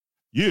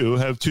You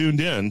have tuned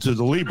in to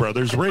the Lee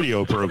Brothers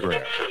radio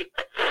program.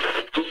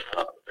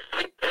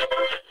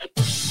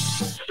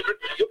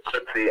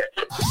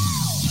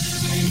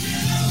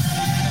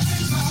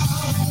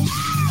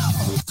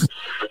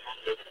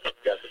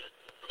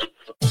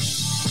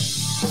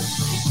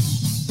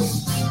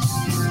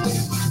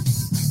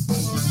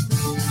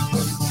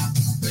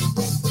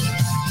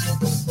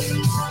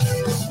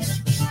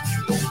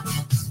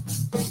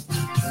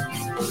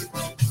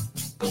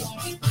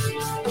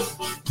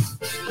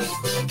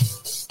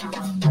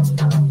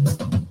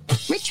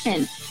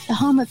 The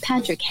home of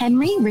Patrick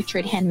Henry,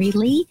 Richard Henry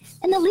Lee,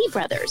 and the Lee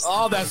brothers.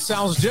 Oh, that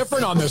sounds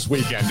different on this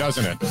weekend,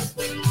 doesn't it?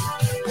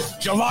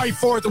 July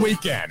 4th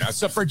weekend.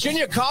 It's a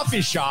Virginia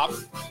coffee shop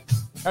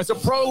has a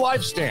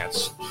pro-life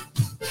stance.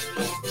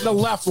 The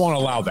left won't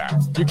allow that.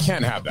 You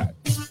can't have that.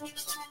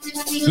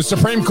 The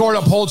Supreme Court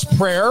upholds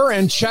prayer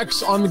and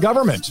checks on the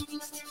government.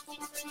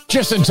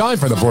 Just in time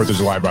for the 4th of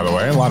July, by the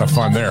way. A lot of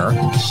fun there.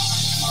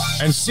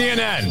 And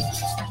CNN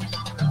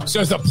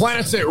says the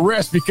planet's at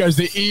risk because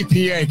the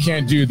EPA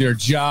can't do their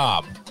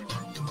job.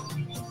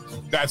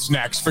 That's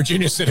next.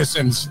 Virginia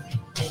citizens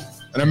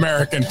and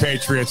American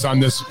patriots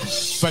on this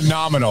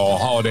phenomenal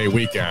holiday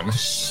weekend.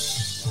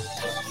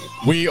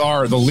 We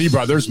are the Lee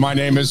brothers. My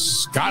name is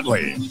Scott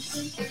Lee.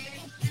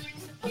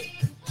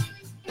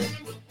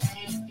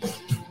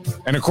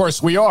 And of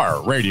course, we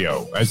are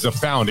radio as the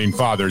founding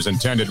fathers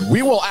intended.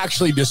 We will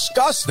actually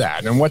discuss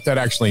that and what that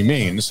actually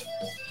means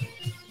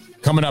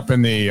coming up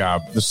in the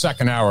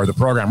second hour of the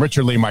program.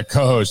 Richard Lee, my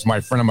co-host,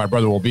 my friend and my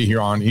brother, will be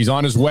here He's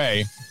on his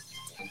way.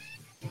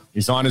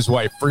 He's on his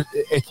way.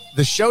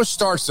 The show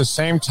starts the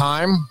same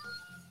time.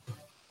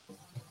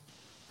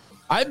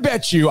 I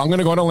bet you, I'm going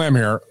to go on a limb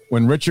here,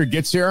 when Richard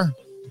gets here,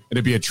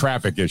 it'll be a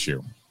traffic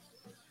issue.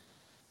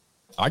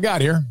 I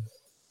got here.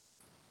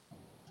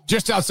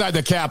 Just outside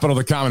the capital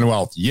of the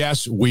Commonwealth.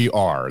 Yes, we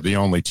are the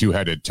only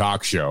two-headed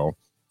talk show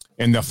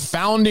in the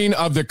founding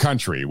of the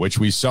country, which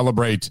we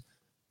celebrate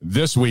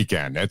this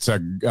weekend. It's a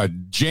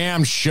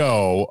jam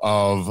show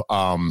of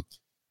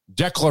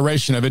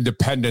Declaration of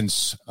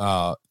Independence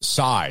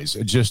size.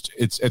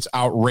 It's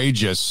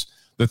outrageous,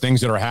 the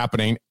things that are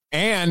happening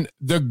and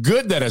the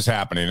good that is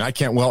happening. I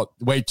can't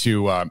wait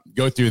to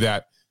go through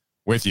that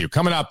with you.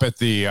 Coming up at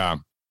the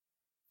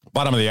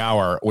bottom of the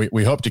hour,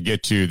 we hope to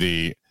get to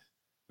the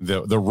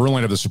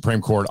ruling of the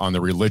Supreme Court on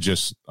the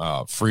religious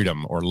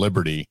freedom or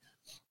liberty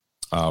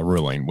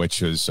ruling,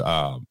 which is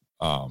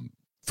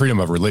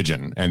freedom of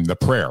religion and the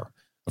prayer.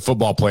 A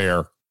football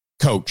player,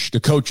 the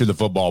coach of the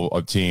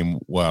football team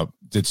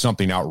did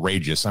something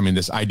outrageous. I mean,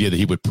 this idea that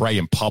he would pray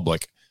in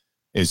public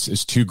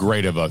is too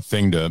great of a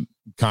thing to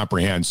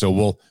comprehend. So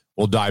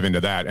we'll dive into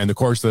that. And of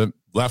course, the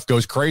left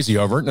goes crazy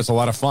over it, and it's a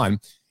lot of fun.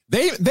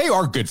 They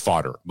are good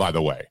fodder, by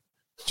the way,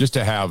 just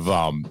to have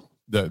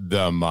them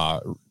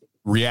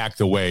react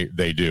the way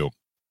they do.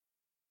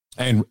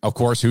 And of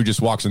course, who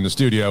just walks in the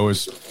studio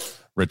is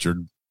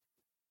Richard.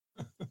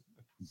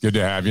 Good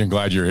to have you.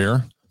 Glad you're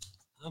here.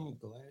 I'm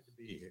glad to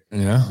be here.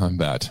 Yeah, I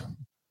bet.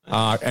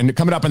 And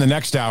coming up in the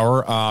next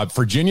hour,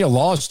 Virginia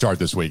laws start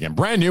this weekend.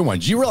 Brand new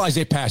ones. Do you realize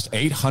they passed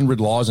 800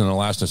 laws in the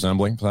last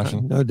assembly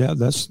session? No doubt.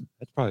 That's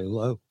probably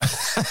low.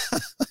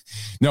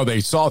 No, they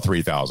saw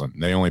 3,000.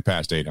 They only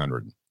passed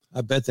 800. I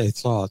bet they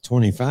saw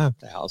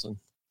 25,000.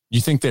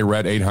 You think they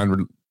read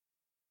 800?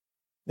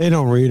 They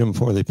don't read them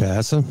before they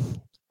pass them.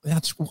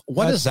 That's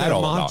that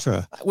all mantra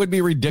about? That would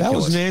be ridiculous. That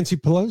was Nancy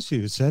Pelosi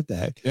who said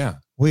that. Yeah.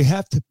 We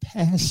have to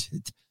pass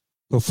it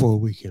before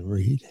we can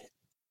read it.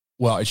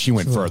 Well, she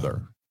went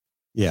further.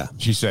 Yeah.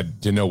 She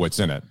said to know what's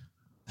in it.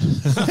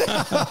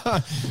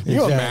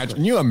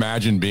 You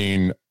imagine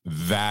being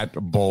that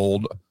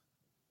bold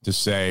to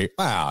say,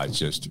 it's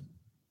just,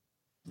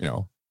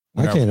 I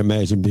can't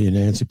imagine being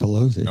Nancy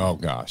Pelosi. Oh,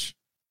 gosh.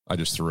 I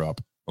just threw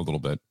up a little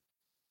bit.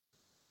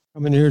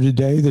 Coming here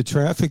today, the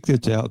traffic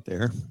that's out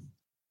there.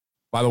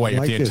 By the way,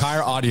 if the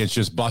entire audience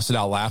just busted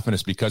out laughing,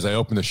 it's because I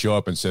opened the show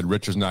up and said,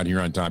 Richard's not here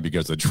on time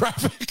because of the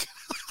traffic.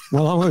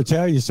 Well, I'm going to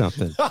tell you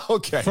something.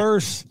 Okay.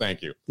 First,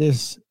 thank you.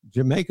 This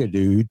Jamaica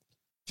dude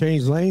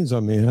changed lanes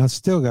on me, and I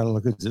still got to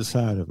look at the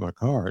side of my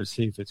car and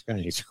see if it's got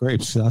any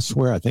scrapes. I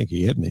swear, I think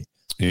he hit me.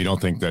 You don't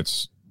think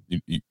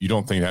you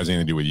don't think it has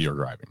anything to do with your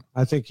driving?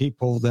 I think he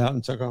pulled out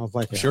and took off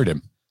like sure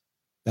did.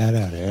 Bat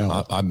out of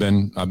hell. I've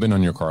been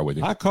on your car with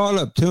you. I caught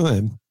up to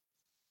him,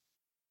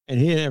 and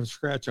he didn't have a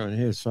scratch on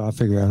his, so I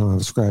figured I don't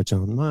have a scratch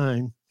on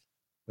mine.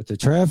 But the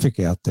traffic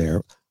out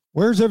there,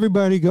 where's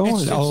everybody going?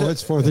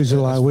 It's 4th of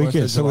July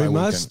weekend, so we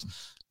must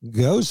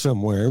go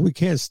somewhere. We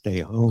can't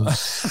stay home and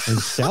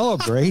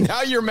celebrate.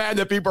 Now you're mad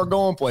that people are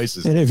going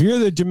places. And if you're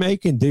the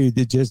Jamaican dude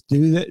that just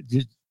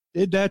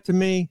did that to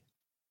me,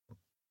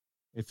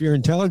 if you're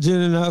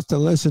intelligent enough to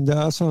listen to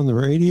us on the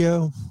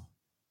radio,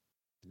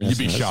 you'd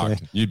be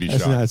shocked. You'd be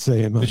shocked. Not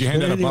saying much. Did you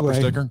hand out a bumper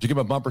sticker? Did you give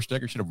him a bumper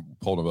sticker? Should have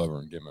pulled him over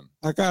and given him.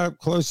 I got up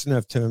close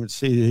enough to him to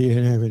see that he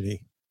didn't have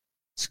any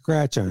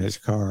scratch on his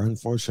car.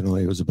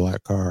 Unfortunately, it was a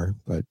black car,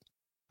 but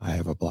I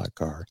have a black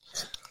car.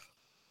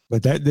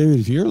 But that dude,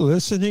 if you're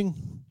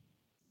listening,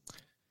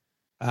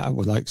 I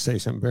would like to say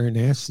something very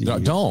nasty. No,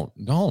 don't.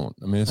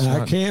 I mean,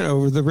 I can't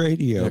over the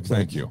radio. Yeah,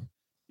 thank you.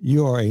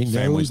 You are a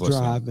Family's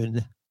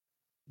nose-driving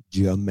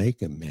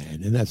Jamaican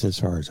man, and that's as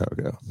far as I'll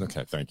go.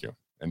 Okay, thank you.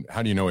 And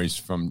how do you know he's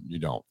from? You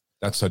don't.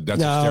 That's a No,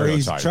 stereotype.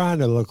 he's trying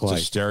to look like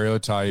a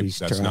stereotype. he's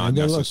That's trying not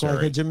to necessary.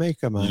 look like a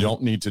Jamaican man. You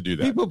don't need to do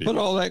that. People put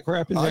all that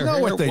crap in their I know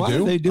hair. what they Why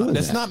do. are they doing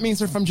That's that? not means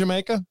they're from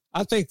Jamaica.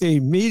 I think they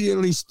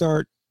immediately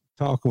start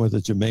talking with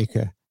a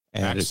Jamaica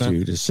Accent?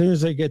 attitude. As soon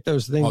as they get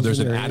those things. Oh, there's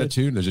in an their head.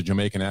 attitude. There's a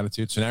Jamaican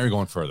attitude. So now you're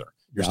going further.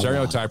 You're Yeah,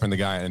 stereotyping the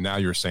guy, and now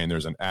you're saying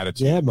there's an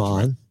attitude. Yeah,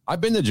 man. I've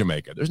been to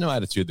Jamaica. There's no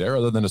attitude there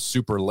other than a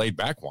super laid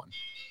back one.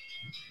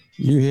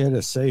 You had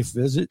a safe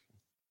visit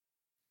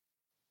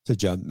to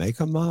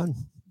Jamaica, man?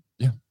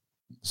 Yeah,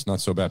 it's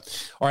not so bad.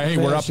 All right, hey, Let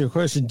me we're ask up. you a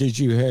question. Did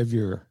you have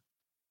your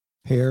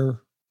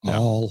hair No.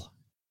 all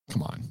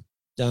Come on.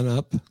 done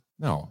up?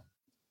 No.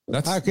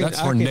 That's I for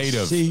can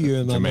native see you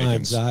in my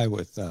Jamaicans. mind's eye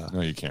with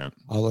No, you can't.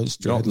 all those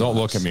Don't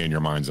look at me in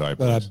your mind's eye.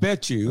 But I please.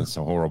 bet you That's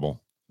so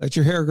horrible. let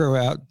your hair grow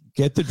out,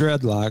 get the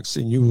dreadlocks,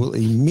 and you will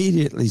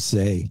immediately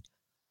say,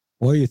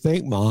 "What do you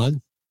think,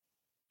 man?"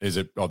 Is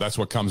it? Oh, that's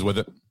what comes with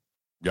it.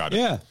 Got it.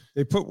 Yeah,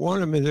 they put one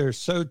of them in there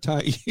so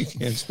tight you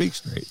can't speak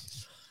straight.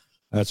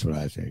 That's what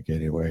I think,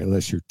 anyway.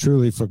 Unless you're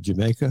truly from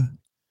Jamaica,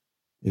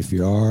 if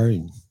you are,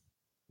 and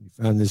you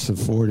find this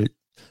afforded,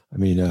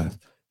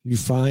 you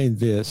find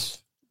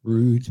this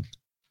rude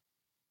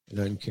and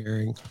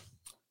uncaring.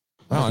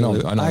 Oh, I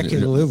know. I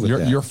can live with you're,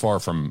 that. You're far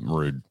from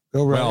rude.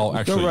 Go right, Well,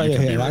 actually, go right you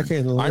can be ahead. rude. I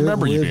can live I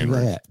remember you with being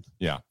rude. that.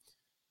 Yeah.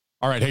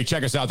 All right. Hey,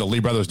 check us out,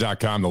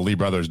 theleebrothers.com,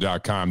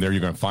 theleebrothers.com. There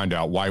you're going to find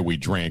out why we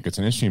drink. It's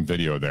an interesting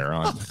video there.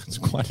 It's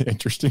quite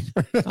interesting.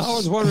 I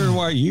was wondering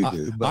why you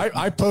do. But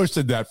I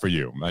posted that for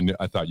you.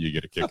 I thought you'd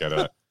get a kick out of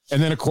that.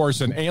 And then, of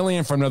course, an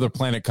alien from another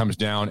planet comes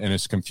down and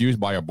is confused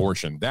by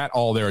abortion. That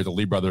all there at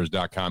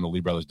theleebrothers.com,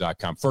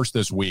 theleebrothers.com. First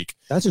this week.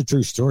 that's a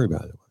true story, by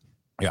the way.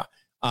 Yeah.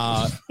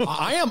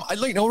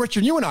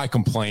 Richard, you and I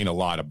complain a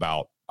lot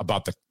about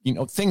the,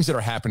 things that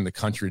are happening in the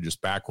country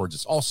just backwards.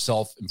 It's all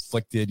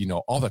self-inflicted,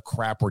 all the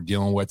crap we're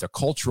dealing with, the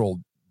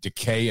cultural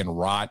decay and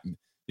rot, and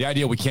the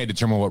idea we can't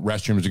determine what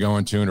restrooms to go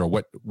into or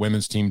what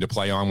women's team to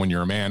play on when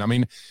you're a man. I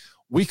mean,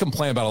 we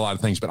complain about a lot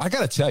of things, but I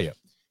got to tell you,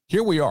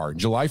 here we are,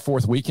 July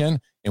 4th weekend,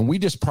 and we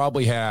just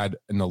probably had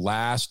in the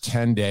last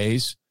 10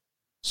 days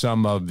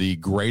some of the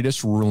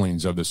greatest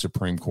rulings of the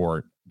Supreme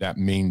Court that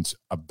means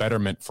a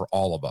betterment for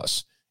all of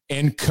us.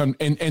 In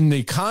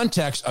the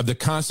context of the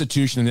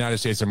Constitution of the United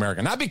States of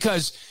America, not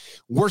because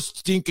we're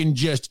stinking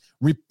just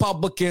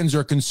Republicans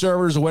or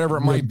conservatives or whatever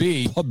it might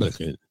be.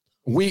 Republican.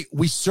 We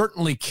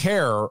certainly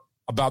care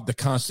about the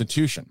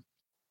Constitution.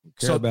 We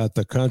care about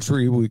the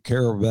country. We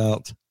care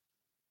about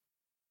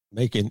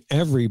making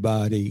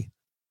everybody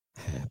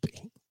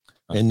happy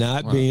and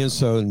not being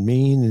so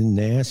mean and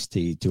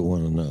nasty to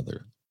one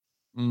another.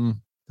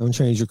 Don't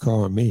change your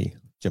car on me,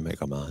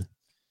 Jamaica man.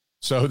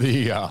 So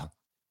the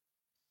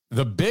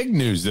big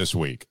news this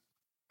week,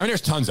 I mean,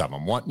 there's tons of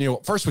them.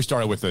 First we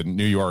started with the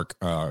New York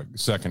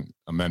Second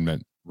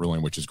Amendment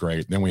ruling, which is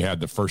great. Then we had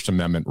the First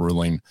Amendment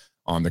ruling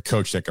on the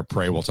coach that could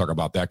pray. We'll talk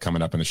about that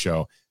coming up in the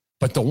show.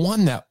 But the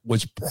one that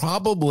was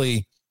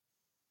probably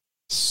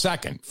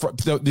second,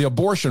 the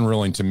abortion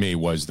ruling to me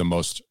was the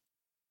most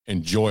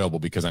enjoyable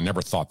because I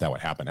never thought that would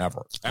happen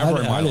ever in my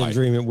life. I didn't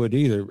dream it would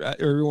either.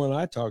 Everyone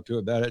I talked to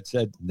about it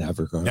said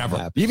never going to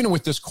happen. Even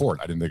with this court,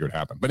 I didn't think it would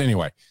happen. But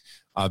anyway,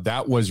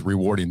 that was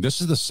rewarding.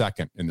 This is the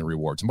second in the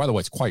rewards. And by the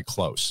way, it's quite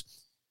close.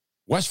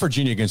 West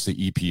Virginia against the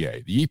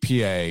EPA. The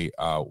EPA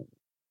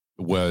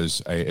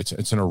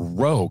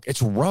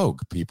it's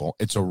rogue, people.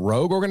 It's a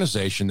rogue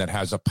organization that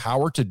has a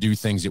power to do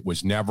things it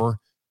was never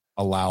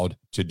allowed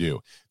to do.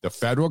 The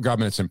federal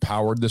government has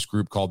empowered this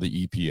group called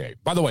the EPA.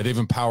 By the way, they've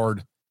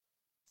empowered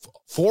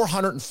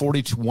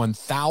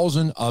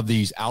 441,000 of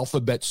these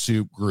alphabet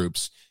soup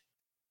groups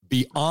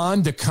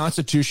beyond the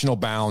constitutional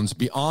bounds,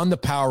 beyond the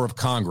power of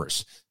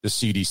Congress, the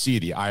CDC,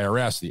 the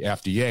IRS, the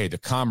FDA, the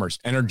Commerce,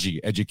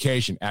 Energy,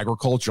 Education,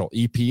 Agricultural,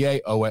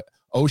 EPA,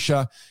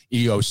 OSHA,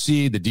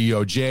 EOC, the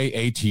DOJ,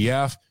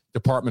 ATF,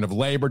 Department of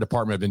Labor,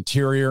 Department of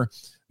Interior,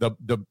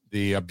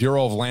 the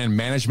Bureau of Land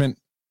Management,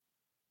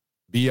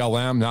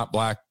 BLM, not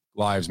Black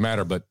Lives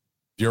Matter, but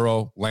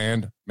Bureau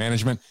Land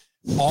Management.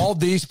 All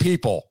these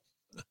people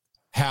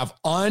have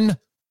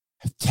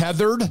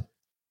untethered,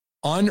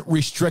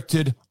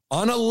 unrestricted,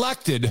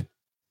 unelected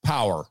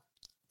power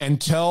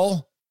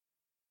until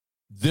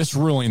this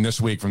ruling this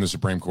week from the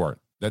Supreme Court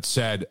that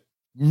said,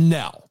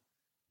 no,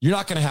 you're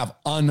not going to have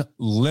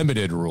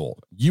unlimited rule.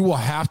 You will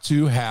have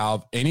to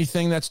have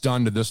anything that's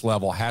done to this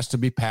level has to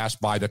be passed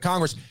by the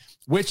Congress,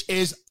 which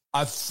is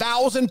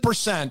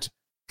 1,000%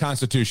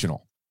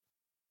 constitutional.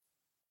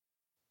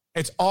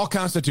 It's all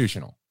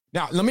constitutional.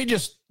 Now,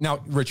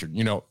 Richard,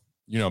 you know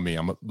me,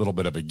 I'm a little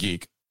bit of a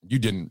geek. You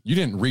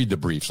didn't read the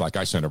briefs like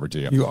I sent over to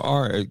you. You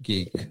are a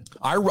geek.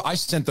 I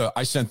sent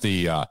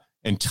the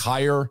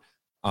entire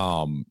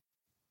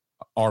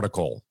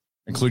article,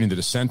 including the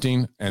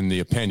dissenting and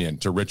the opinion,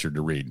 to Richard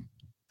to read.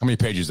 How many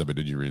pages of it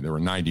did you read? There were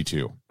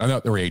 92. I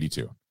thought there were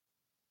 82.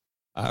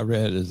 I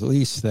read at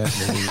least that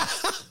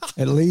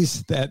At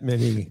least that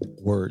many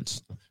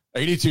words.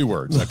 82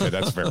 words. Okay,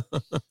 that's fair.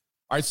 All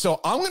right, so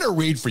I'm going to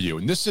read for you,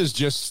 and this is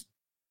just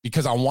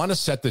because I want to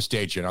set the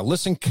stage here. Now,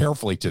 listen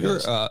carefully to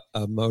this. You're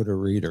a motor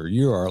reader.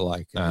 You are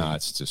like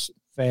it's just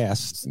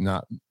fast. It's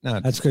not.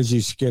 That's because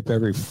you skip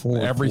every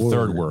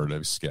third word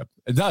I skip.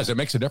 It does. It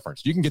makes a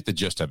difference. You can get the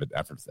gist of it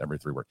after every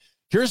 3 words.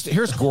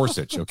 Here's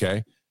Gorsuch.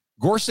 Okay,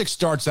 Gorsuch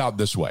starts out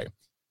this way: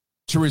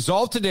 to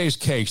resolve today's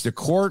case, the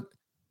court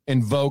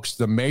invokes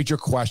the major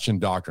question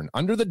doctrine.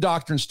 Under the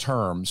doctrine's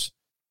terms,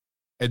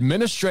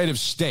 administrative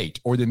state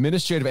or the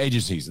administrative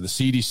agencies, the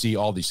CDC,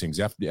 all these things,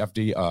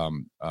 FD,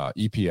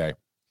 EPA,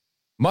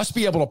 must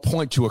be able to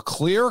point to a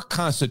clear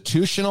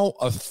constitutional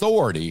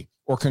authority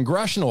or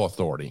congressional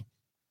authority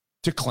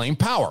to claim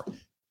power.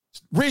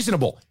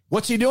 Reasonable.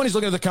 What's he doing? He's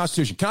looking at the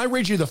Constitution. Can I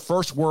read you the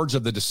first words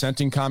of the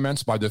dissenting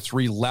comments by the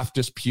 3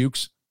 leftist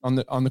pukes on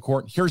the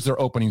court? Here's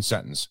their opening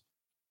sentence.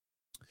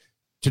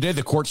 Today,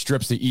 the court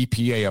strips the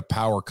EPA of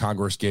power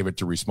Congress gave it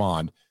to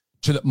respond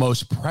to the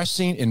most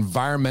pressing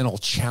environmental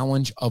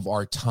challenge of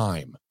our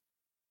time.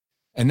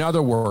 In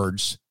other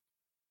words,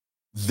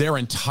 their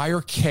entire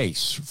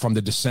case from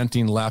the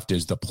dissenting left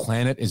is the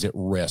planet is at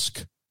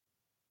risk.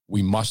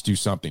 We must do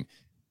something.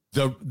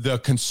 The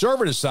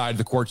conservative side of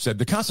the court said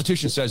the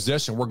Constitution says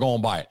this and we're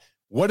going by it.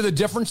 What are the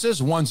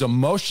differences? One's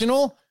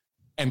emotional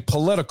and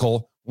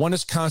political. One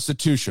is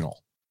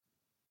constitutional.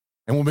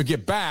 And when we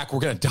get back, we're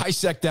going to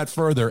dissect that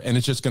further, and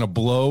it's just going to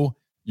blow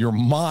your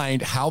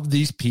mind how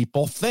these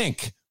people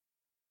think.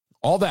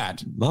 All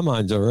that. My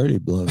mind's already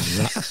blown.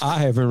 I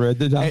haven't read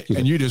the document.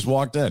 And you just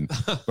walked in.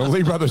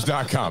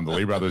 TheLeeBrothers.com.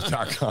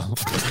 TheLeeBrothers.com.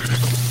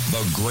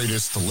 The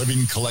greatest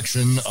living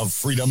collection of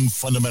freedom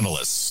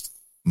fundamentalists.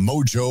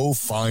 Mojo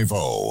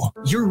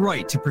 50. Your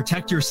right to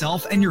protect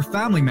yourself and your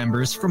family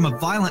members from a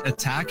violent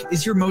attack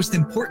is your most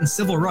important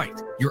civil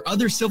right. Your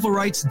other civil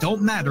rights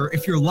don't matter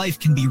if your life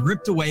can be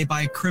ripped away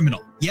by a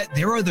criminal. Yet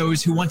there are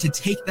those who want to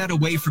take that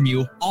away from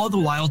you, all the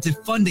while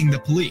defunding the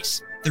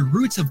police. The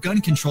roots of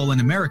gun control in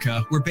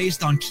America were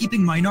based on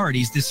keeping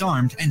minorities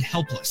disarmed and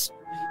helpless.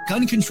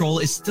 Gun control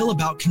is still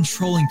about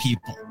controlling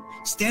people.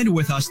 Stand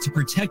with us to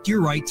protect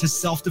your right to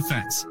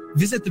self-defense.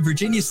 Visit the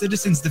Virginia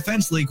Citizens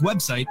Defense League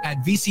website at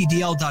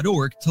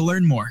vcdl.org to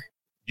learn more.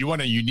 You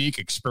want a unique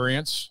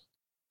experience,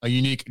 a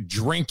unique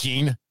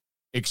drinking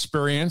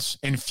experience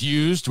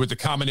infused with the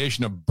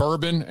combination of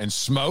bourbon and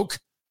smoke?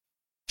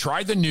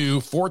 Try the new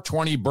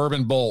 420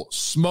 Bourbon Bowl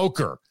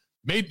Smoker.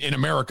 Made in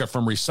America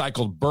from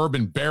recycled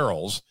bourbon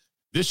barrels,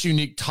 this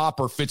unique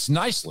topper fits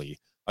nicely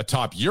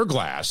atop your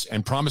glass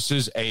and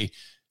promises a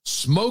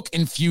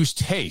smoke-infused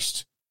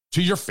taste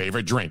to your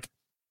favorite drink.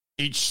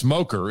 Each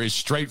smoker is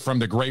straight from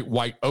the great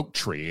white oak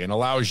tree and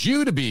allows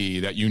you to be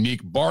that unique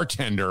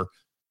bartender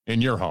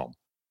in your home.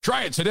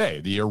 Try it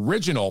today, the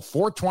original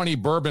 420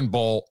 Bourbon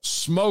Bowl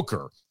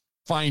Smoker.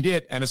 Find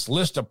it and its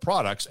list of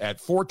products at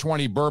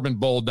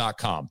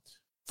 420bourbonbowl.com,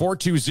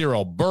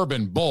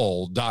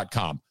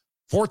 420bourbonbowl.com,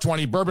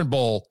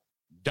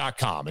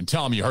 420bourbonbowl.com, and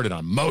tell them you heard it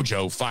on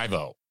Mojo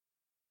 50.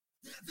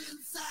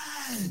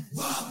 Inside,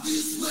 walk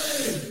this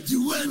way,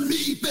 you and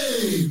me,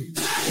 babe.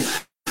 Hey,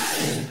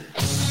 hey.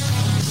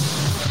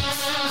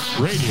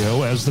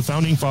 Radio as the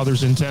Founding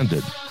Fathers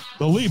intended.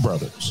 The Lee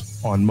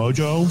Brothers on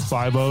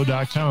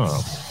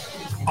Mojo50.com.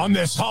 On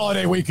this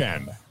holiday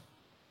weekend,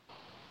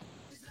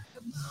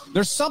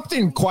 there's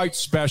something quite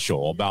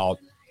special about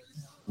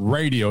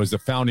radio as the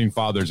Founding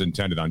Fathers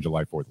intended on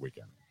July 4th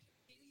weekend.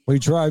 We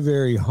try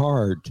very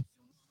hard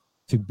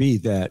to be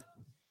that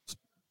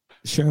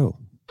show.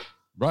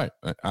 Right.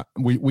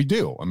 We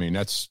do. I mean,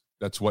 that's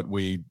what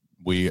we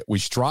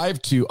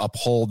strive to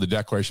uphold the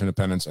Declaration of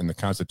Independence and the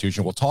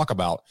Constitution. We'll talk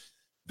about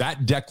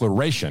that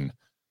declaration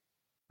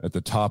at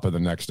the top of the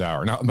next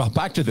hour. Now,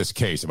 back to this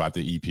case about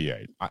the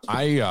EPA.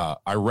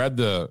 I read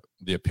the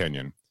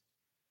opinion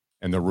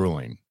and the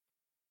ruling,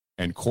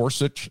 and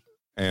Gorsuch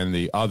and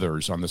the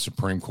others on the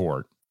Supreme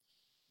Court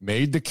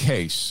made the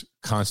case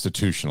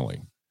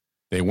constitutionally.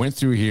 They went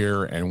through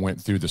here and went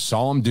through the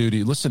solemn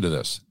duty. Listen to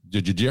this. The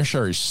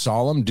judiciary's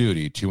solemn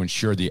duty to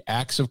ensure the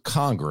acts of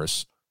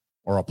Congress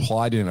are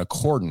applied in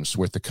accordance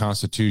with the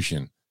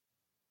Constitution.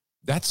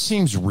 That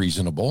seems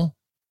reasonable.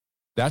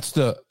 That's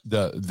the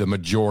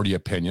majority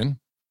opinion.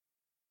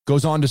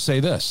 Goes on to say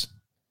this.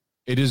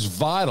 It is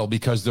vital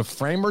because the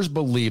framers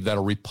believe that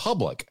a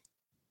republic,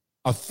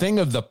 a thing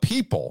of the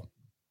people,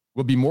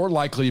 would be more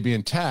likely to be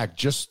intact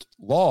just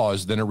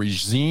laws than a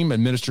regime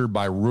administered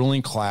by a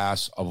ruling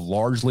class of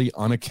largely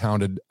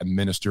unaccounted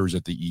ministers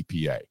at the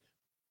EPA.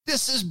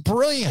 This is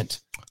brilliant.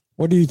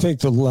 What do you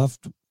think the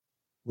left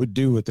would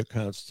do with the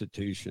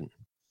Constitution?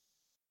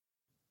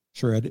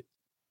 Shred it?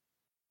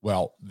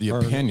 Well, their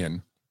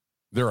opinion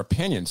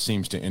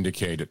seems to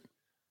indicate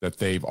that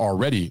they've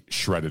already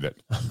shredded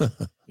it.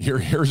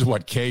 Here's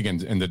what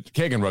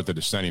Kagan wrote the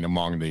dissenting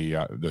among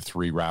the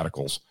 3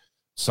 radicals,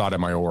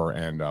 Sotomayor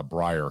and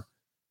Breyer.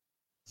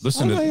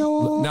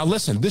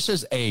 Listen, this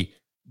is a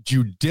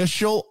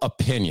judicial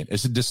opinion.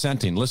 It's a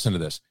dissenting. Listen to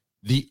this.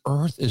 The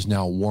earth is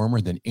now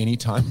warmer than any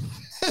time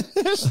in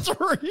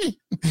history.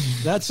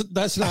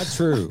 That's not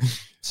true.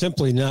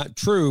 simply not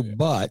true,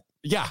 but.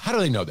 Yeah, how do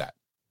they know that?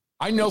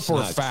 I know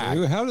for a fact.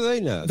 True. How do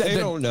they know? They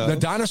don't know. The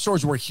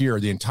dinosaurs were here.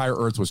 The entire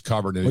earth was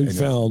covered in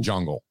a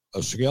jungle.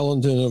 A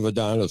skeleton of a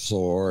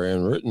dinosaur,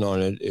 and written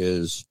on it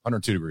is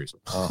 102 degrees.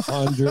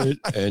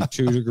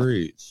 102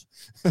 degrees.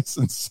 That's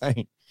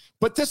insane.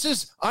 But this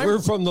is... we're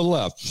from the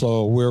left,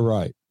 so we're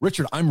right.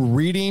 Richard, I'm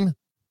reading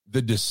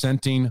the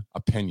dissenting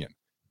opinion.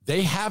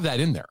 They have that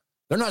in there.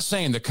 They're not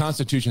saying the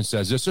Constitution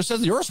says this. It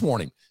says the Earth's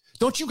warming.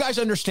 Don't you guys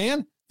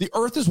understand? The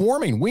Earth is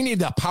warming. We need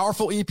that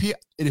powerful EPA.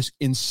 It is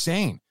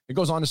insane. It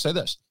goes on to say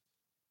this.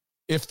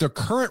 If the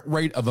current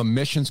rate of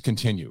emissions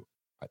continue,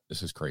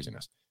 this is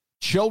craziness.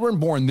 Children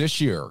born this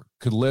year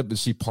could live to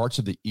see parts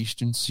of the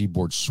eastern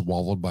seaboard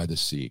swallowed by the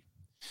sea.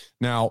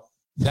 Now,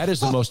 that is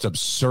the most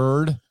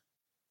absurd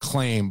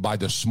claim by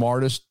the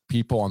smartest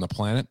people on the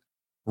planet.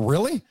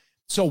 Really?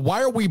 So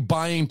why are we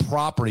buying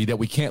property that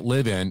we can't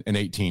live in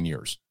 18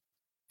 years?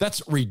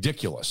 That's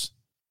ridiculous.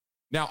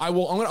 Now, I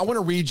want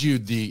to read you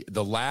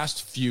the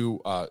last few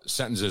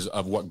sentences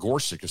of what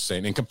Gorsuch is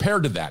saying and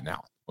compared to that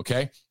now,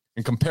 okay?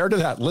 And compared to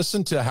that,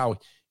 listen to how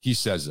he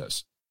says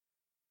this.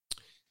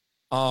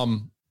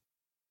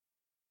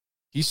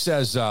 He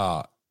says,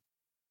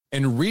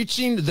 in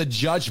reaching the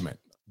judgment,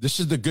 this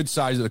is the good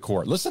side of the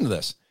court. Listen to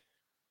this.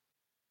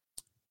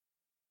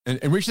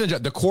 In reaching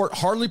the court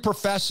hardly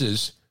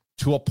professes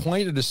to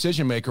appoint a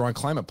decision maker on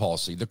climate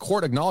policy. The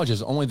court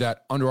acknowledges only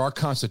that under our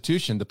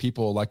Constitution, the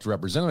people elected to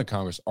represent in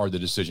Congress are the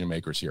decision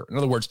makers here. In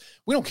other words,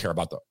 we don't care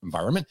about the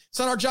environment. It's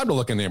not our job to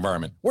look in the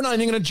environment. We're not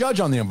even going to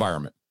judge on the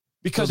environment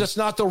because it's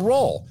not the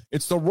role.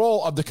 It's the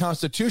role of the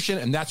Constitution,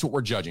 and that's what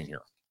we're judging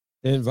here.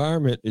 The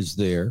environment is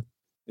there.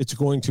 It's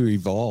going to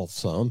evolve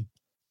some,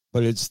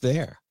 but it's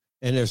there.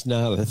 And there's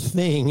not a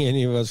thing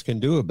any of us can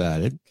do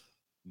about it.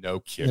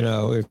 No kidding. You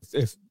know,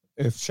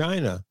 if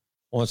China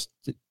wants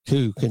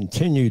to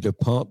continue to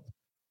pump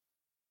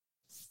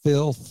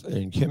filth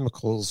and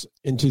chemicals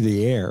into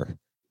the air,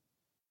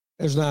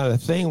 there's not a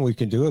thing we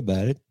can do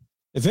about it.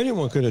 If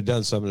anyone could have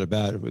done something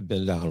about it, it would have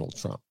been Donald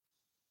Trump.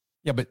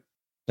 Yeah, but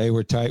they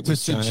were tight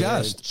with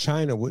China.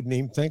 China wouldn't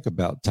even think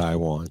about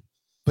Taiwan.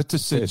 But to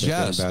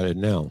suggest about it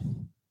now,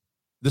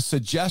 the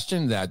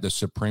suggestion that the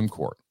Supreme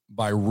Court,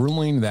 by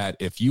ruling that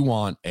if you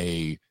want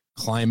a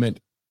climate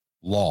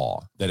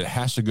law, that it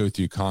has to go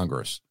through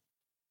Congress,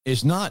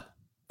 is not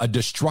a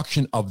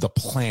destruction of the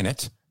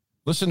planet.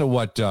 Listen to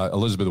what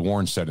Elizabeth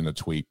Warren said in the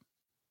tweet.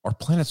 Our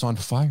planet's on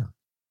fire.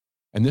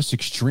 And this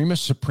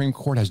extremist Supreme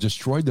Court has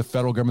destroyed the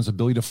federal government's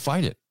ability to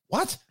fight it.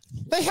 What?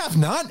 They have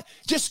not.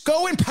 Just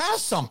go and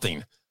pass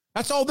something.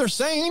 That's all they're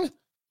saying.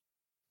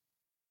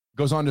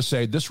 Goes on to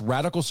say, this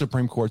radical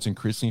Supreme Court's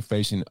increasingly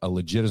facing a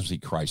legitimacy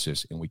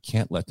crisis, and we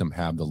can't let them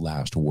have the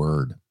last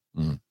word.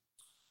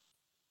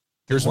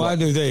 Here's why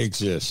do they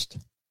exist?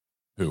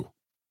 Who?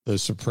 The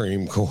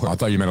Supreme Court. I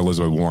thought you meant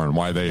Elizabeth Warren.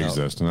 Why they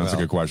exist? And that's a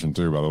good question,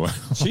 too, by the way.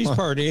 She's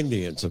part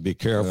Indian, so be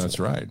careful. That's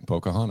right.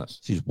 Pocahontas.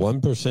 She's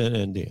 1%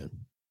 Indian.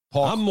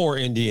 I'm more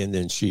Indian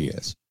than she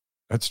is.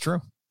 That's true.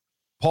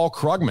 Paul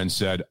Krugman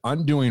said,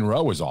 undoing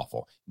Roe is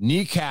awful.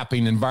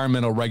 Kneecapping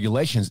environmental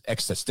regulations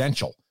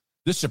existential.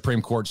 This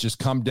Supreme Court's just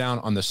come down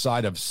on the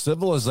side of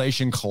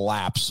civilization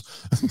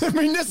collapse. I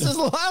mean, this is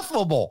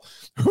laughable.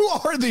 Who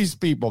are these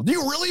people? Do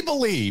you really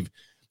believe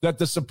that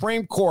the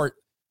Supreme Court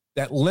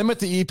that limit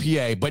the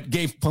EPA, but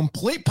gave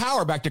complete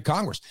power back to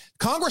Congress?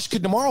 Congress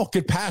could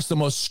pass the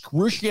most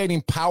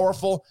excruciating,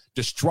 powerful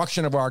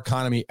destruction of our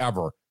economy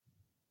ever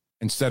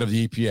instead of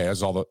the EPA.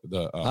 As all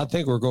I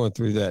think we're going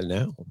through that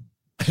now.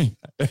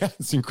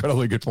 That's an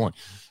incredibly good point.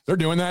 They're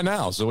doing that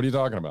now. So what are you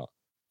talking about?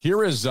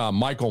 Here is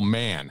Michael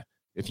Mann.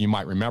 If you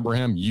might remember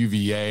him,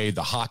 UVA,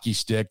 the hockey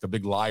stick, the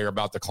big liar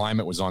about the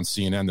climate, was on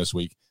CNN this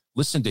week.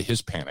 Listen to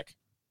his panic.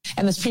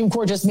 And the Supreme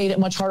Court just made it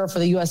much harder for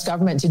the U.S.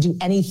 government to do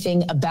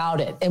anything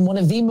about it. And one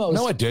of the most...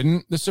 No, it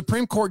didn't. The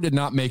Supreme Court did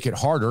not make it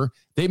harder.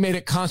 They made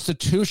it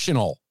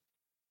constitutional.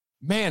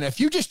 Man, if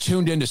you just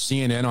tuned into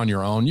CNN on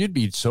your own, you'd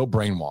be so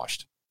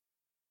brainwashed.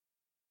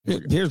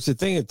 Here's the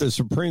thing. If the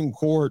Supreme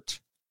Court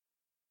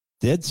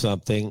did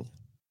something,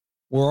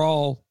 we're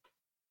all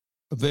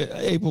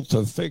able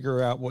to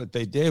figure out what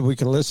they did. We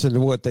can listen to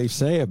what they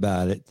say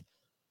about it,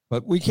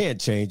 but we can't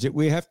change it.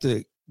 We have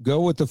to go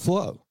with the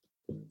flow.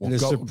 Well,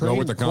 go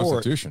with the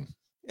Constitution.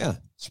 Yeah.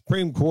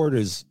 Supreme Court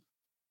is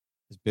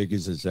as big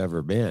as it's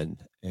ever been,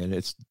 and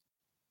it's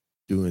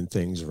doing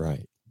things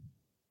right.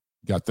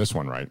 Got this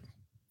one right.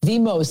 The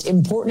most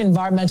important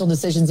environmental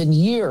decisions in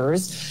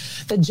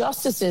years, the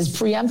justices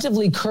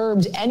preemptively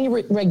curbed any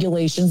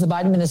regulations the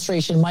Biden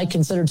administration might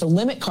consider to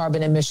limit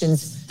carbon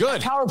emissions at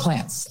power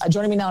plants.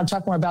 Joining me now to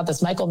talk more about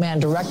this, Michael Mann,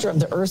 director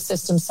of the Earth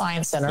Systems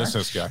Science Center.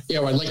 This guy. Yeah,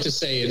 well, I'd like to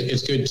say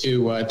it's good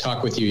to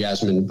talk with you,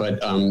 Yasmin, but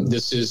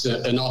this is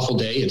an awful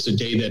day. It's a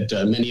day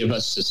that many of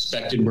us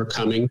suspected were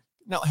coming.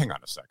 Now, hang on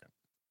a second.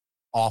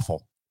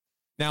 Awful.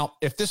 Now,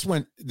 if this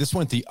went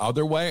the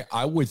other way,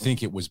 I would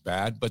think it was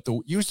bad, but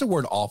use the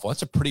word awful.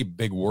 That's a pretty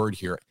big word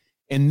here.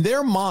 In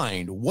their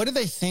mind, what do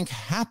they think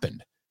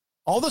happened?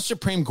 All the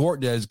Supreme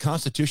Court does,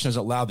 Constitution doesn't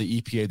allow the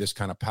EPA this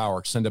kind of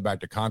power, send it back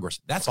to Congress.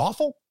 That's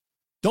awful.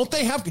 Don't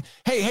they have,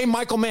 hey,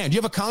 Michael Mann, do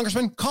you have a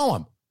congressman? Call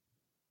him.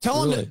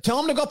 Tell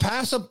him to go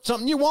pass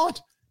something you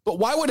want. But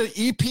why would an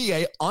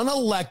EPA,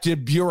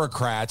 unelected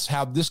bureaucrats,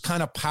 have this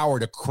kind of power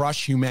to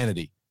crush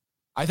humanity?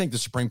 I think the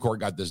Supreme Court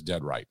got this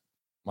dead right.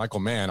 Michael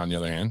Mann, on the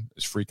other hand,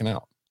 is freaking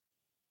out.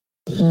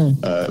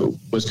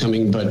 Was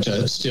coming, but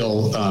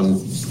still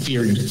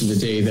feared the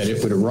day that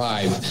it would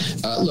arrive.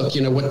 Look,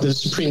 what the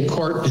Supreme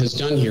Court has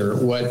done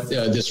here, what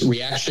this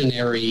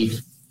reactionary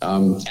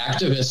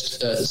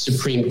activist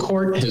Supreme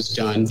Court has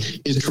done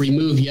is to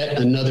remove yet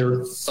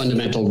another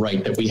fundamental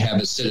right that we have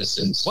as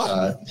citizens.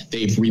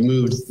 They've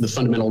removed the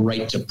fundamental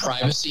right to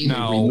privacy. They've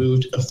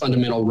removed a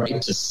fundamental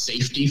right to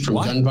safety from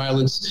gun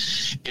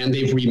violence. And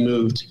they've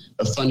removed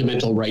a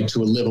fundamental right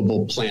to a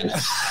livable planet.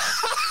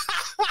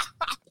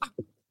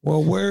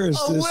 Well, where is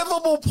this? A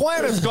livable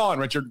planet's gone,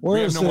 Richard.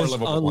 Where is this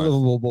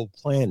unlivable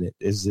planet?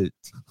 Is it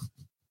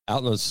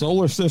out in the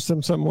solar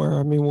system somewhere?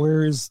 I mean,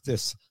 where is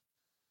this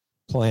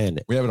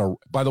planet? We have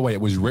by the way,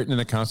 it was written in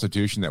the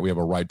Constitution that we have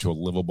a right to a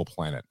livable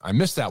planet. I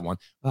missed that one.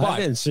 I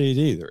didn't see it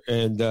either.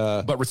 And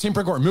but the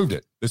Supreme Court removed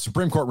it. The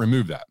Supreme Court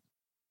removed that.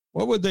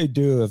 What would they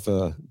do if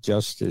a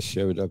justice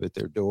showed up at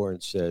their door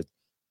and said,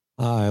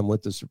 "Hi, I'm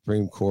with the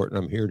Supreme Court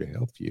and I'm here to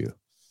help you.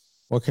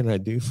 What can I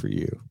do for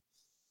you?"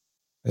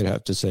 They'd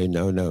have to say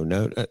no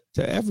to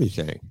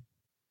everything.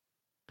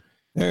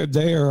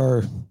 They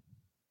are.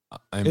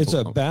 It's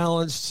a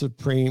balanced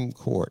Supreme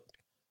Court.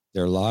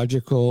 They're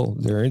logical.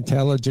 They're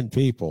intelligent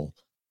people,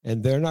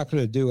 and they're not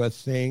going to do a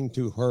thing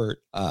to hurt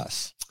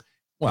us.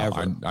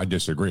 Well, I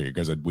disagree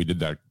because we did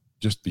that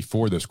just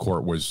before this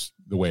court was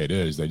the way it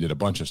is. They did a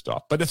bunch of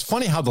stuff, but it's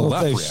funny how the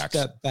left reacts.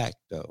 Step back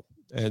though,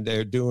 and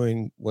they're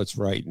doing what's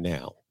right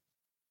now.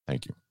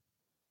 Thank you.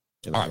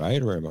 Am I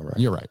right or am I right?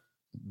 You're right,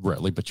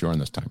 Really, but you're on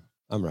this time.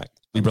 I'm right.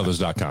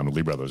 LeeBrothers.com to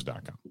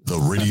LeeBrothers.com. The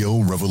Radio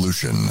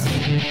Revolution.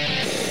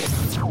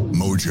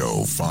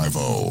 Mojo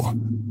 50.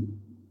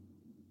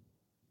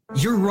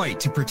 Your right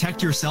to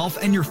protect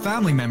yourself and your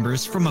family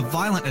members from a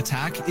violent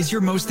attack is your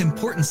most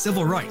important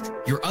civil right.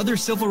 Your other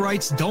civil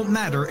rights don't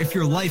matter if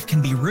your life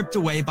can be ripped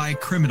away by a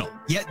criminal.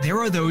 Yet there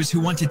are those who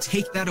want to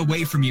take that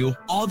away from you,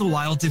 all the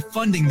while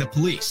defunding the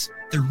police.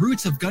 The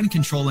roots of gun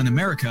control in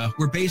America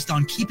were based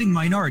on keeping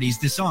minorities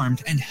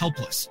disarmed and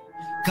helpless.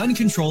 Gun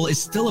control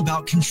is still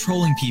about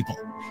controlling people.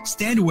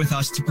 Stand with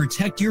us to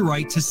protect your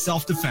right to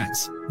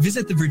self-defense.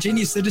 Visit the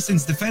Virginia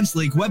Citizens Defense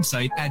League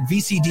website at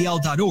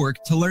vcdl.org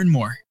to learn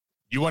more.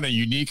 You want a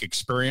unique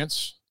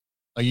experience,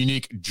 a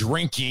unique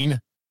drinking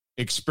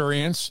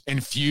experience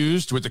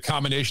infused with a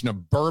combination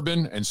of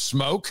bourbon and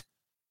smoke?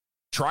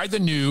 Try the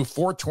new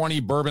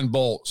 420 Bourbon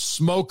Bowl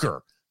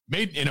Smoker.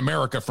 Made in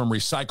America from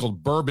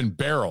recycled bourbon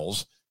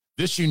barrels,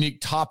 this unique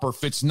topper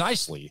fits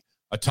nicely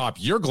atop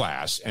your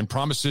glass and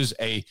promises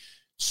a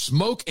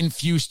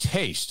smoke-infused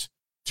taste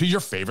to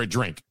your favorite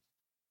drink.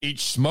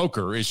 Each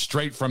smoker is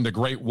straight from the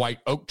great white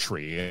oak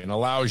tree and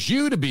allows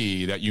you to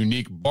be that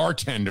unique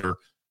bartender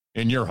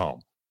in your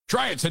home.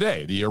 Try it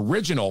today. The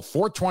original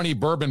 420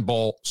 Bourbon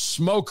Bowl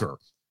Smoker.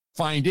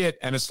 Find it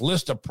and its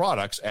list of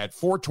products at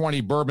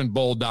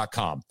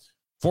 420bourbonbowl.com.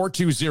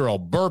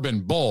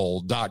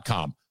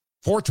 420bourbonbowl.com.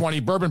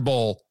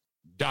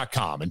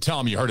 420bourbonbowl.com. And tell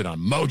them you heard it on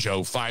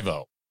Mojo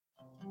 50.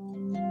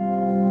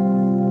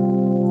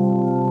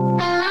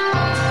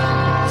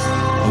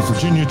 A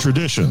Virginia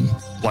tradition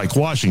like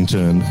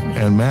Washington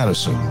and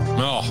Madison.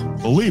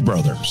 The Lee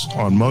Brothers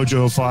on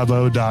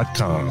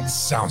Mojo50.com.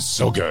 Sounds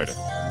so good.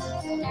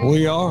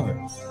 We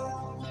are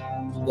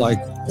like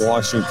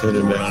Washington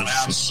and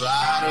Madison.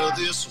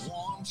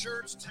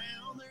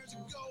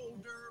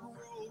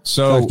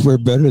 So like we're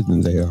better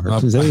than they are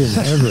because they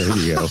didn't have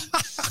radio.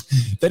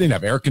 They didn't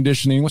have air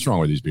conditioning. What's wrong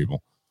with these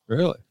people?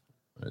 Really?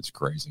 It's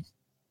crazy.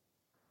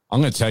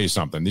 I'm going to tell you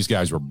something. These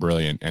guys were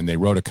brilliant, and they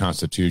wrote a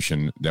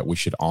constitution that we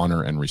should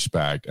honor and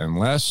respect.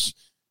 Unless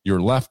you're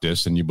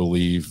leftist and you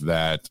believe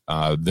that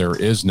there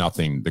is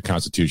nothing the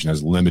Constitution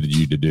has limited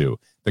you to do.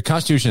 The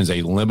Constitution is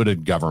a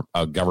limited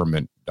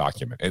government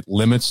document. It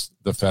limits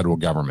the federal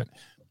government.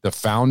 The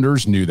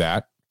founders knew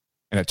that,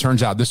 and it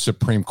turns out this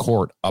Supreme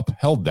Court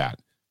upheld that.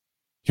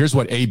 Here's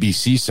what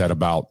ABC said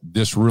about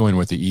this ruling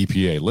with the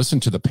EPA. Listen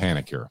to the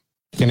panic here.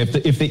 And if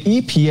the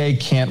EPA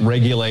can't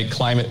regulate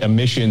climate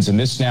emissions, and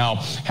this now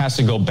has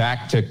to go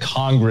back to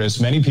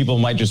Congress, many people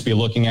might just be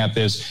looking at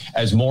this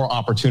as more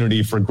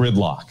opportunity for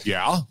gridlock.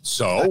 Yeah.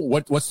 So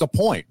what's the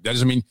point? That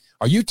doesn't mean,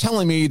 are you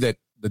telling me that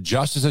the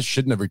justices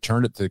shouldn't have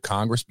returned it to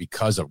Congress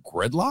because of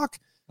gridlock?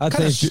 What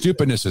kind of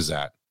stupidness is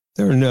that?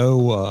 There are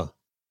no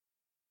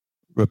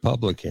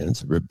Republican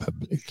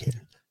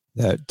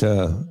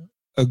that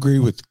agree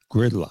with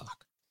gridlock.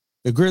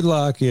 The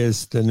gridlock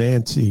is the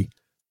Nancy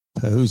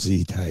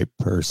Pelosi type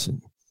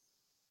person,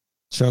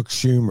 Chuck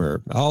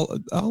Schumer, all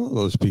of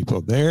those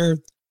people. They're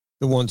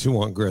the ones who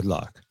want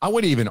gridlock. I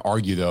would even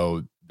argue,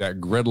 though,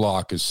 that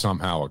gridlock is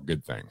somehow a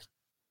good thing.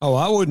 Oh,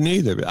 I wouldn't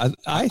either.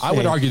 I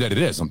would argue that it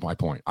is, on my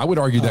point. I would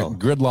argue that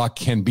gridlock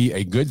can be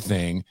a good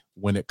thing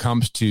when it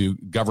comes to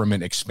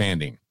government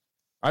expanding.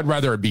 I'd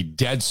rather it be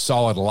dead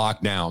solid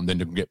lockdown than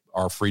to get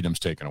our freedoms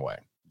taken away.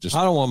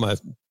 I don't want my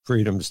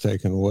freedom's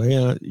taken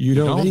away. You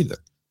don't either.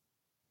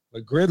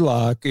 But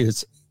gridlock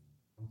is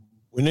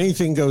when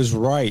anything goes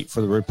right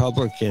for the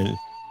Republican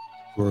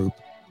group,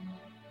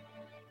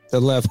 the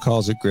left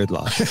calls it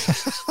gridlock.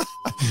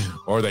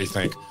 Or they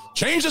think,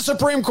 change the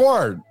Supreme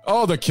Court.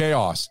 Oh, the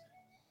chaos.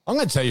 I'm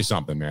going to tell you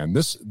something, man.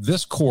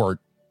 This court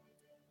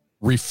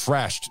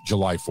refreshed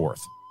July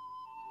 4th.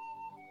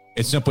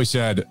 It simply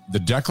said the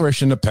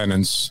Declaration of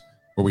Independence,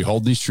 where we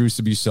hold these truths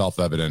to be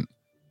self-evident,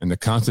 and the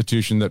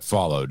Constitution that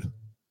followed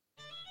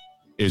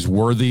is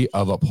worthy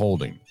of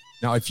upholding.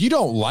 Now, if you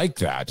don't like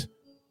that,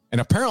 and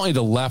apparently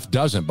the left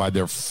doesn't, by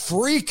their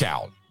freak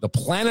out, the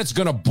planet's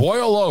going to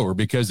boil over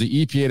because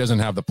the EPA doesn't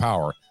have the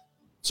power.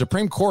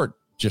 Supreme Court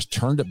just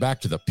turned it back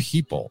to the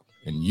people,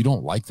 and you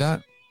don't like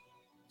that?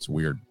 It's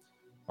weird.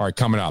 All right,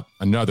 coming up,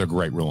 another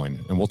great ruling,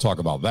 and we'll talk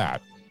about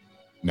that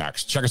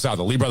next. Check us out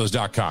at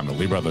LeeBrothers.com,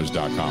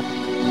 LeeBrothers.com.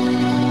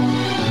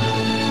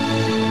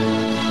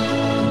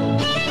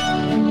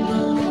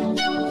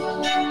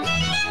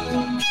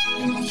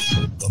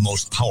 The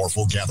most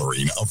powerful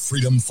gathering of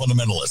freedom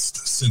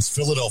fundamentalists since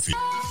Philadelphia.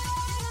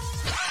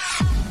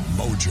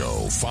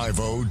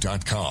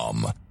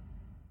 Mojo50.com.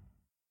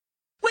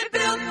 We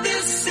built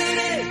this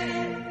city.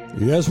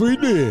 Yes, we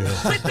did.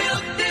 We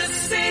built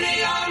this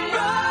city on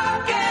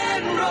rock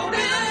and roll.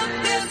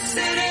 Built this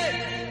city.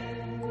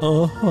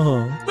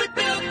 Uh-huh. We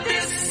built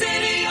this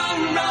city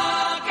on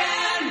rock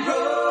and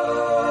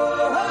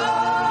roll.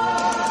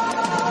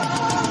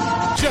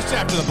 Just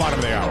after the bottom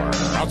of the hour,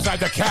 outside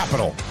the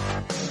Capitol,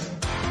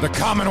 the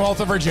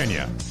Commonwealth of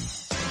Virginia.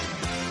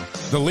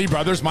 The Lee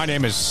Brothers. My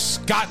name is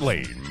Scott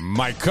Lee.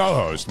 My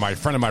co-host, my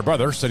friend and my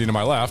brother, sitting to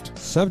my left.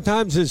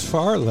 Sometimes it's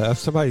far left.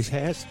 Somebody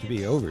has to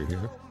be over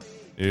here.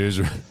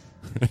 Is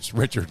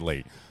Richard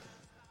Lee.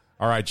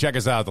 All right, check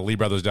us out at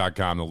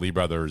LeeBrothers.com,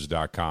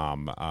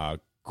 LeeBrothers.com.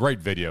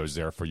 Great videos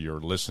there for your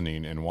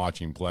listening and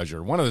watching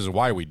pleasure. One of those is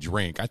why we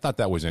drink. I thought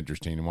that was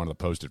interesting and wanted to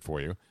post it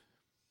for you.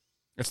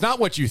 It's not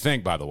what you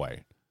think, by the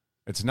way.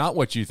 It's not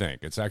what you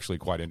think. It's actually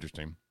quite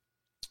interesting.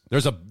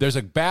 There's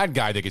a bad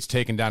guy that gets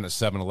taken down at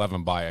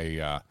 7-Eleven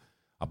by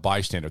a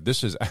bystander.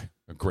 This is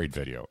a great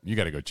video. You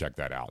got to go check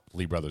that out.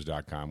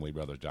 LeeBrothers.com,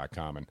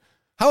 LeeBrothers.com. And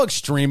how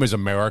extreme is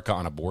America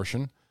on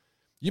abortion?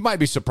 You might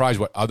be surprised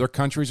what other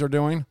countries are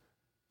doing.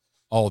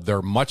 Oh,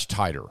 they're much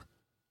tighter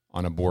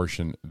on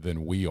abortion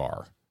than we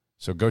are.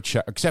 So go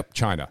check, except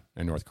China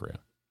and North Korea.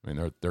 I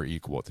mean, they're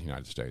equal with the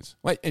United States.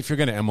 Like, if you're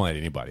going to emulate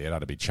anybody, it ought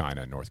to be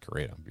China and North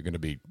Korea. You're going to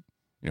be,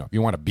 if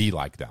you want to be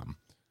like them,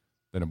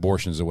 then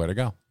abortion is the way to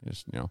go.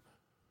 Just,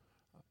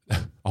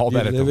 all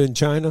that. You live in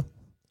China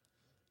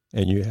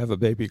and you have a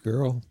baby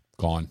girl.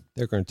 Gone.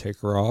 They're going to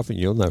take her off and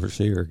you'll never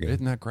see her again.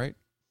 Isn't that great?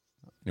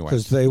 Anyway.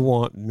 Because they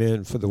want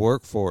men for the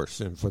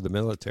workforce and for the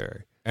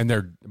military.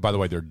 And by the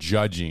way, they're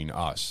judging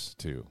us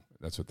too.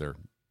 That's what they're,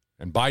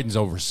 and Biden's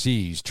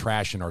overseas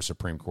trashing our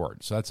Supreme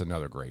Court. So that's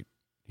another great,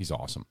 he's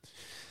awesome.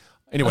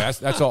 Anyway,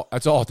 that's all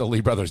at the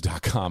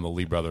LeeBrothers.com, the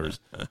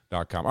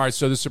LeeBrothers.com. All right,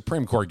 so the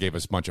Supreme Court gave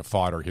us a bunch of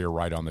fodder here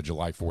right on the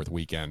July 4th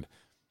weekend.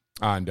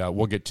 And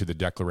we'll get to the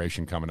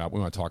Declaration coming up.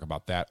 We want to talk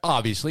about that.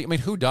 Obviously, I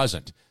mean, who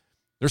doesn't?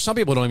 There's some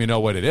people who don't even know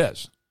what it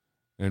is.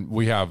 And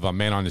we have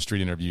man on the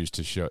street interviews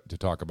to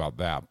talk about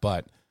that.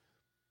 But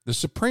the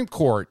Supreme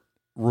Court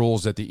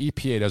rules that the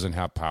EPA doesn't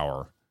have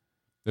power.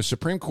 The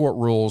Supreme Court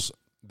rules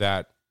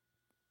that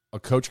a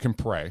coach can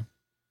pray.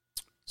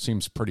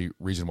 Seems pretty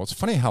reasonable. It's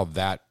funny how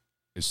that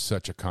is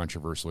such a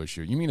controversial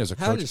issue. You mean as a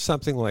coach? How does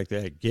something like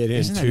that get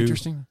Isn't that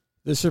interesting?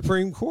 The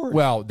Supreme Court?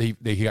 Well,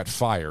 he got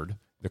fired.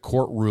 The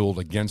court ruled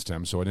against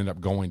him, so it ended up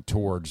going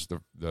towards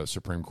the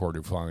Supreme Court,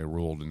 who finally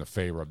ruled in the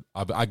favor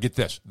of, I get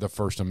this, the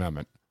First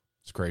Amendment.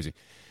 It's crazy.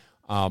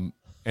 And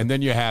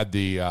then you had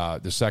the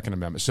Second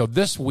Amendment. So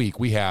this week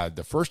we had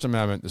the First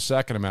Amendment, the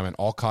Second Amendment,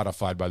 all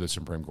codified by the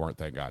Supreme Court,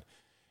 thank God.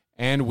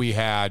 And we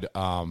had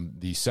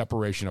the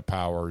separation of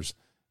powers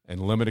and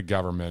limited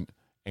government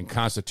and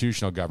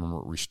constitutional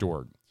government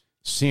restored.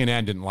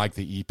 CNN didn't like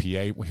the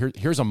EPA.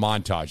 Here's a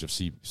montage of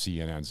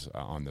CNN's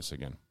on this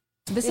again.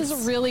 This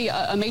is really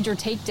a major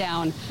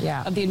takedown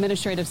of the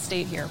administrative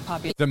state here,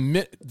 Poppy.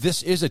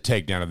 This is a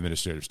takedown of the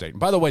administrative state. And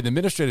by the way, the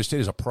administrative state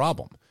is a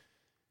problem.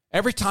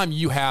 Every time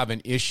you have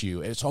an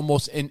issue, it's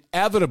almost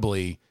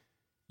inevitably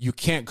you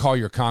can't call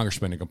your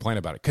congressman and complain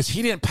about it because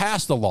he didn't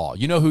pass the law.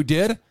 You know who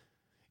did?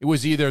 It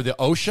was either the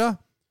OSHA,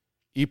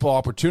 Equal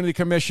Opportunity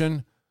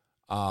Commission,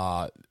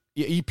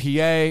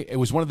 EPA. It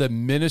was one of the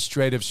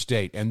administrative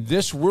state. And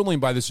this ruling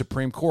by the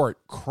Supreme Court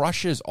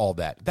crushes all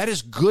that. That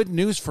is good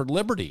news for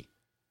liberty.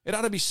 It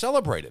ought to be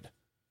celebrated.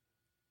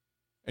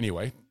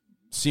 Anyway,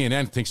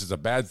 CNN thinks it's a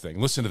bad thing.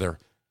 Listen to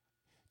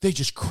they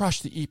just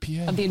crushed the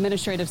EPA. Of the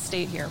administrative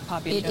state here,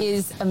 Poppy. It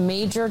is a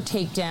major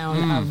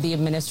takedown of the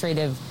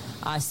administrative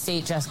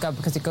state, Jessica,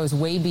 because it goes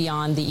way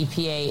beyond the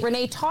EPA.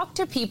 Renee, talk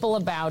to people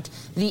about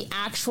the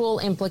actual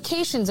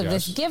implications of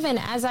this, given,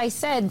 as I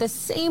said, the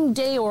same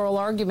day oral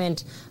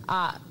argument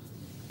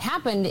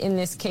happened in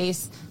this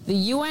case. The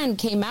UN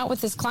came out with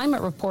this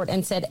climate report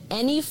and said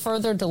any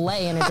further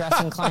delay in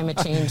addressing climate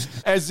change.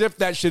 As if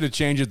that should have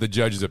changed the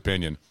judge's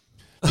opinion.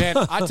 Man,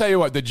 I tell you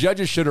what, the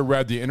judges should have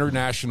read the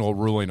international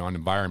ruling on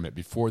environment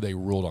before they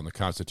ruled on the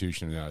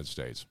Constitution of the United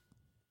States.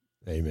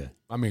 Amen.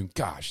 I mean,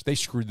 gosh, they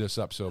screwed this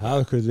up so bad.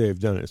 How could they have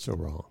done it so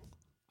wrong?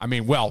 I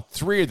mean, well,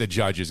 3 of the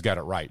judges got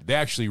it right. They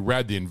actually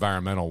read the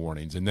environmental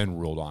warnings and then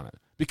ruled on it.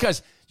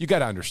 Because you got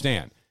to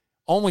understand,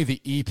 only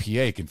the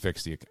EPA can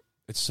fix the.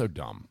 It's so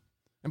dumb.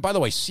 And by the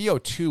way,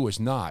 CO2 is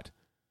not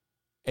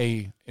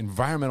a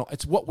environmental.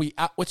 It's what we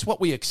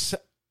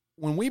accept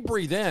when we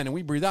breathe in and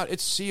we breathe out.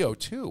 It's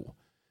CO2.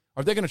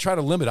 Are they going to try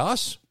to limit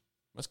us?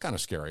 That's kind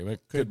of scary.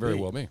 It could very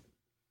well be.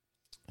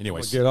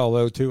 Anyways, we'll get all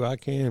O2 I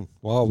can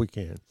while we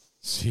can.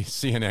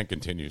 CNN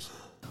continues.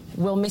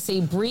 We'll miss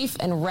a brief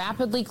and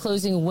rapidly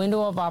closing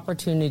window of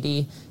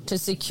opportunity to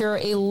secure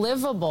a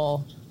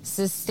livable,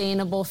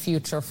 sustainable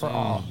future for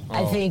all.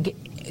 I think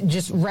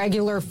just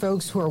regular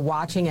folks who are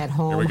watching at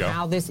home,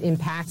 how this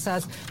impacts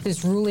us,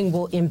 this ruling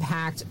will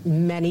impact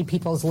many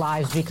people's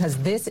lives because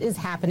this is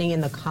happening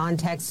in the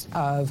context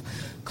of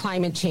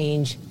climate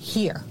change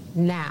here,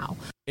 now.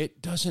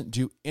 It doesn't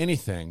do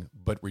anything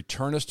but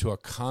return us to a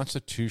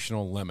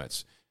constitutional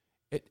limits.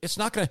 It's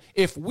not going to,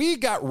 if we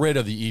got rid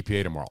of the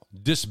EPA tomorrow,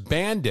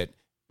 disband it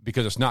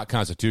because it's not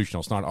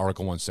constitutional, it's not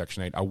Article 1,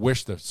 Section 8. I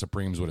wish the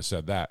Supremes would have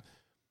said that.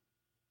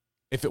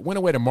 If it went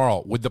away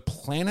tomorrow, would the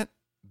planet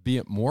be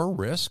at more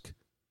risk?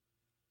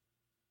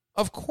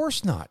 Of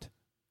course not.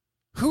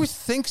 Who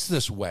thinks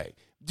this way?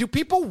 Do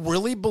people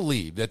really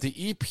believe that the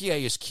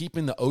EPA is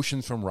keeping the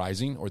oceans from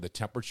rising or the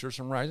temperatures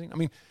from rising? I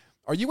mean,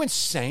 are you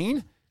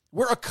insane?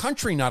 We're a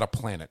country, not a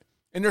planet.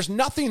 And there's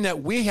nothing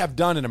that we have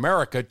done in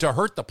America to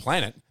hurt the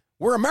planet.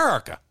 We're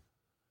America.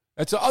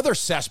 It's other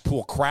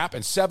cesspool crap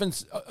and 7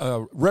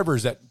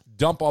 rivers that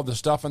dump all the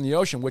stuff in the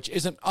ocean, which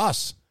isn't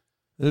us.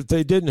 If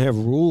they didn't have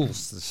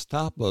rules to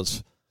stop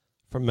us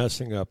from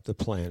messing up the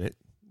planet,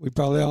 we'd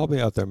probably all be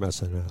out there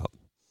messing it up.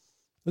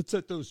 Let's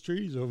set those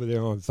trees over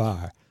there on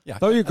fire. Yeah,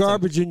 throw your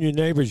garbage in your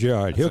neighbor's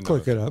yard. He'll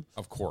click it up.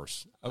 Of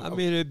course. I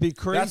mean, it'd be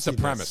crazy. That's the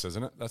premise,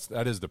 isn't it?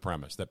 That is the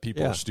premise, that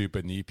people are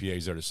stupid and the EPA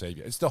is there to save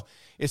you.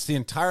 It's the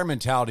entire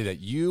mentality that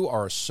you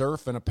are a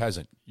serf and a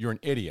peasant. You're an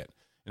idiot.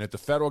 And if the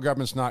federal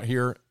government's not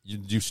here, you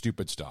do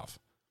stupid stuff.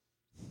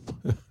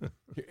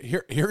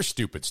 Here's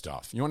stupid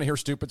stuff. You want to hear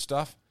stupid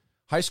stuff?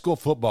 High school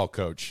football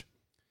coach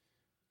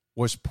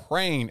was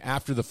praying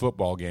after the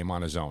football game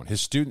on his own.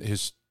 His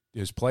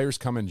players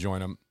come and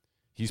join him.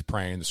 He's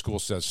praying. The school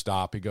says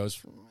stop. He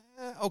goes,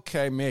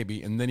 okay,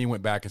 maybe. And then he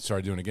went back and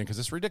started doing it again because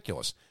it's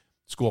ridiculous.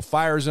 School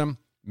fires him,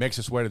 makes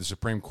his way to the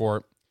Supreme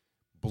Court,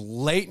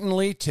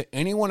 blatantly to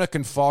anyone that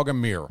can fog a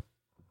mirror.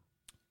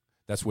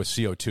 That's with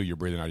CO2 you're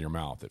breathing out of your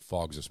mouth. It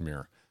fogs this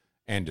mirror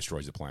and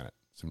destroys the planet.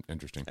 It's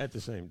interesting. At the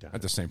same time.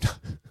 At the same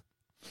time.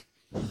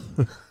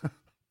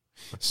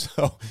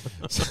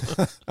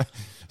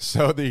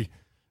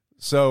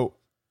 So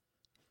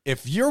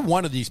if you're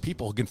one of these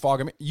people who can fog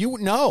a mirror, you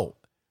know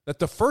that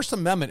the First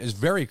Amendment is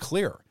very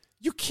clear.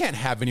 You can't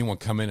have anyone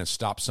come in and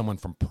stop someone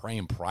from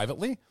praying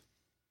privately.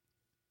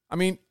 I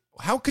mean,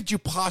 how could you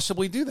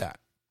possibly do that?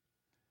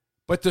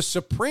 But the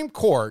Supreme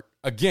Court,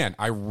 again,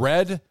 I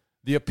read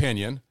the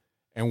opinion,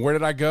 and where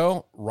did I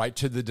go? Right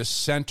to the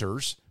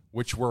dissenters,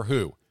 which were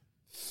who?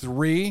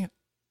 3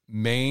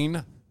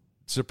 main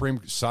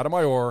Supreme,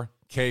 Sotomayor,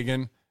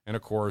 Kagan, and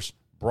of course,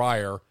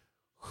 Breyer,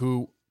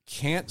 who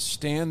can't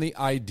stand the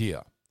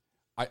idea.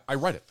 I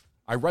read it.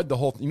 I read the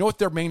whole thing. You know what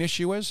their main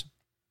issue is?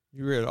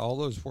 You read all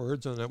those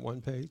words on that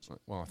one page?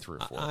 Well, 3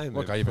 or 4. I'm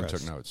Look, impressed. I even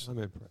took notes. I'm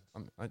impressed.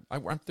 I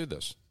went through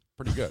this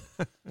pretty good.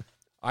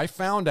 I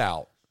found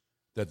out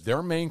that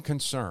their main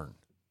concern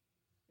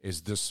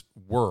is this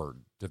word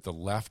that the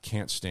left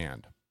can't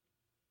stand,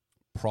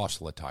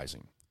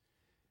 proselytizing.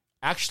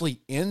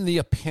 Actually, in the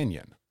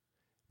opinion,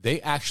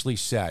 they actually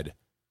said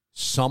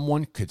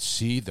someone could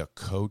see the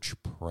coach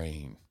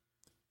praying,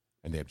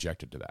 and they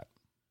objected to that.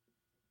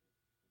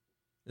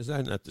 Is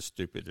that not the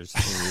stupidest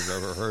thing you've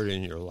ever heard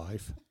in your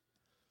life?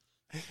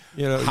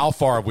 You know, how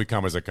far have we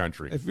come as a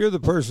country? If you're the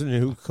person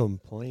who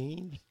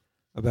complained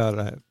about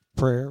a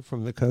prayer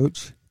from the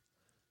coach,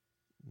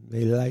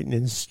 may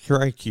lightning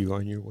strike you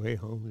on your way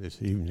home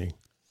this evening.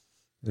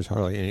 There's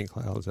hardly any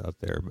clouds out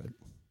there,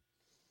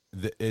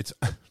 but it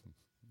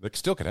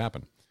still could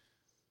happen.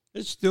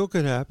 It still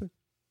could happen.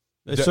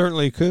 It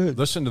certainly could.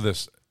 Listen to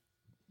this.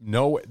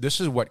 No, this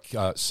is what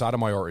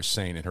Sotomayor is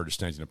saying in her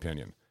dissenting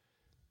opinion.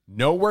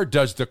 Nowhere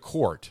does the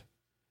court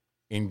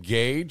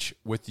engage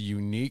with the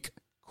unique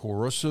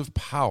coercive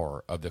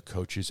power of the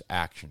coach's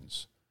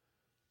actions.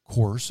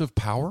 Coercive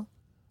power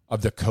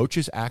of the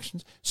coach's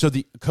actions? So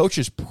the coach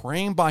is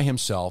praying by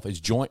himself,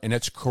 is joint, and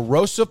it's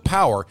corrosive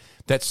power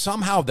that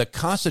somehow the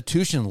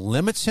Constitution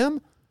limits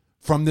him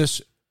from this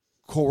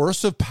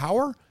coercive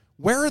power?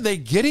 Where are they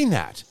getting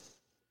that?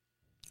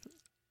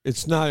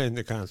 It's not in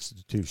the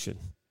Constitution.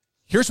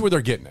 Here's where they're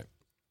getting it.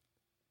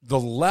 The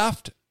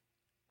left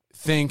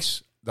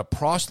thinks the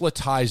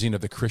proselytizing of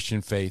the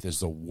Christian faith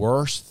is the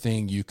worst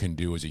thing you can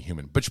do as a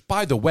human. But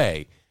by the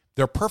way,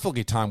 they're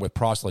perfectly timed with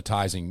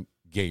proselytizing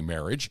gay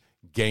marriage,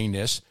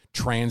 gayness,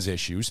 trans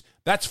issues.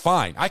 That's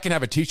fine. I can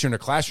have a teacher in a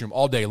classroom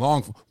all day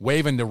long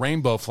waving the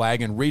rainbow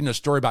flag and reading a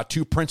story about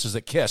two princes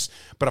that kiss.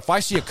 But if I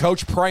see a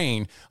coach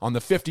praying on the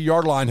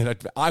 50-yard line,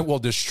 I will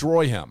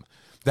destroy him.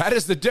 That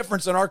is the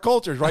difference in our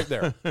cultures right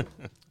there.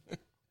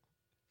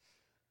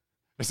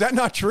 Is that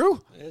not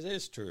true? It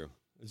is true.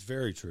 It's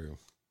very true.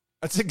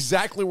 That's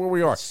exactly where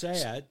we are. It's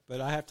sad,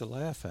 but I have to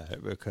laugh at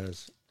it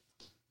because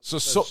so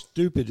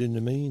stupid in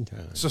the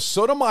meantime. So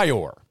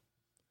Sotomayor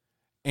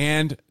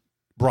and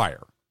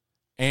Breyer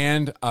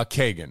and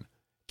Kagan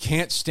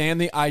can't stand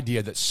the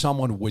idea that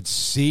someone would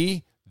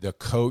see the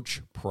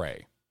coach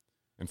pray.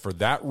 And for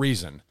that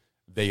reason,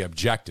 they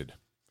objected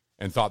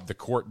and thought the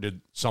court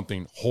did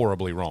something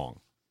horribly wrong.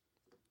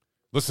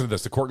 Listen to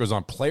this. The court goes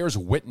on. Players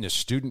witnessed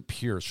student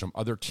peers from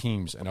other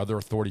teams and other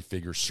authority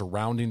figures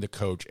surrounding the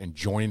coach and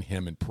joining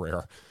him in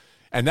prayer.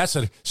 And that's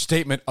a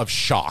statement of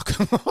shock.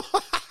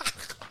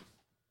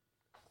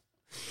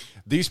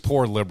 These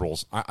poor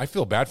liberals, I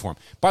feel bad for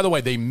them. By the way,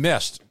 they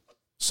missed,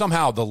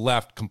 somehow the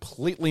left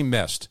completely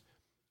missed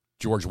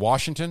George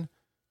Washington,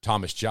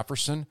 Thomas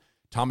Jefferson.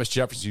 Thomas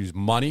Jefferson used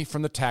money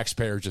from the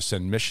taxpayers to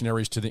send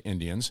missionaries to the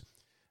Indians.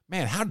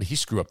 Man, how did he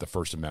screw up the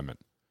First Amendment?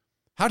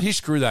 How did he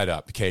screw that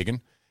up,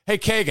 Kagan? Hey,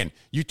 Kagan,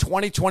 you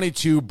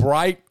 2022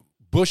 bright,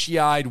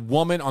 bushy-eyed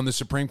woman on the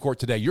Supreme Court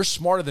today. You're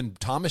smarter than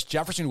Thomas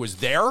Jefferson, who was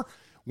there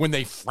when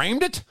they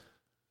framed it?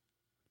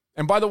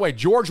 And by the way,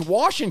 George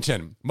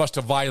Washington must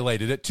have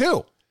violated it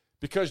too,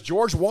 because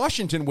George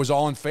Washington was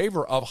all in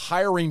favor of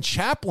hiring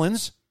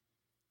chaplains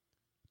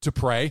to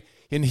pray.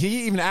 And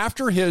he, even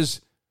after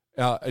his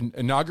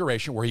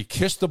inauguration, where he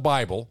kissed the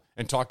Bible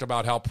and talked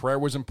about how prayer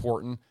was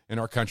important in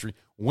our country,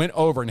 went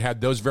over and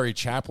had those very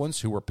chaplains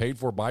who were paid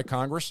for by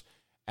Congress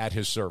at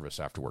his service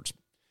afterwards.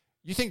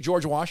 You think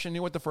George Washington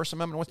knew what the First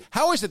Amendment was?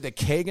 How is it that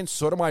Kagan,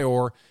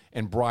 Sotomayor,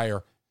 and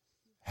Breyer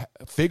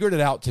figured it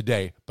out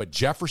today, but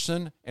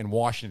Jefferson and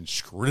Washington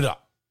screwed it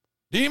up?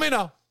 Didn't even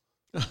know.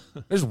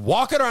 Just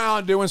walking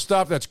around doing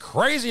stuff that's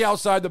crazy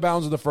outside the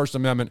bounds of the First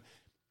Amendment.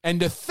 And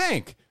to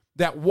think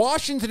that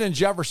Washington and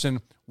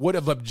Jefferson would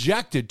have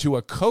objected to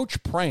a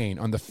coach praying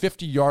on the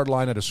 50-yard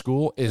line at a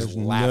school is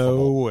laughable.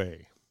 No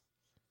way.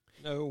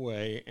 No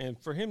way. And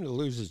for him to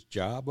lose his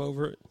job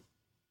over it,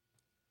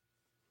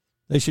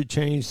 they should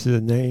change the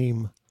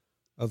name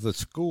of the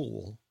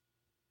school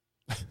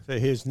to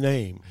his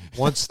name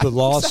once the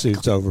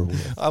lawsuit's over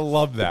with. I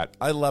love that.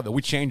 I love it.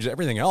 We changed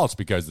everything else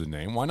because of the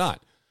name. Why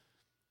not?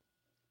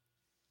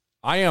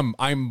 I'm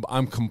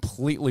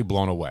completely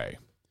blown away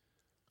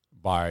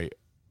by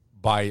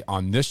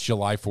on this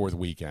July 4th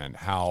weekend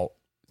how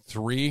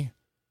 3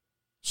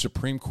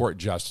 Supreme Court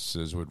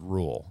justices would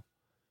rule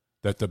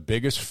that the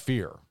biggest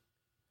fear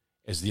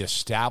is the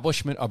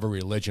establishment of a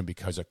religion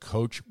because a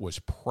coach was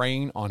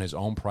praying on his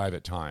own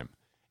private time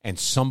and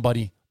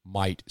somebody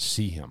might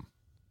see him.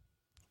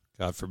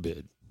 God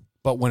forbid.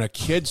 But when a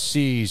kid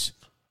sees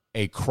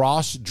a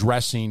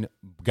cross-dressing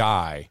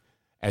guy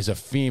as a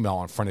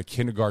female in front of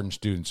kindergarten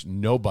students,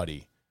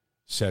 nobody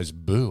says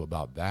boo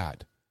about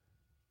that.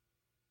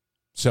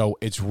 So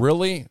it's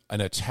really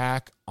an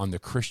attack on the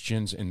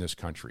Christians in this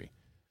country.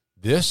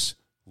 This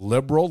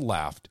liberal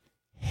left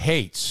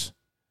hates,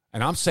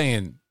 and I'm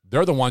saying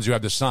they're the ones who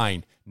have the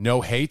sign,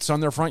 no hates on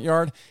their front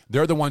yard.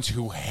 They're the ones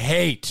who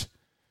hate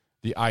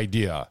the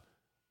idea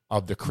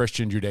of the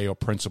Christian Judeo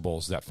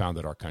principles that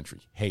founded our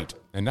country. Hate.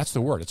 And that's the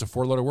word. It's a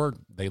 4-letter word.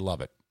 They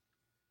love it.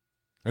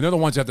 And they're the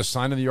ones that have the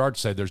sign in the yard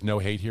say there's no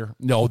hate here.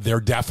 No, there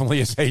definitely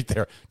is hate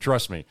there.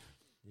 Trust me.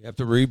 You have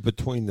to read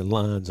between the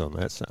lines on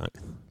that sign.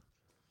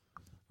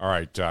 All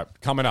right,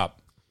 coming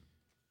up,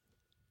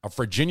 a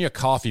Virginia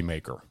coffee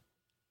maker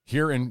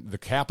here in the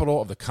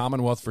capital of the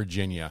Commonwealth,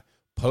 Virginia,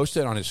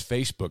 posted on his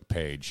Facebook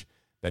page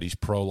that he's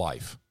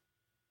pro-life.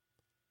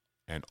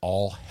 And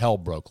all hell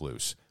broke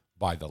loose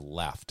by the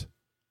left.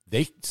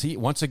 They see,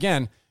 once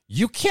again,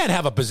 you can't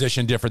have a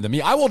position different than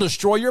me. I will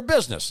destroy your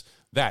business.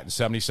 That in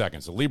 70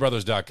 seconds.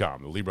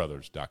 TheLeeBrothers.com.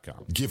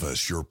 TheLeeBrothers.com. Give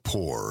us your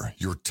poor,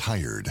 your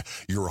tired,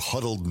 your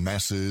huddled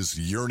masses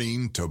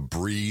yearning to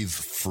breathe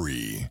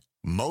free.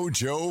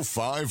 Mojo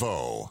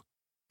 50.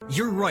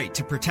 Your right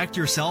to protect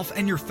yourself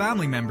and your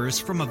family members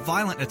from a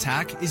violent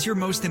attack is your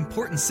most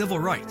important civil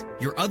right.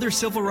 Your other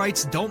civil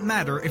rights don't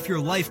matter if your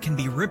life can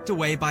be ripped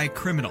away by a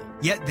criminal.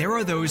 Yet there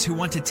are those who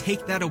want to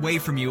take that away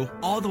from you,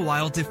 all the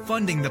while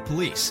defunding the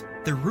police.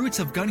 The roots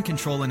of gun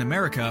control in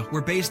America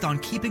were based on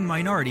keeping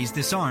minorities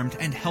disarmed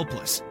and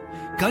helpless.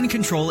 Gun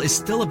control is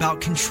still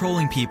about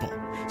controlling people.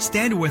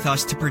 Stand with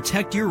us to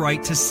protect your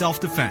right to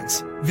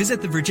self-defense.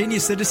 Visit the Virginia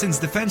Citizens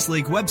Defense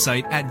League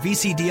website at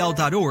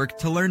vcdl.org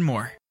to learn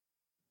more.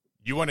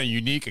 You want a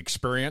unique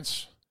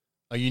experience,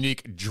 a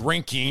unique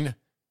drinking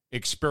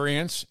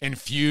experience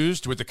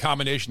infused with a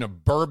combination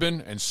of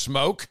bourbon and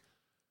smoke?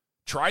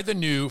 Try the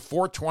new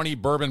 420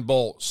 Bourbon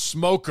Bowl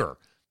Smoker.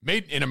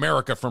 Made in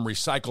America from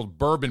recycled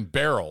bourbon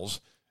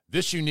barrels,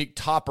 this unique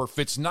topper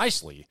fits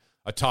nicely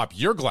atop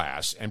your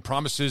glass and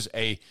promises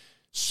a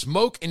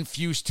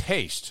smoke-infused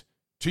taste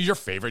to your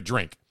favorite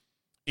drink.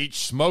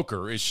 Each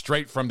smoker is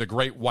straight from the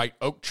great white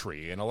oak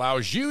tree and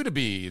allows you to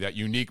be that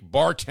unique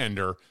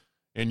bartender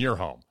in your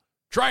home.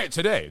 Try it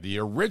today, the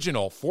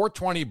original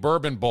 420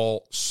 Bourbon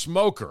Bowl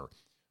Smoker.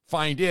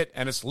 Find it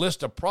and its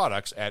list of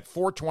products at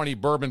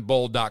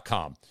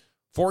 420bourbonbowl.com.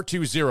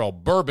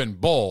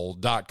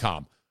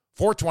 420bourbonbowl.com.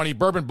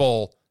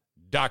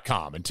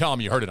 420bourbonbowl.com. And tell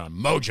them you heard it on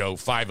Mojo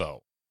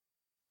 50.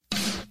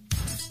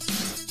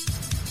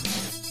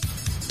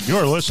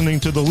 You're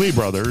listening to the Lee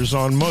Brothers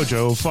on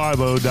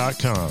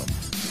Mojo50.com.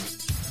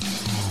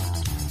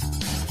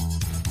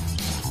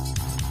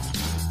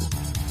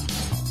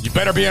 You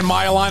better be in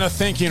my line of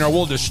thinking or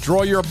we'll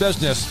destroy your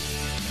business.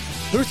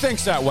 Who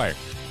thinks that way?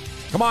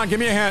 Come on, give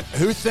me a hint.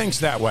 Who thinks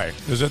that way?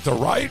 Is it the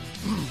right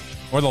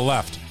or the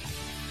left?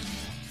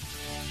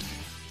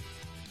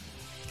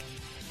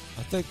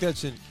 I think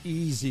that's an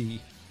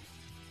easy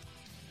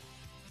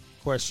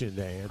question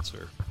to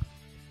answer.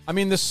 I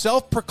mean, the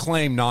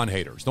self-proclaimed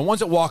non-haters, the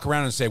ones that walk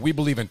around and say, we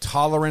believe in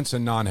tolerance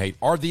and non-hate,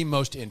 are the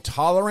most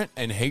intolerant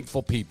and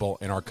hateful people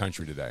in our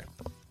country today.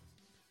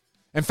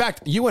 In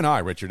fact, you and I,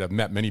 Richard, have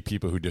met many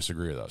people who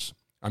disagree with us.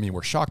 I mean,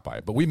 we're shocked by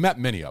it, but we met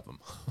many of them.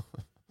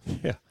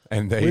 Yeah.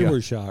 And we were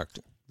shocked.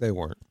 They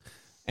weren't.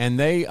 And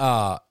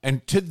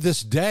and to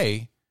this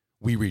day,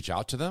 we reach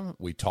out to them.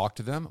 We talk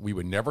to them. We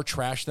would never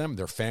trash them,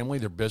 their family,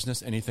 their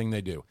business, anything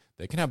they do.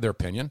 They can have their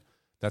opinion.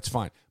 That's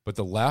fine. But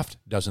the left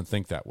doesn't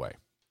think that way.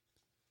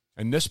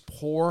 And this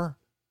poor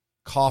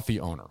coffee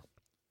owner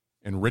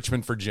in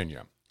Richmond,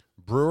 Virginia,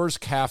 Brewer's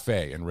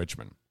Cafe in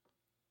Richmond,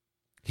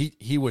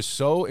 he was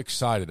so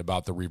excited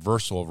about the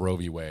reversal of Roe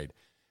v. Wade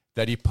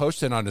that he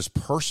posted on his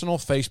personal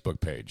Facebook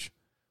page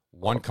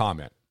one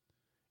comment: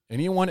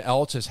 anyone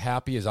else as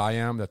happy as I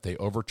am that they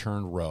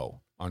overturned Roe,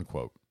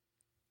 unquote.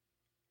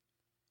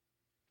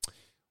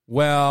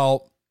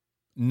 Well,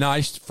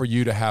 nice for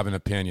you to have an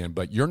opinion,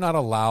 but you're not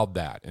allowed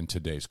that in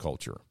today's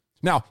culture.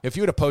 Now, if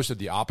you would have posted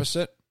the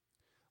opposite,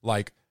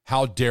 like,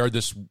 how dare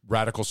this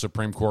radical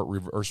Supreme Court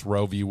reverse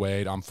Roe v.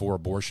 Wade, I'm for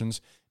abortions,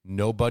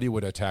 nobody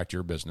would attack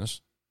your business.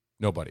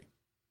 Nobody.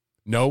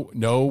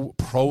 No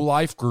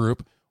pro-life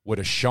group would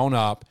have shown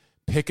up,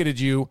 picketed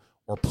you,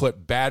 or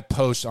put bad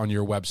posts on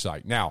your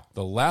website. Now,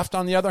 the left,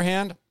 on the other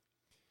hand,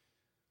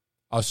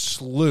 a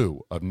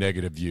slew of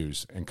negative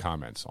views and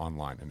comments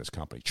online in this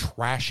company,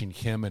 trashing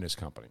him and his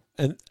company.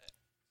 And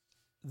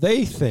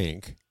they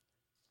think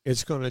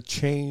it's going to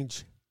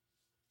change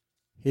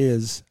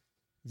his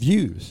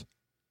views.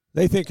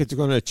 They think it's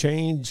going to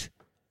change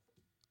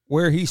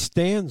where he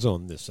stands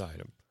on this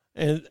item.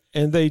 And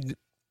they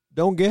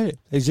don't get it.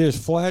 They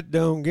just flat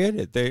don't get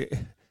it. They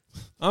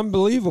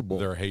unbelievable.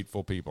 They're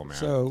hateful people, man.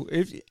 So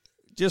if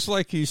just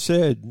like you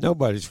said,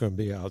 nobody's going to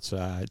be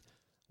outside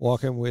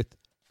walking with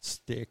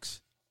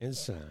sticks and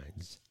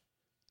signs.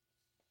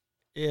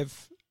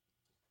 If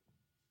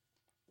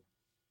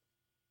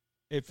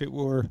it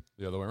were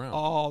the other way around.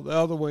 All the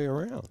other way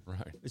around.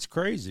 Right. It's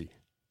crazy.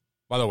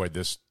 By the way,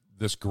 this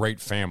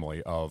great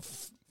family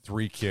of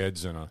 3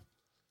 kids and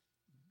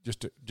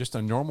just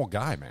a normal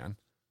guy, man,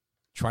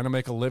 trying to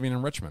make a living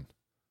in Richmond,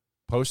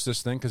 posts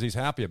this thing because he's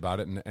happy about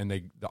it, and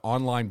the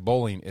online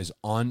bullying is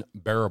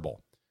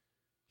unbearable.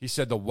 He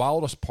said the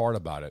wildest part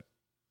about it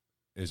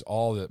is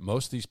all that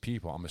most of these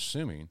people, I'm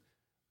assuming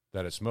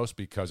that it's most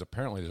because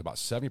apparently there's about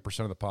 70%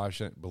 of the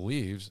population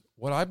believes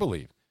what I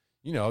believe.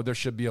 You know, there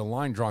should be a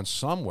line drawn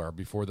somewhere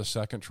before the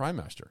second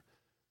trimester.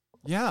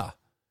 Yeah,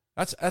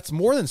 that's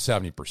more than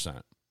 70%. In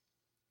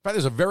fact,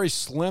 there's a very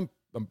slim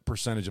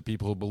percentage of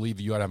people who believe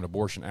you ought to have an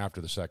abortion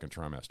after the second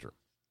trimester.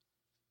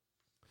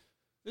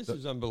 This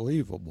is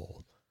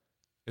unbelievable.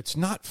 It's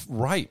not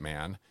right,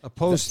 man. A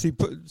post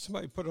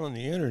somebody put on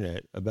the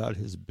internet about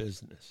his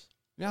business.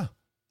 Yeah,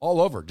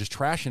 all over, just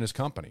trashing his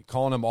company,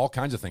 calling him all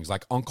kinds of things,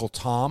 like Uncle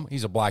Tom.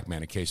 He's a black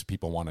man, in case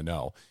people want to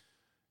know.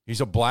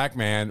 He's a black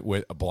man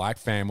with a black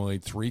family,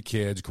 3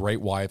 kids, great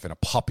wife, and a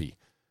puppy.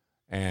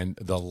 And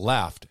the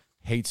left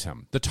hates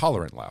him, the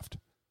tolerant left.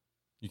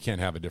 You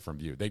can't have a different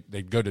view.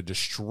 They go to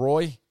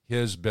destroy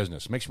his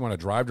business. Makes me want to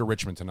drive to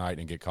Richmond tonight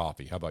and get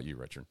coffee. How about you,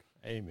 Richard?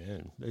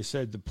 Amen. They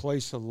said the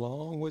place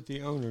along with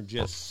the owner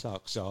just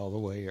sucks all the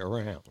way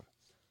around.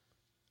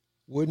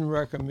 Wouldn't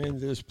recommend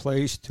this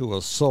place to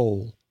a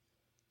soul.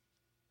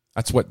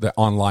 That's what the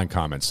online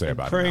comments say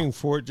about it. Praying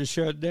for it to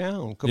shut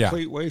down.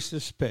 Complete waste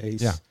of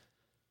space. Yeah.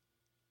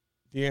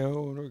 The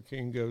owner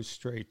can go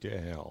straight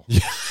to hell. You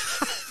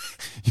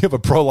have a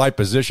pro-life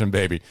position,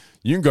 baby.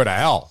 You can go to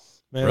hell.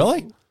 Man,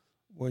 really?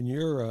 When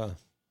you're a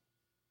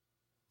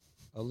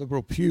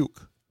liberal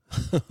puke,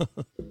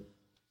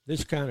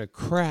 this kind of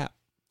crap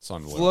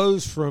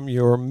flows from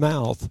your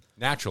mouth.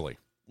 Naturally.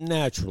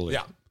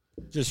 Yeah.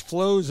 Just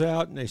flows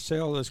out, and they say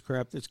all this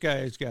crap. This guy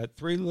has got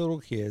 3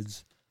 little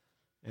kids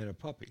and a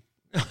puppy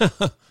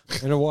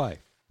and a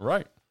wife.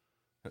 Right.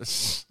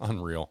 It's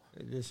unreal.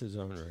 This is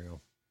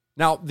unreal.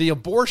 Now, the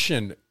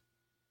abortion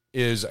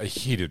is a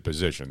heated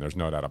position. There's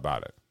no doubt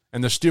about it.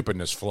 And the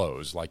stupidness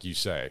flows, like you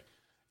say.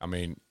 I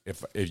mean,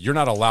 if you're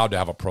not allowed to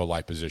have a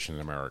pro-life position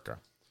in America.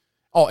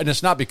 Oh, and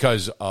it's not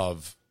because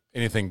of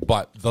anything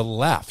but the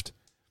left.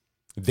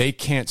 They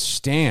can't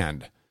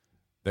stand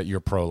that you're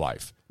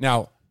pro-life.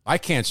 Now, I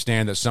can't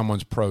stand that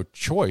someone's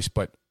pro-choice,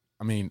 but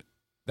I mean,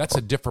 that's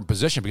a different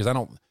position because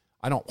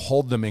I don't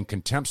hold them in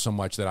contempt so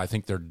much that I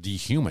think they're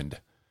dehumaned.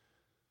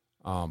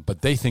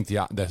 But they think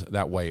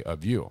that way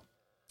of you.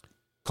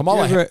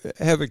 Kamala, you ever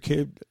have a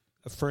kid,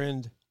 a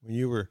friend when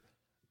you were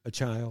a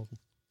child?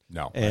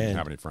 No, I didn't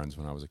have any friends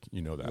when I was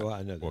you know that. Well,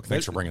 I know that. Well,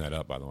 thanks for bringing that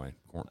up, by the way.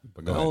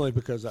 But go only ahead.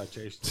 because I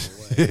chased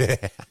him away.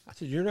 I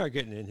said, "You're not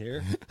getting in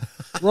here.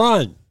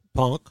 Run,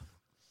 punk!"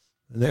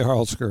 And they're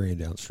all scurrying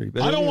down the street.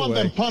 But I don't want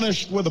them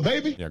punished with a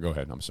baby. Yeah, go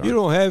ahead. I'm sorry. You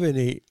don't have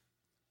any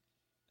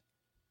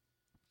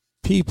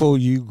people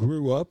you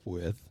grew up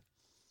with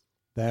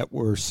that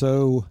were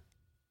so,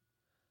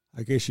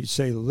 I guess you'd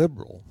say,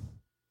 liberal.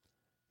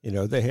 You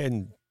know, they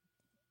hadn't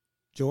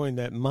joined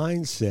that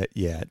mindset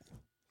yet.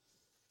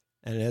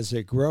 And as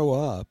they grow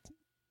up,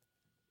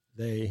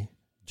 they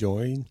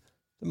join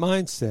the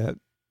mindset,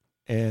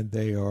 and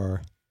they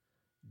are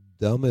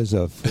dumb as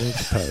a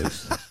fence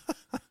post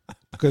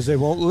because they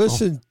won't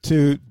listen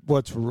to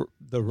what's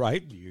the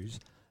right views.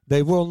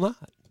 They will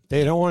not.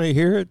 They don't want to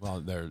hear it.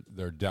 Well,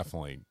 they're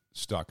definitely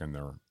stuck in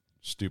their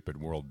stupid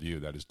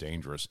worldview that is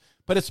dangerous.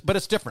 But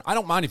it's different. I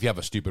don't mind if you have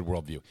a stupid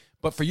worldview.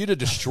 But for you to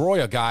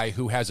destroy a guy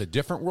who has a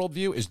different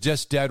worldview is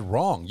just dead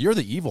wrong. You're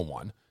the evil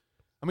one.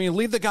 I mean,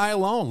 leave the guy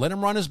alone. Let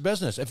him run his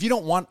business. If you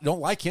don't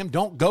like him,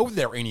 don't go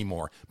there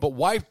anymore. But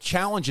why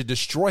challenge and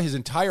destroy his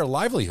entire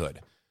livelihood?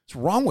 What's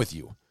wrong with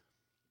you?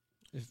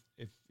 If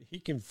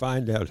he can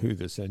find out who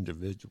this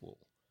individual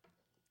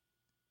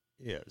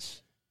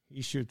is,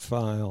 he should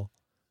file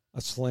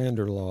a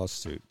slander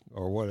lawsuit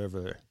or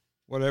whatever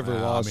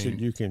lawsuit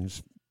you can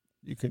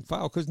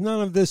file, because none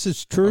of this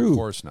is true. Of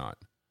course not.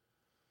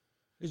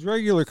 His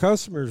regular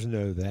customers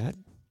know that.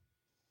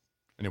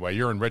 Anyway,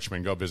 you're in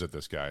Richmond. Go visit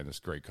this guy in this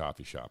great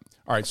coffee shop.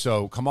 All right,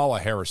 so Kamala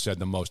Harris said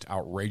the most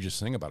outrageous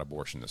thing about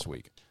abortion this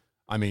week.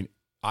 I mean,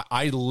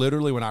 I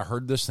literally, when I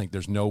heard this, think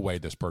there's no way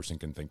this person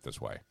can think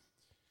this way.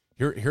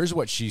 Here's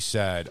what she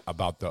said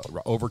about the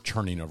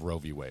overturning of Roe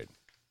v. Wade.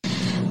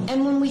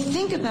 And when we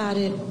think about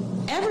it,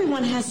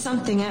 everyone has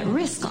something at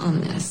risk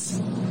on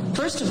this.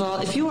 First of all,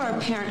 if you are a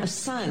parent of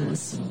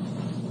sons,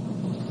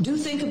 do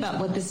think about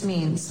what this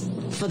means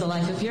for the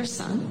life of your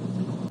son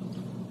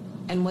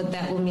and what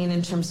that will mean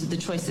in terms of the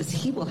choices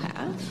he will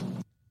have.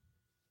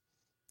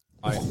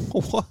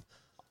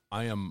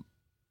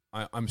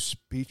 I'm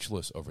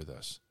speechless over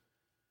this.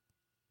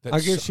 I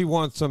guess she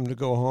wants them to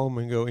go home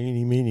and go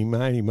eeny, meeny,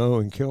 miny, mo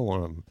and kill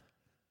one of them.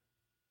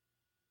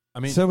 I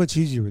mean, so much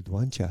easier with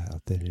one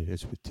child than it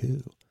is with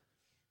two.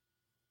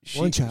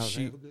 One child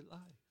have a good life.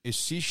 Is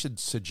she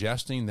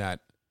suggesting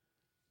that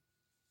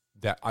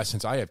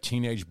since I have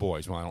teenage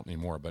boys, well, I don't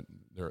anymore, but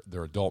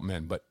they're adult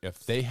men, but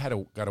if they had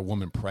got a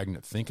woman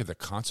pregnant, think of the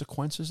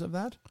consequences of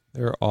that?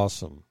 They're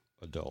awesome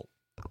adult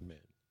men.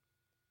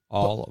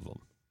 All of them.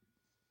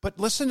 But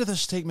listen to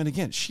this statement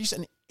again. She's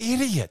an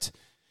idiot.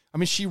 I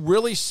mean, she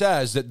really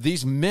says that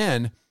these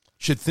men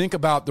should think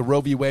about the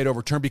Roe v. Wade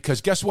overturn because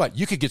guess what?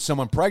 You could get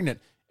someone pregnant,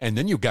 and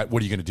then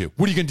what are you going to do?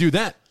 What are you going to do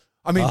then?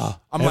 I mean,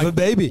 have a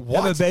baby.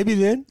 What? Have a baby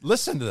then?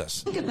 Listen to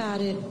this. Think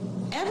about it.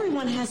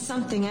 Everyone has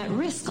something at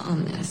risk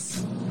on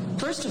this.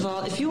 First of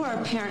all, if you are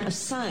a parent of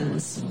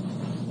sons,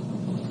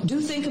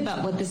 do think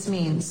about what this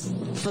means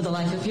for the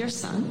life of your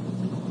son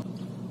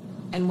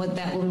and what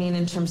that will mean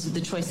in terms of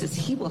the choices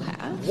he will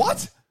have.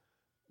 What?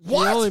 You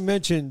only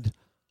mentioned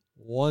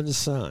one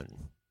son.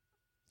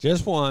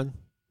 Just one.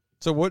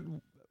 So what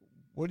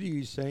are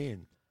you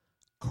saying,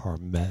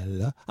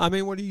 Carmela? I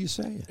mean, what are you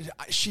saying?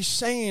 She's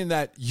saying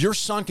that your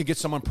son could get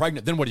someone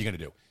pregnant. Then what are you going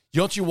to do?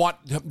 Don't you want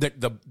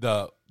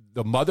the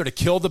mother to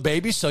kill the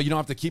baby so you don't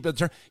have to keep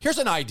it? Here's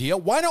an idea.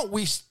 Why don't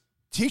we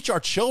teach our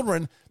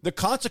children the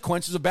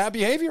consequences of bad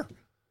behavior?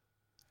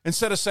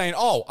 Instead of saying,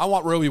 oh, I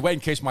want Roe v. Wade in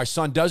case my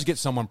son does get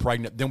someone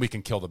pregnant, then we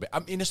can kill the baby. I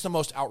mean, it's the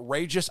most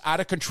outrageous, out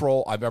of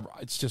control I've ever.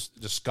 It's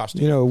just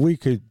disgusting. You know, we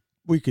could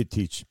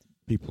teach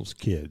people's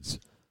kids.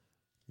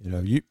 You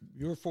know,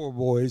 your 4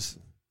 boys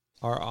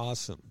are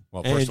awesome.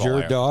 Well, and first of all,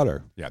 your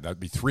daughter. Yeah, that'd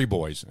be 3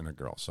 boys and a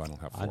girl, so I don't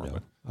have 4. I know.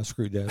 But I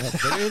screwed that up.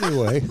 But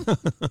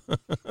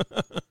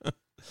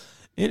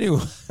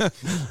anyway,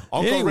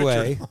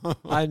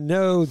 I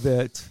know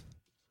that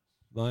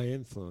my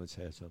influence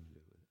has something to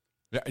do with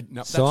it. Yeah,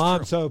 no, so I'm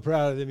true. so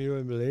proud of them, you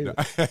wouldn't believe it.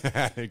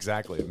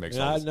 Exactly. It makes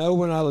sense. I know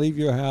when I leave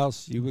your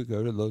house, you would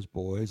go to those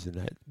boys and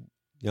that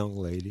young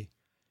lady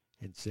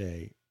and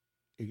say,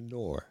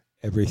 ignore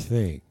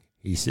everything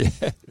he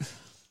said.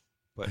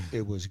 But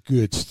it was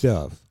good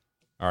stuff.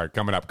 All right,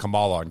 coming up,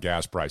 Kamala on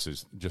gas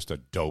prices. Just a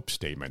dope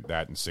statement.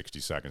 That in 60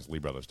 seconds.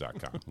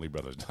 LeeBrothers.com.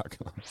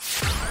 LeeBrothers.com.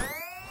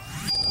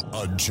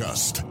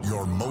 Adjust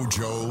your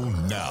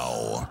mojo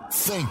now.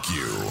 Thank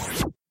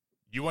you.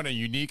 You want a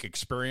unique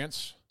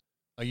experience?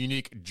 A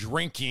unique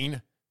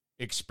drinking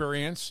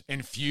experience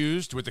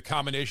infused with the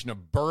combination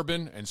of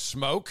bourbon and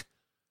smoke?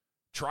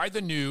 Try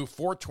the new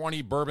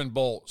 420 Bourbon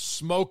Bowl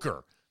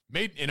Smoker.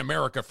 Made in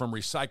America from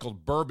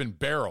recycled bourbon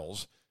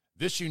barrels,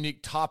 this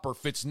unique topper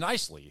fits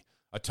nicely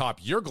atop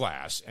your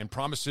glass and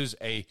promises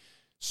a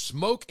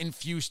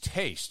smoke-infused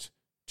taste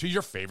to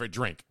your favorite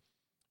drink.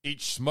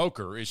 Each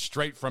smoker is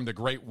straight from the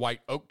great white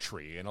oak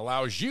tree and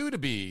allows you to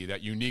be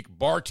that unique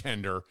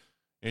bartender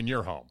in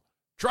your home.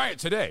 Try it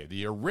today,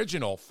 the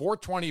original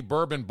 420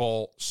 Bourbon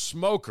Bowl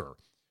Smoker.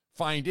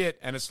 Find it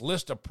and its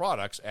list of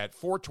products at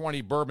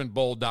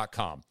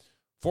 420bourbonbowl.com.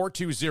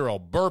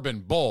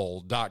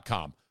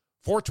 420bourbonbowl.com.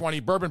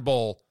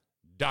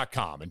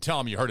 420bourbonbowl.com. And tell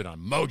them you heard it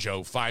on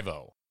Mojo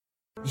 50.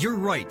 Your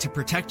right to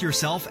protect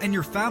yourself and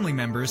your family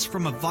members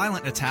from a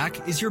violent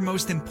attack is your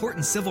most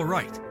important civil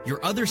right.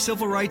 Your other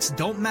civil rights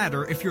don't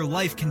matter if your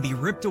life can be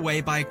ripped away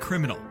by a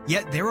criminal.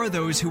 Yet there are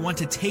those who want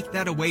to take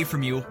that away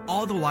from you,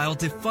 all the while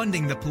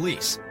defunding the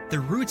police. The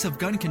roots of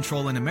gun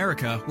control in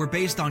America were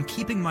based on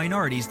keeping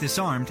minorities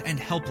disarmed and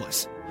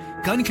helpless.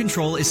 Gun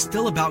control is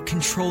still about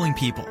controlling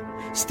people.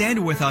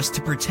 Stand with us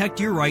to protect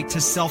your right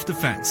to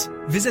self-defense.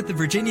 Visit the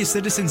Virginia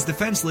Citizens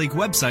Defense League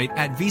website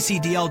at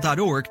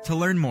vcdl.org to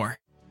learn more.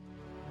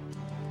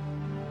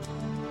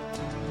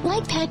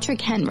 Like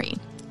Patrick Henry,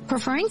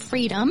 preferring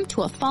freedom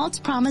to a false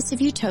promise of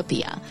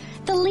utopia,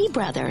 the Lee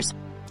brothers.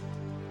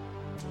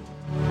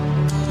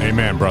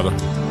 Amen, brother.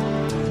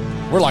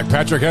 We're like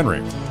Patrick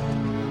Henry.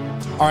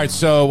 All right,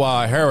 so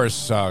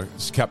Harris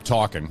kept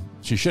talking.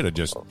 She should have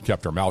just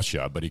kept her mouth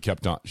shut, but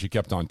she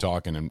kept on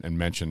talking and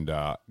mentioned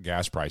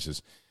gas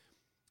prices.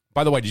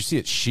 By the way, did you see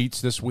it Sheetz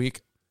this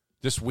week?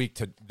 This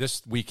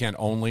weekend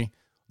only,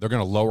 they're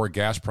going to lower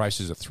gas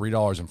prices at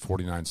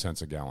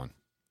 $3.49 a gallon.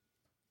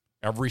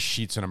 Every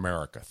Sheetz in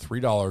America,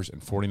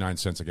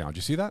 $3.49 a gallon. Did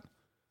you see that?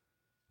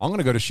 I'm going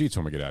to go to Sheetz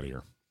when we get out of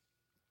here.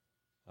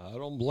 I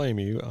don't blame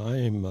you.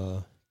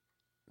 I'm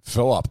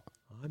fill up.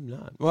 I'm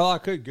not. Well, I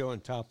could go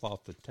and top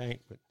off the tank,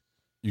 but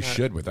you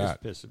should with that.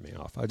 It's pissing me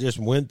off. I just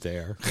went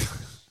there.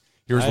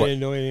 I didn't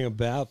know anything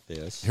about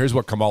this. Here's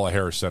what Kamala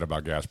Harris said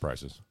about gas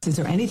prices. Is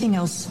there anything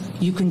else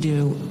you can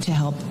do to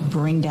help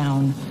bring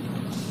down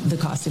the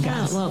cost of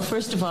gas? Well,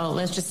 first of all,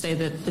 let's just say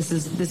that this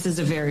is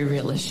a very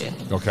real issue.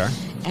 Okay.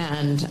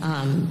 And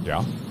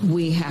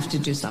we have to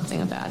do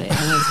something about it.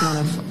 And it's one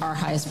of our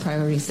highest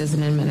priorities as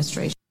an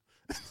administration.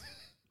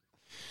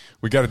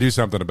 We got to do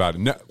something about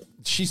it. No,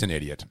 she's an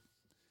idiot.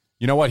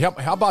 You know what?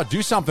 How about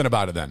do something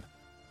about it then?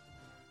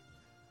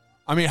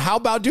 I mean, how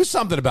about do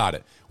something about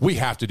it? We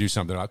have to do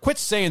something about it. Quit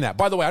saying that.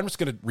 By the way, I'm just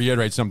going to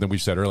reiterate something we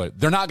said earlier.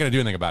 They're not going to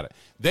do anything about it.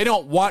 They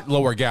don't want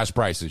lower gas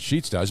prices.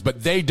 Sheetz does,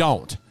 but they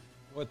don't.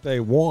 What they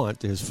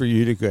want is for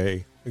you to go,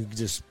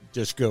 just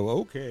go,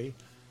 okay,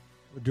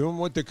 we're doing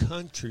what the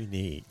country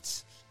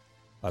needs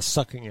by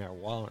sucking our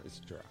wallets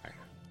dry.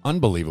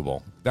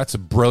 Unbelievable. That's the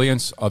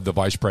brilliance of the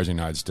Vice President of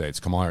the United States.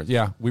 Kamala Harris.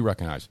 Yeah, we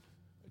recognize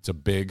it's a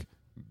big,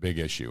 big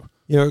issue.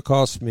 You know, it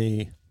cost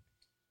me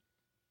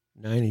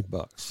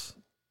 $90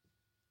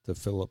 to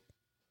fill up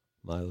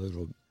my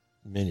little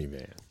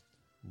minivan.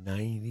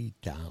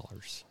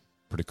 $90.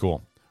 Pretty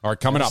cool. All right,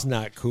 coming That's up.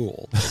 Not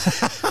cool.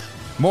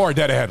 More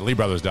dead ahead.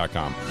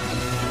 LeeBrothers.com.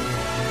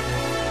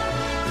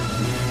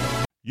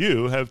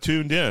 You have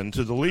tuned in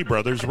to the Lee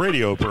Brothers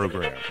radio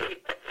program.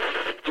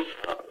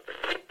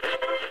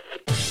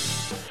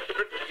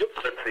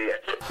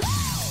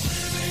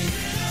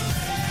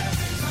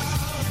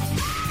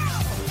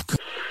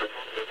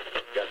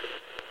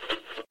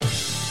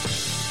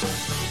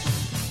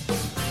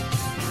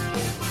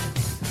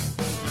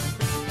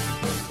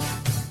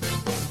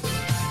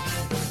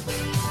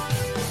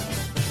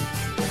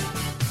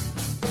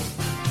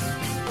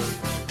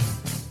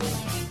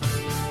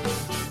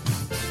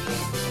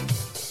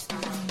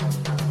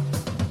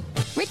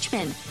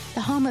 Richmond,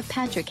 the home of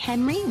Patrick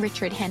Henry,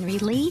 Richard Henry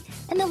Lee,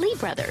 and the Lee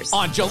brothers.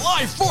 On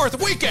July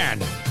 4th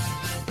weekend,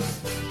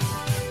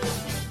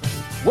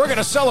 we're going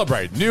to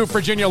celebrate new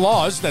Virginia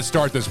laws that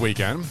start this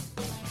weekend.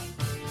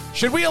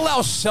 Should we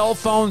allow cell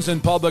phones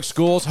in public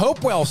schools?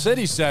 Hopewell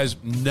City says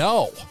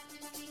no.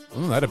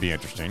 That'd be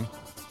interesting.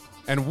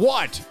 And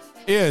what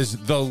is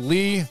the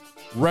Lee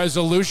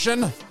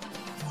resolution?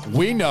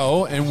 We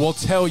know, and we'll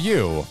tell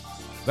you.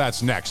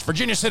 That's next.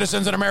 Virginia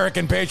Citizens and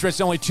American Patriots,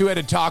 the only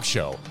two-headed talk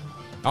show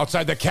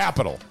outside the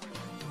Capitol,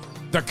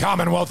 the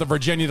Commonwealth of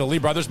Virginia, the Lee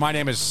brothers. My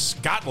name is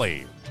Scott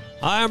Lee.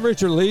 Hi, I'm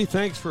Richard Lee.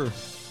 Thanks for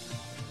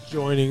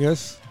joining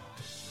us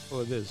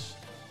for this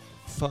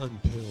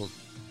fun-filled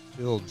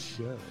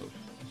show.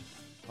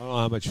 I don't know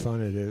how much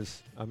fun it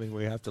is. I mean,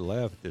 we have to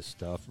laugh at this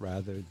stuff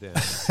rather than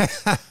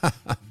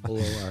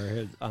below our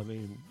heads. I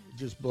mean, it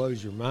just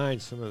blows your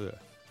mind, some of the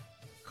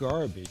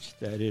garbage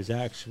that is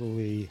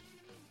actually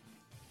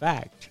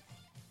fact.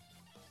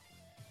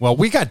 Well,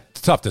 we got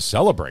stuff to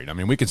celebrate. I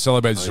mean, we can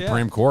celebrate the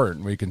Supreme Court,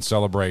 and we can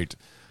celebrate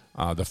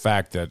the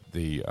fact that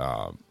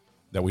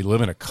that we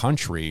live in a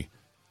country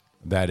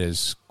that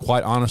is,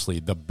 quite honestly,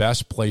 the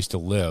best place to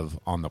live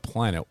on the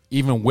planet,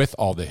 even with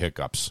all the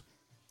hiccups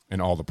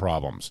and all the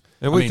problems.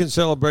 And we can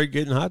celebrate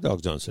getting hot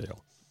dogs on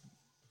sale.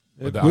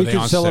 We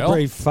can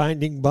celebrate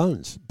finding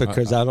buns,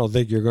 because I don't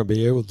think you're going to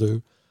be able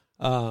to.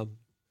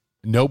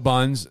 No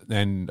buns,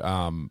 and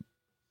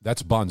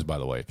that's buns, by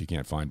the way, if you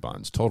can't find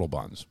buns. Total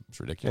buns.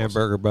 It's ridiculous.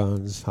 Hamburger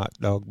buns, hot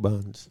dog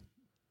buns.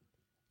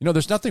 You know,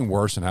 there's nothing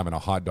worse than having a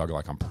hot dog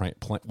like on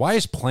why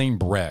is plain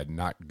bread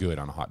not good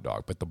on a hot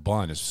dog, but the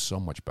bun is so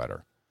much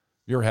better?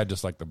 You ever had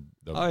just like the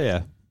oh,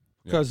 yeah.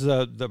 Because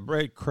the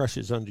bread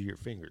crushes under your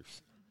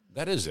fingers.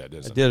 That is it,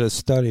 isn't it? I did a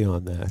study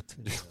on that.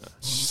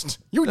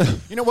 You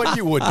know what?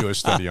 You would do a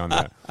study on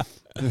that.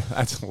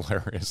 That's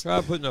hilarious.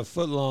 Try putting a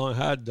foot-long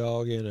hot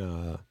dog in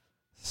a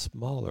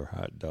smaller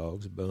hot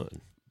dog's bun.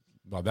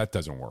 Well, that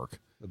doesn't work.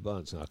 The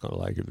bun's not going to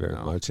like it very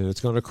much, and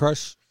it's going to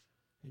crush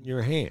in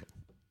your hand.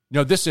 You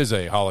know, this is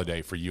a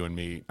holiday for you and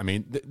me. I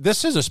mean,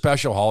 this is a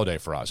special holiday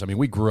for us. I mean,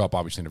 we grew up,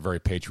 obviously, in a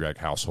very patriotic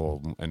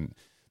household, and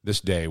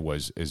this day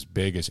was as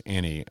big as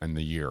any in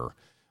the year.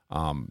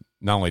 Not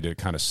only did it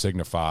kind of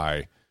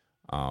signify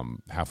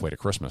halfway to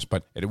Christmas,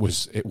 but it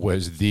was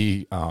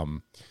the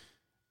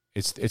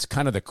it's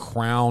kind of the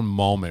crown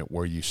moment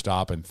where you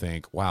stop and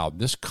think, wow,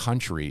 this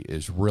country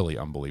is really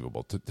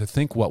unbelievable. To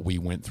think what we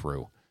went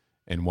through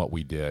and what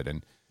we did.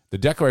 And the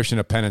Declaration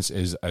of Independence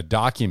is a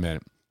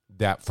document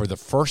that for the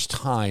first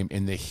time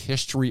in the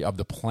history of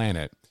the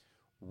planet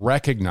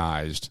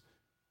recognized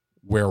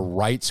where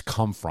rights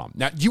come from.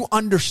 Now, do you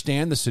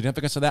understand the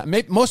significance of that?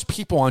 Most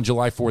people on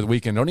July 4th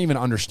weekend don't even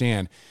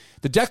understand.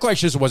 The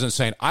Declaration wasn't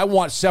saying, I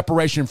want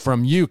separation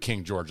from you,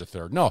 King George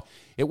III. No,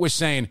 it was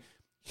saying,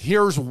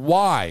 here's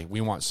why we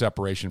want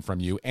separation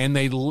from you. And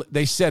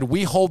they said,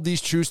 we hold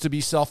these truths to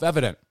be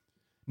self-evident.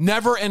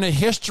 Never in the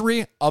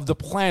history of the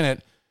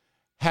planet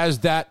has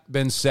that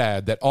been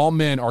said, that all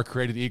men are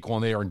created equal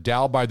and they are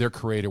endowed by their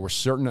Creator with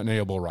certain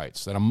inalienable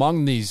rights, that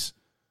among these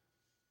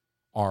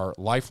are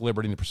life,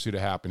 liberty, and the pursuit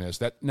of happiness.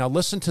 Now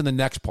listen to the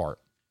next part.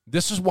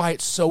 This is why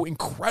it's so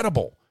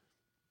incredible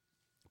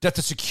that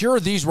to secure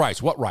these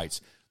rights, what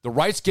rights? The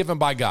rights given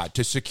by God.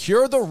 To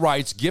secure the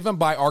rights given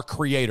by our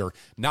Creator,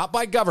 not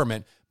by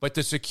government, but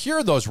to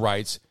secure those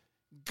rights,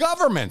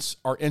 governments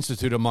are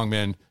instituted among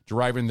men,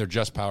 deriving their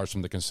just powers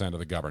from the consent of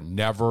the governed.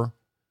 Never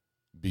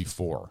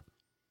before.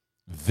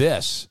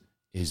 This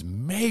is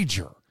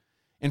major.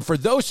 And for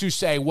those who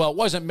say, well, it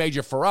wasn't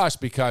major for us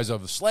because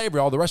of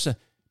slavery, all the rest of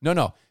it,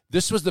 no.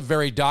 This was the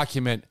very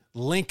document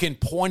Lincoln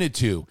pointed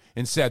to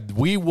and said,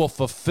 we will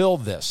fulfill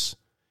this.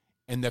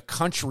 And the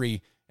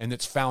country and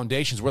its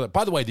foundations were.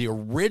 By the way, the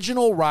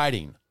original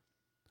writing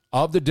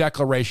of the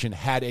Declaration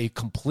had a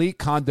complete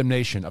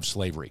condemnation of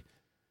slavery.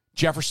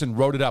 Jefferson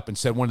wrote it up and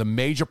said, one of the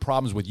major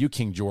problems with you,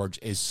 King George,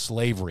 is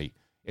slavery.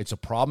 It's a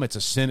problem. It's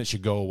a sin. It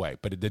should go away.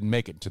 But it didn't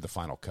make it to the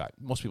final cut.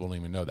 Most people don't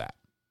even know that.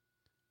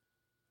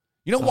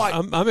 You know why?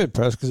 I'm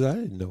impressed because I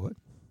didn't know it.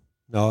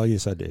 No,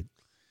 yes, I did.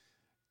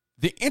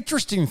 The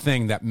interesting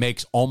thing that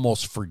makes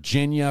almost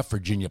Virginia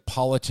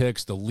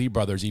politics, the Lee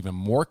brothers, even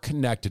more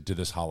connected to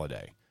this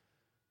holiday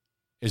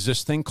is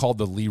this thing called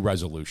the Lee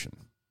Resolution.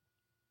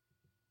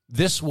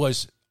 This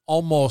was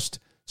almost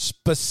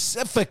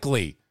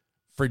specifically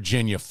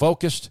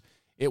Virginia-focused.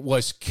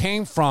 It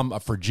came from a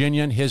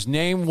Virginian. His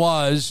name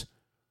was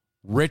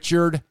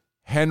Richard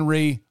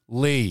Henry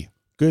Lee.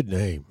 Good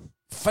name.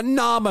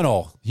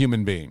 Phenomenal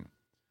human being.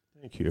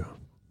 Thank you.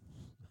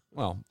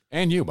 Well,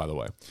 and you, by the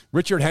way.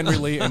 Richard Henry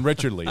Lee and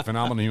Richard Lee,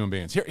 phenomenal human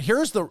beings.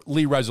 Here's the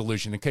Lee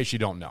Resolution, in case you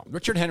don't know.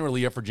 Richard Henry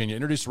Lee of Virginia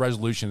introduced a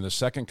resolution in the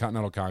Second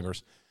Continental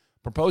Congress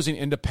proposing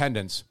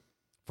independence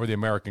for the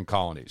American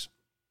colonies.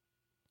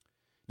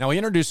 Now, he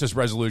introduced this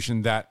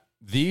resolution that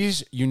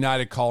these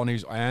united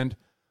colonies and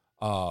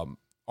of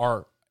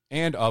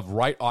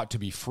right ought to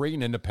be free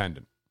and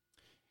independent.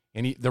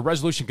 And the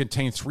resolution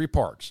contained three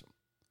parts: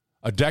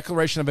 a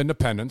Declaration of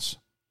Independence,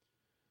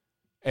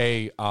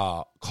 a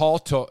call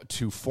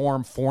to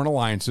form foreign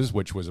alliances,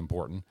 which was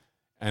important,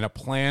 and a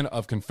plan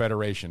of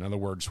confederation. In other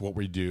words, what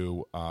we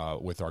do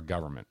with our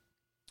government.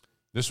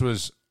 This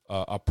was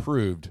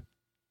approved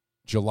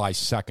July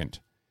 2nd.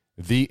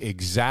 The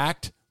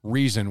exact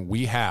reason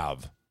we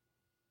have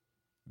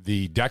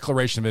the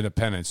Declaration of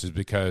Independence is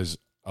because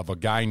of a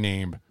guy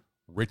named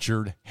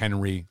Richard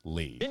Henry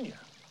Lee. Virginia.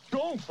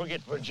 Don't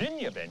forget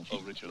Virginia, Benji. Oh,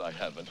 Richard, I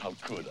haven't. How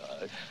could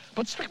I?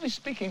 But strictly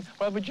speaking,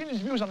 while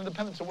Virginia's views on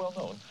independence are well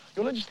known,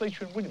 your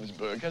legislature in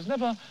Williamsburg has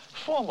never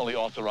formally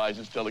authorized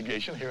its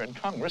delegation here in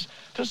Congress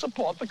to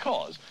support the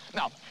cause.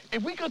 Now,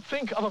 if we could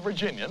think of a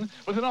Virginian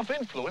with enough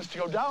influence to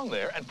go down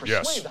there and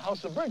persuade the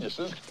House of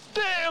Burgesses...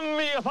 Damn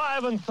me if I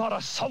haven't thought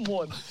of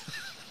someone.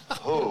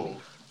 Who?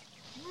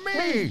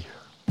 Me!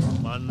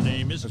 My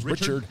name is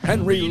Richard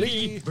Henry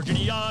Lee.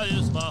 Virginia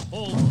is my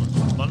home.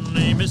 My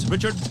name is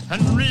Richard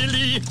Henry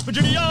Lee.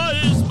 Virginia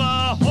is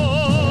my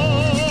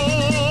home.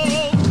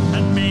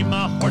 And may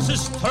my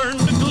horses turn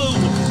to glue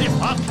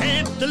if I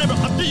can't deliver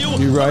up to you.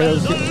 You right?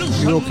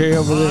 You okay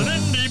over there?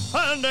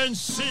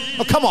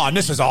 Oh, come on.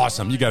 This is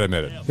awesome. You got to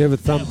admit it. You have a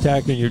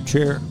thumbtack in your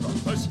chair.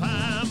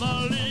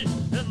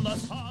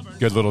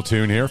 Good little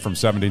tune here from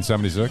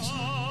 1776.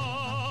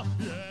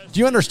 Do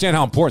you understand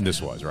how important this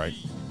was, right?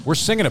 We're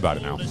singing about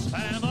it now.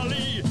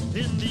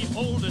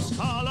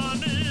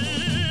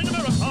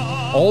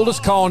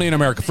 Oldest colony in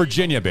America.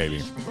 Virginia,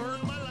 baby.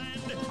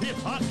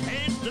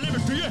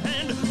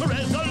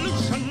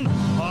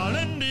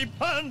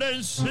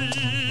 independency.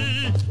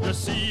 You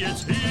see,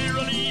 it's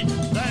here-ly,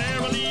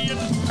 there-ly,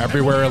 and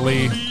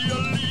everywhere-ly.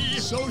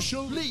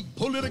 Socially,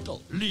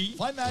 political,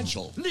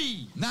 financial,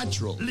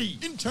 natural,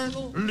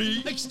 internal,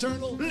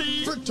 external,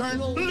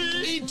 fraternal,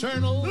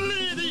 eternal.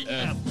 the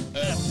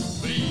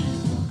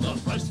FFB, the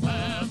first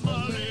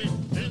family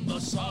in the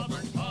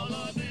sovereign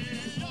colony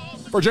of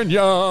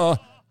Virginia.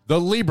 The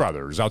Lee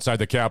brothers outside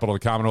the capital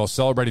of the Commonwealth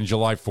celebrating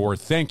July 4th.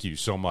 Thank you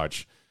so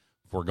much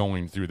for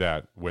going through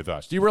that with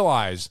us. Do you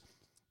realize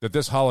that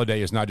this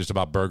holiday is not just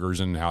about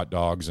burgers and hot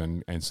dogs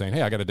and saying,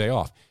 hey, I got a day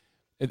off?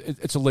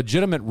 It's a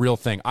legitimate, real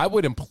thing. I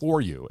would implore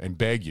you and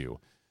beg you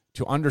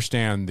to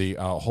understand the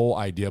whole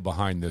idea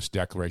behind this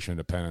Declaration of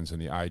Independence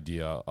and the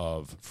idea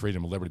of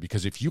freedom and liberty,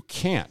 because if you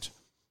can't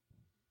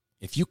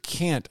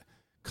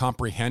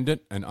comprehend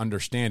it and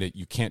understand it,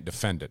 you can't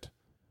defend it.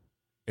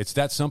 It's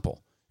that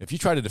simple. If you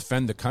try to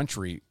defend the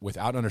country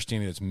without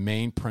understanding its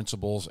main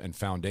principles and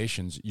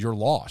foundations, you're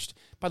lost.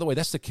 By the way,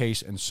 that's the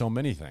case in so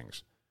many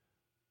things.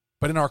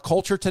 But in our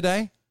culture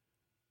today,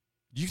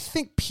 do you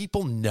think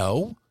people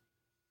know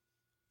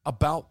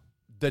about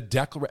the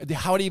Declaration,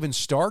 how it even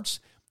starts?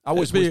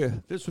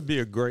 This would be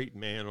a great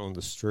man on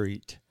the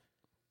street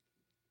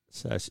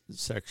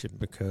section,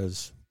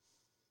 because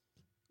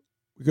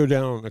we go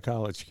down on the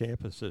college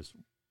campuses,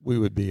 we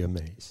would be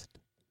amazed.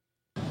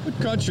 What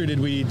country did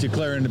we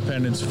declare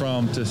independence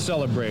from to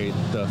celebrate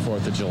the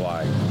 4th of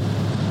July?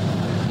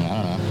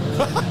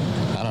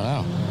 I don't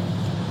know.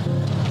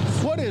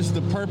 What is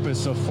the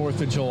purpose of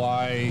 4th of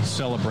July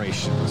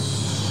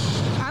celebrations?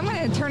 I'm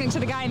going to turn it to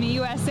the guy in the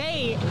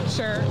USA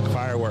shirt.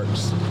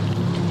 Fireworks.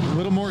 A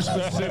little more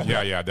specific.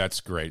 Yeah, that's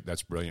great.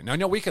 That's brilliant.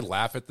 Now, we could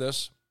laugh at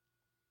this,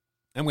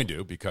 and we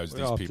do, because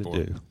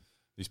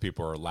these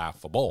people are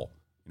laughable.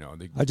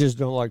 I just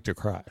don't like to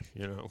cry,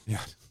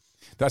 Yeah,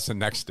 that's the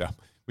next step.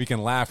 We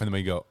can laugh, and then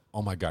we go,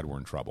 oh, my God, we're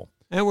in trouble.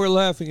 And we're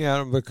laughing at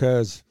them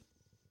because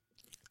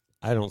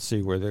I don't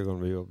see where they're going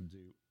to be able to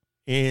do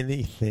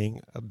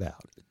anything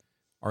about it.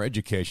 Our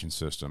education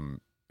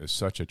system is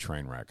such a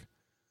train wreck.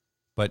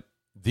 But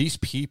these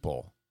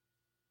people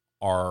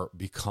are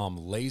become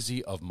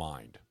lazy of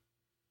mind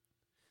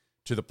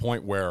to the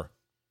point where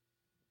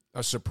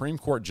a Supreme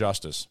Court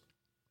justice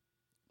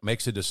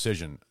makes a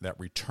decision that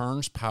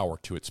returns power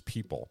to its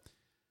people.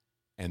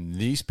 And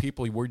these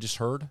people we just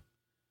heard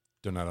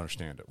do not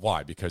understand it.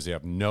 Why? Because they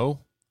have no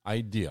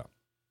idea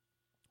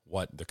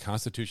what the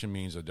Constitution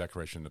means, the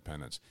Declaration of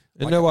Independence.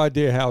 And no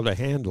idea how to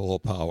handle a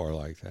power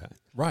like that.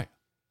 Right.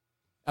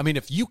 I mean,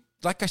 if you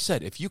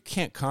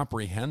can't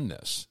comprehend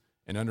this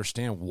and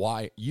understand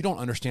why, you don't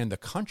understand the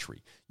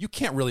country. You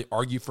can't really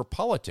argue for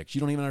politics.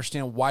 You don't even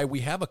understand why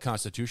we have a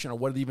Constitution or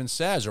what it even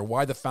says or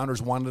why the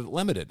founders wanted it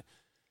limited.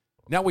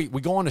 Now we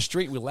go on the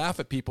street, we laugh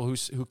at people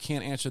who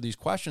can't answer these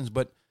questions,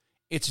 but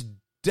it's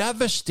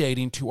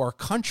devastating to our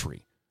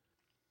country.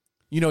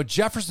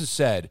 Jefferson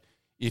said,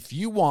 if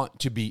you want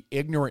to be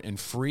ignorant and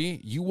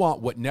free, you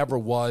want what never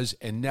was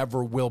and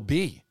never will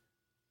be.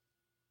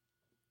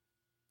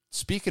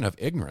 Speaking of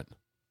ignorant.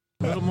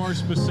 A little more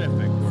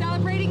specific.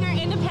 Celebrating our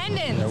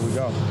independence. There we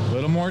go. A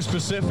little more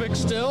specific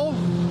still.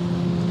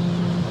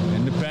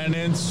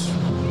 Independence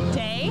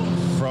Day.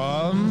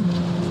 From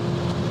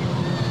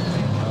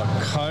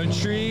a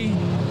country.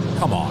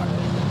 Come on.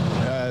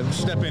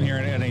 Step in here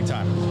at any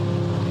time.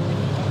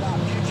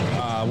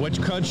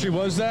 Which country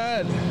was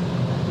that?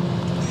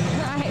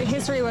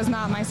 History was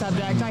not my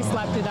subject. I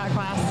slept through that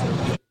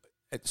class.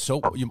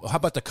 So, how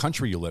about the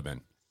country you live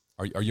in?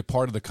 Are you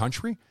part of the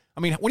country? I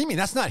mean, what do you mean?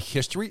 That's not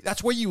history.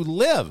 That's where you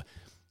live.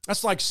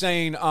 That's like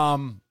saying,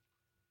 how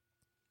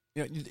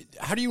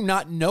do you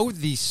not know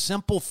these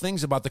simple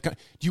things about the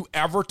country? Do you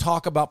ever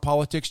talk about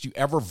politics? Do you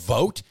ever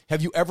vote?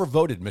 Have you ever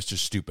voted, Mr.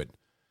 Stupid?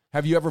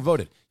 Have you ever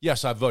voted?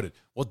 Yes, I've voted.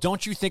 Well,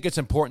 don't you think it's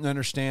important to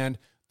understand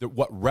that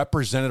what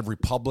representative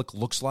republic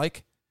looks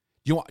like?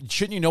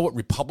 Shouldn't you know what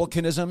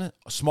republicanism,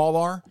 small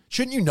r?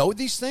 Shouldn't you know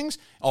these things?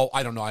 Oh,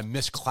 I don't know. I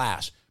missed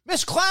class.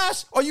 Miss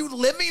class? Are you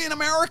living in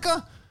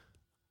America?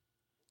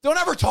 Don't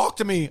ever talk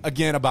to me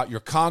again about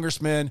your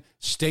congressman,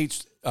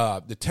 states,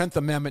 the 10th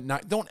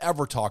Amendment. Don't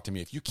ever talk to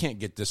me if you can't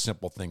get this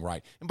simple thing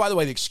right. And by the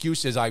way, the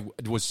excuse is I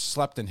was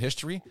slept in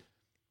history.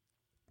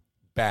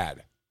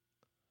 Bad.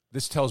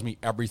 This tells me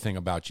everything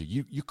about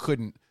you. You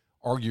couldn't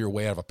argue your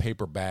way out of a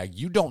paper bag.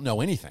 You don't know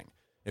anything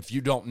if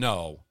you don't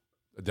know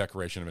the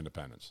Declaration of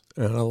Independence.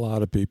 And a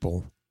lot of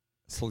people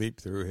sleep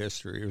through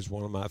history. It was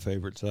one of my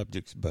favorite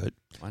subjects, but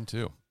mine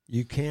too.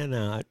 You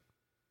cannot,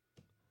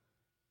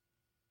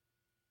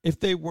 if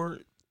they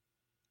weren't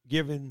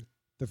given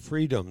the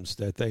freedoms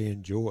that they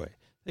enjoy,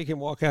 they can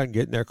walk out and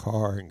get in their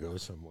car and go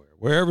somewhere,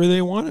 wherever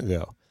they want to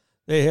go.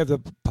 They have the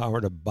power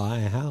to buy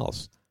a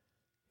house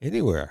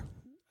anywhere.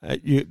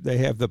 They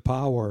have the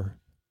power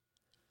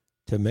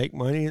to make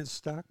money in the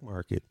stock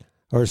market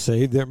or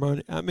save their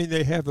money. I mean,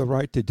 they have the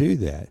right to do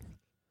that.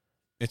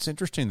 It's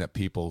interesting that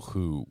people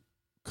who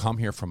come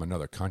here from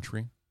another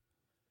country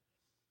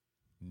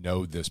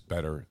know this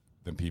better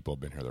than people who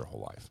have been here their whole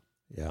life.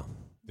 Yeah.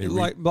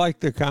 Like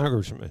the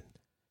congressman.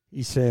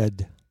 He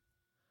said,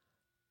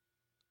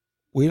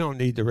 we don't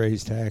need to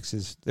raise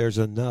taxes. There's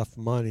enough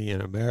money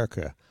in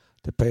America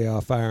to pay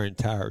off our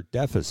entire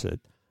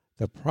deficit.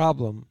 The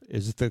problem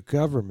is the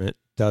government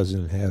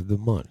doesn't have the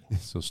money.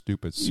 So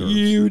stupid, sir.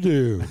 You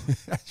do.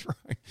 That's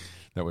right.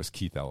 That was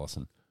Keith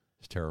Ellison.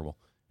 It's terrible.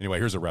 Anyway,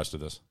 here's the rest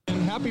of this.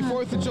 And happy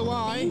 4th of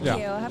July.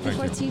 Thank you. Happy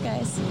 4th to you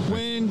guys.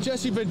 When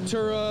Jesse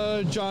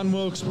Ventura, John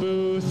Wilkes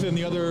Booth, and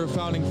the other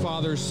founding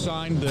fathers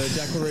signed the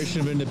Declaration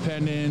of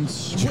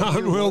Independence.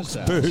 John Wilkes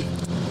Booth.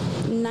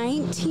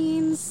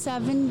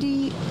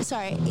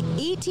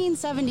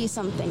 1870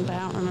 something, but I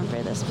don't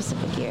remember the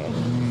specific year.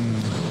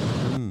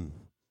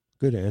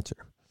 Good answer.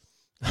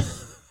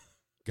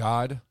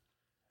 God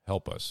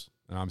help us.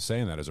 And I'm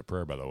saying that as a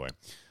prayer, by the way.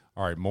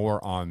 All right,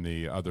 more on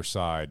the other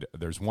side.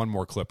 There's one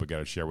more clip we got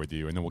to share with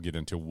you, and then we'll get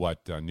into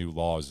what new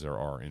laws there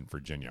are in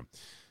Virginia.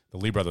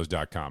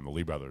 TheLeeBrothers.com,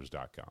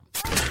 TheLeeBrothers.com.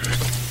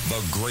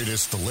 The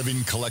greatest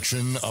living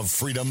collection of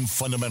freedom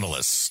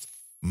fundamentalists.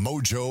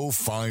 Mojo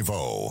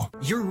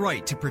 50. Your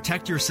right to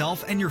protect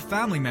yourself and your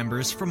family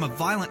members from a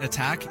violent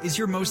attack is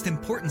your most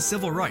important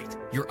civil right.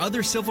 Your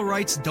other civil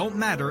rights don't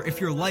matter if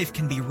your life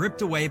can be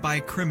ripped away by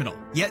a criminal.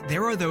 Yet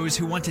there are those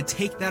who want to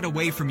take that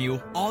away from you,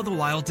 all the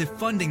while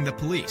defunding the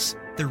police.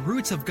 The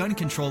roots of gun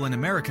control in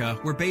America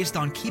were based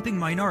on keeping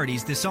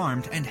minorities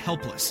disarmed and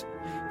helpless.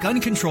 Gun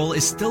control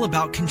is still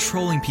about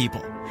controlling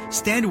people.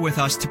 Stand with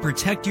us to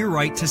protect your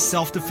right to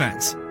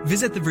self-defense.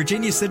 Visit the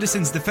Virginia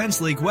Citizens Defense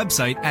League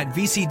website at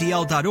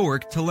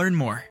vcdl.org to learn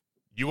more.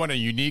 You want a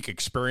unique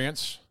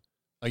experience?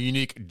 A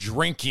unique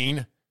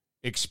drinking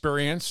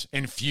experience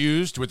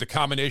infused with a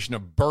combination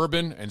of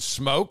bourbon and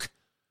smoke?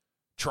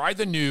 Try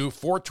the new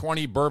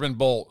 420 Bourbon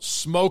Bowl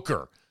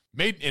Smoker.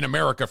 Made in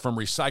America from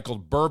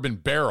recycled bourbon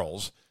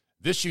barrels,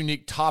 this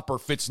unique topper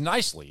fits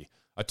nicely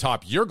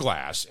atop your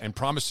glass and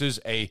promises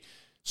a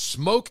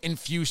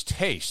smoke-infused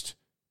taste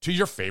to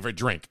your favorite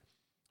drink.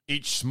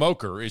 Each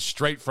smoker is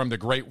straight from the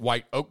great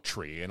white oak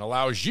tree and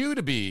allows you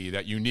to be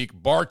that unique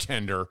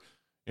bartender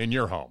in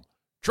your home.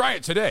 Try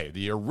it today,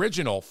 the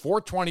original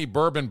 420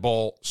 Bourbon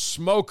Bowl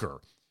Smoker.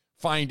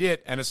 Find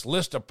it and its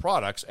list of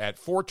products at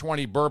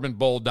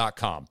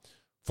 420bourbonbowl.com,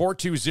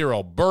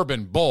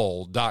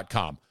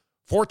 420bourbonbowl.com.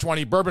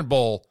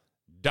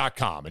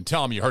 420bourbonbowl.com, and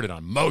tell them you heard it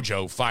on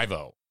Mojo 50.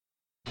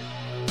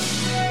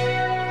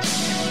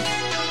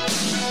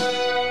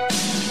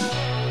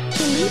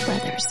 The Lee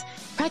Brothers,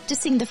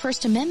 practicing the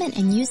First Amendment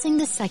and using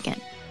the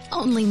Second,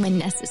 only when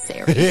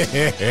necessary.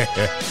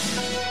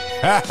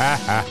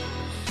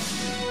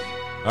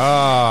 Oh,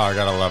 I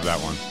gotta love that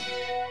one.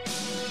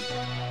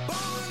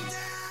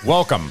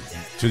 Welcome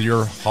to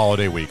your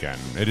holiday weekend.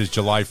 It is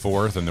July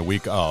 4th and the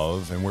week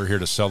of, and we're here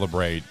to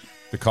celebrate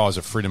the cause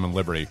of freedom and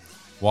liberty.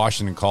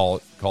 Washington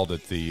called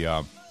it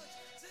the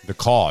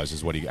cause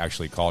is what he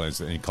actually called it.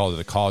 And he called it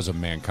the cause of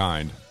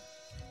mankind.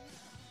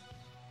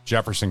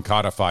 Jefferson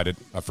codified it,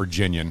 a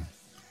Virginian,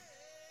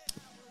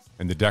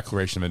 in the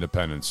Declaration of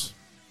Independence,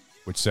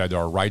 which said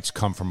our rights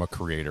come from a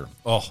creator.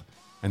 Oh,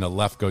 and the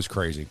left goes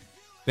crazy.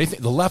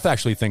 The left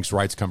actually thinks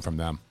rights come from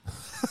them.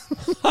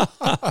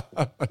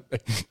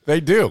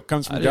 They do.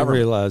 Comes from government. I didn't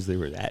realize they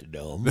were that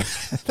dumb.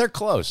 They're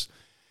close.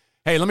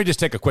 Hey, let me just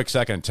take a quick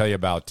second and tell you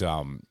about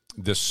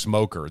this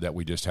smoker that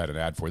we just had an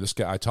ad for. This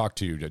guy, I talked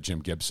to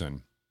Jim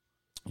Gibson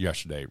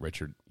yesterday,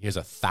 Richard. He has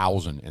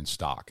 1,000 in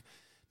stock.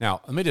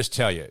 Now, let me just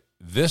tell you,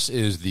 this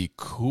is the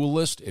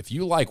coolest. If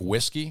you like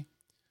whiskey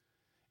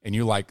and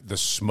you like the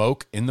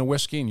smoke in the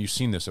whiskey, and you've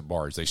seen this at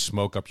bars, they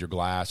smoke up your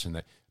glass,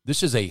 and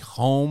this is a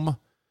home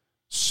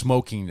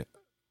smoking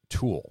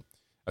tool.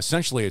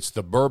 Essentially, it's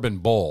the bourbon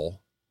barrel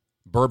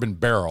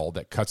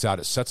that cuts out,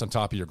 it sets on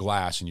top of your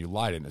glass, and you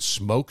light it, and it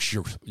smokes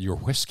your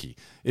whiskey.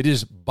 It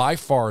is by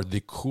far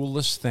the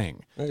coolest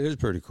thing. It is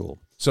pretty cool.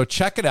 So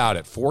check it out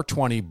at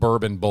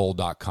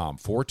 420bourbonbowl.com,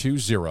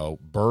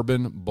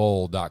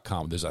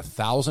 420bourbonbowl.com. There's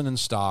 1,000 in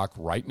stock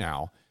right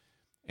now,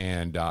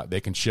 and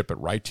they can ship it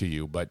right to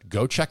you. But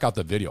go check out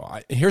the video.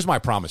 Here's my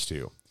promise to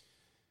you.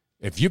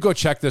 If you go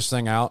check this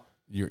thing out,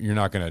 you're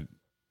not going to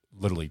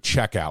literally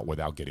check out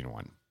without getting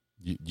one.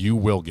 You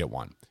will get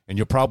one. And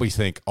you'll probably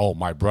think, oh,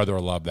 my brother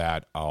will love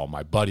that. Oh,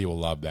 my buddy will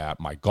love that.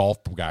 My golf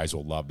guys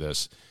will love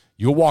this.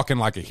 You'll walk in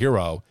like a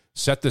hero,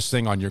 set this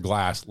thing on your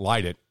glass,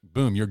 light it,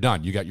 boom, you're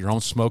done. You got your own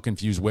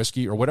smoke-infused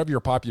whiskey or whatever your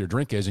popular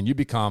drink is, and you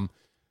become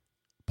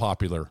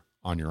popular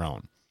on your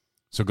own.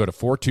 So go to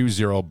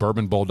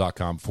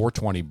 420bourbonbowl.com,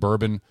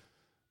 420bourbonbowl,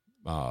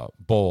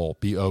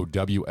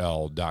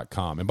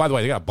 BOWL.com. And by the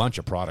way, they got a bunch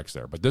of products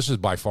there, but this is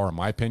by far, in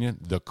my opinion,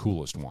 the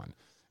coolest one.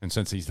 And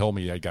since he told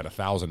me I got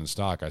 1,000 in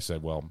stock, I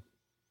said, well,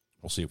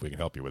 we'll see if we can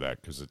help you with that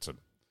because it's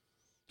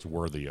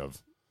worthy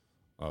of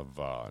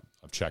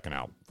checking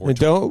out. And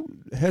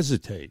don't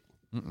hesitate.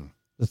 The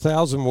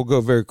 1,000 will go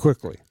very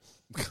quickly.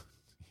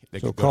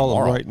 So call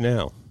him right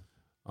now.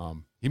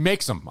 He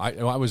makes them.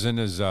 I was in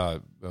his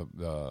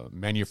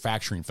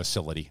manufacturing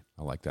facility.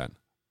 I like that.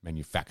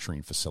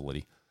 Manufacturing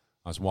facility.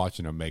 I was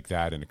watching him make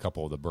that and a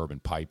couple of the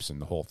bourbon pipes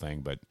and the whole thing,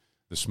 but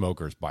the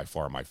smoker is by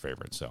far my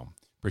favorite. So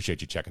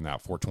Appreciate you checking that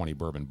out.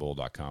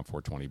 420bourbonbull.com,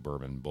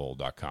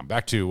 420bourbonbull.com.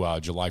 Back to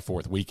July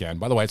 4th weekend.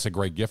 By the way, it's a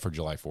great gift for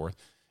July 4th.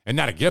 And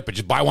not a gift, but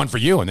just buy one for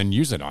you and then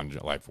use it on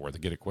July 4th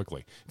and get it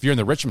quickly. If you're in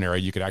the Richmond area,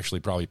 you could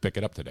actually probably pick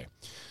it up today.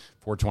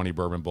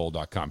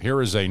 420bourbonbull.com.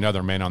 Here is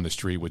another man on the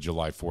street with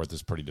July 4th.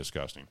 It's pretty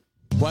disgusting.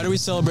 Why do we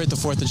celebrate the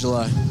 4th of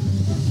July?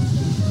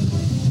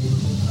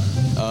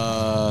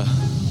 I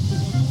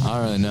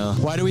don't really know.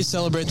 Why do we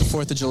celebrate the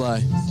 4th of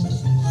July?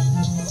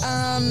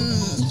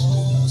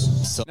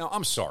 No,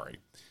 I'm sorry.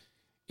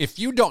 If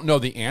you don't know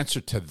the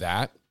answer to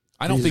that,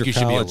 I don't think you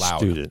should be allowed.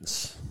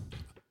 Students.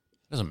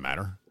 Doesn't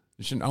matter.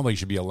 I don't think you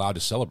should be allowed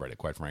to celebrate it,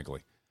 quite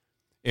frankly.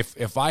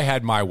 If I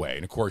had my way,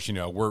 and of course,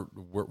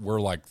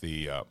 we're like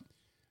the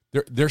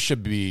there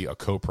should be a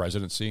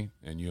co-presidency,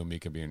 and you and me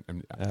can be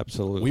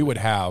absolutely. We would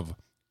have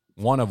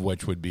one of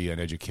which would be an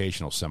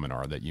educational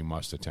seminar that you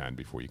must attend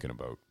before you can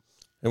vote.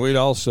 And we'd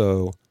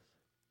also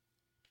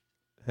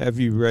have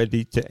you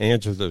ready to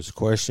answer those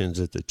questions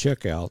at the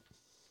checkout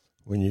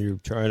when you're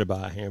trying to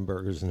buy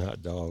hamburgers and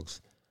hot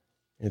dogs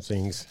and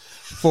things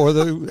for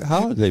the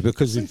holiday.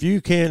 Because if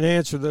you can't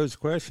answer those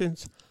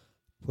questions,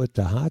 put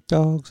the hot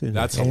dogs in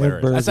That's the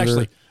hilarious.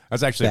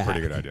 That's actually back. a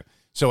pretty good idea.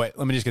 So let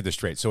me just get this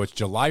straight. So it's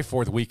July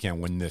 4th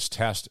weekend when this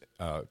test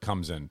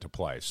comes into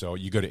play. So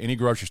you go to any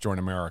grocery store in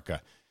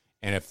America,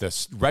 and if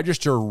the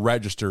register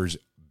registers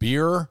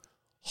beer,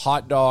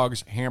 hot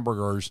dogs,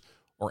 hamburgers,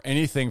 or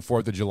anything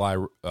 4th of July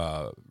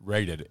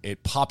rated,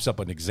 it pops up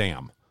an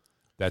exam.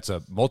 That's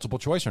a multiple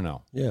choice or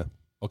no? Yeah.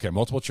 Okay,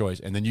 multiple choice,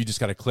 and then you just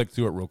got to click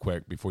through it real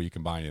quick before you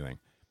can buy anything.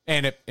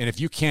 And if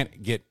you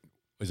can't get,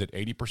 is it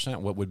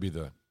 80%? What would be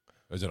the?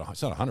 Is it?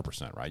 It's not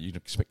 100%, right? You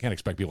can't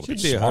expect people to be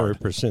smart.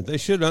 100%. They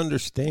should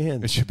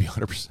understand. It should be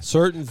 100%.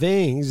 Certain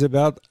things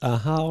about a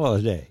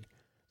holiday.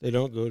 They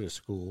don't go to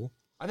school.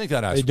 I think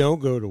that they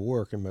don't go to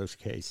work in most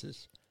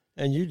cases,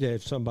 and you'd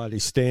have somebody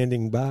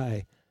standing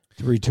by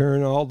to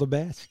return all the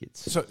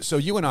baskets. So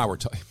you and I were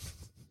talking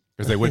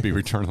because they would be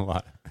returning a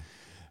lot.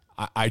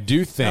 I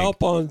do think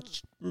help on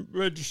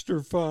register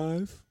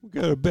 5. We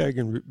got a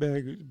baggage.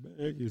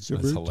 That's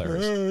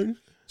hilarious.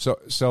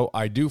 So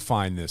I do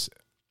find this.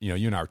 You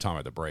and I were talking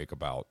at the break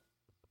about.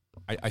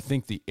 I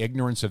think the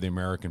ignorance of the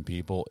American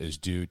people is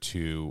due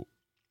to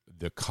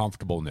the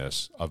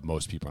comfortableness of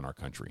most people in our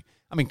country.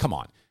 I mean, come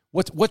on.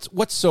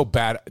 What's so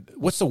bad?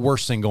 What's the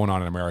worst thing going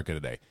on in America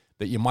today?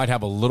 That you might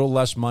have a little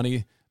less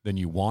money than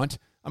you want.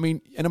 I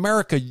mean, in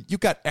America, you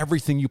got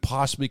everything you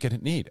possibly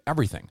could need.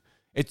 Everything.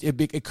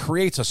 It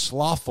creates a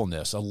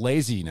slothfulness, a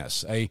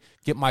laziness, a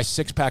get my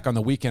 6-pack on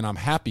the weekend, I'm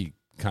happy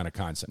kind of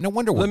concept. No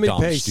wonder we're dumb, Let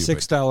me pay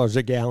stupid. $6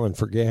 a gallon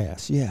for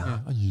gas.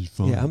 Yeah,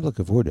 I'm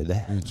looking forward to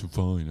that. It's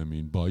fine. I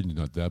mean, Biden's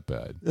not that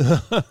bad.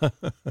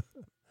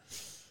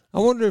 I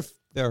wonder if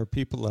there are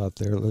people out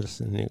there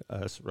listening to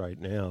us right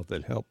now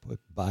that help put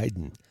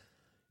Biden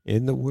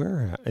in the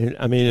warehouse.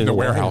 I mean, in the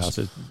warehouse.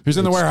 He's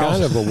in the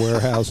warehouse. It's kind of a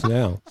warehouse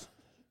now.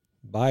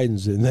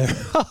 Biden's in there.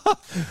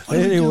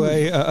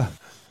 Anyway,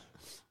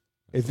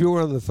 if you're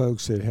one of the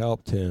folks that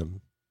helped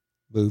him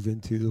move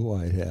into the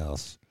White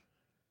House,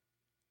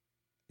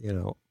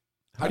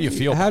 how do you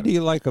feel? How do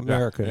you like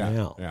America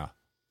now? Yeah.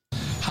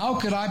 How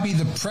could I be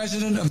the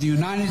president of the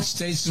United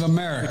States of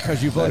America?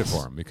 Because you voted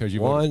for him.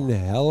 One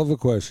hell of a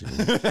question.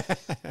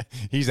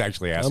 He's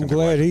actually asking. I'm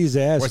glad he's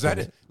asking. Was that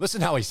it?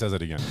 Listen how he says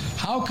it again.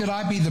 How could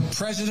I be the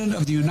president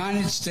of the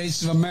United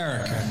States of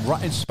America?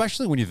 Right,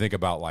 especially when you think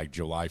about like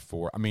July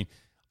 4th. I mean,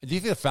 do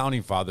you think the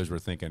founding fathers were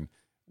thinking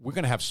we're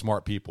going to have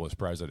smart people as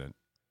president?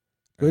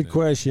 Good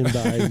question,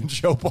 Biden.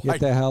 Joe Biden. Get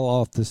the hell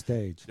off the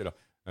stage.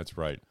 That's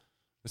right.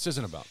 This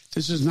isn't about.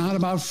 This is not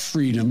about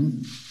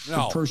freedom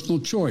or personal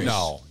choice.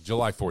 No,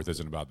 July 4th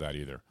isn't about that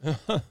either.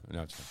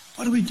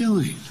 What are we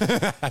doing?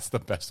 That's the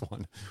best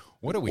one.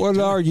 What are we What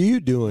doing? are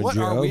you doing, What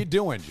Joe? are we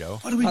doing, Joe?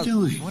 What are we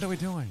doing? What are we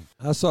doing?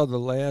 I saw the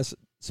last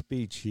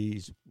speech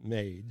he's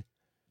made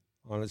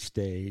on a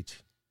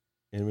stage,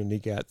 and when he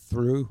got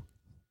through,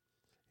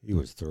 he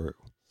was through.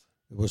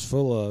 It was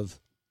full of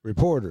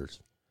reporters.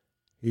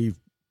 He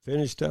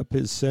finished up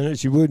his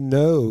sentence. You wouldn't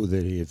know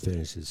that he had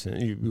finished his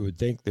sentence. You would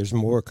think there's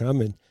more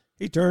coming.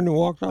 He turned and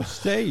walked off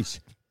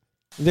stage.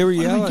 They were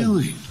yelling. What are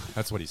we doing?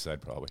 That's what he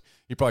said, probably.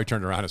 He probably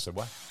turned around and said,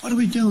 what? What are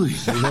we doing?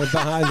 He went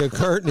behind the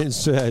curtain and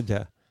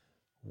said,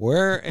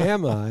 where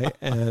am I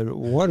and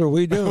what are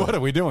we doing? What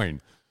are we doing?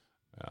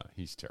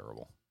 He's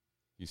terrible.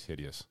 He's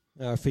hideous.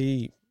 Now, if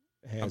he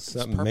has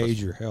some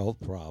major health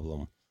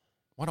problem.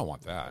 I don't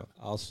want that.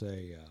 I'll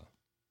say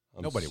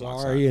I'm nobody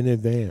wants sorry that. in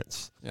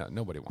advance. Yeah,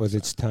 nobody wants Because that.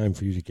 it's time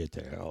for you to get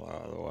the hell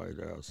out of the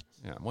White House.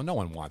 Yeah, well, no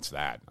one wants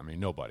that. I mean,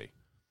 nobody.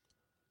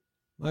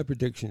 My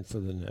prediction for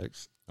the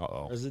next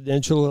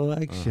presidential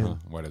election.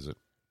 What is it?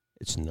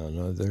 It's none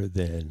other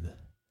than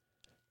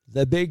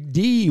the big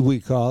D, we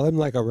call him,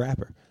 like a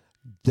rapper,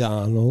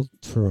 Donald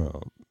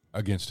Trump.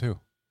 Against who?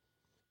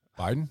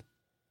 Biden?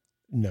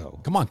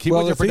 No. Come on, keep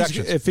with your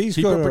predictions. If he's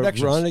going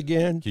to run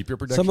again, keep your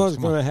predictions. Someone's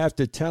going to have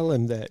to tell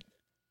him that,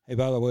 hey,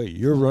 by the way,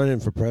 you're running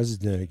for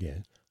president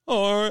again.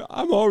 Oh,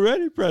 I'm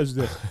already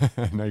president.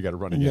 Now you got to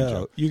run again, No,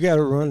 Joe. you got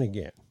to run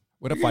again.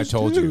 What if I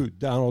told you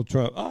Donald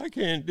Trump? I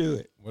can't do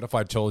it. What if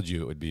I told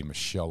you it would be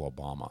Michelle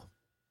Obama?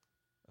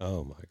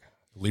 Oh my God.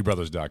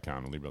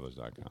 LeeBrothers.com and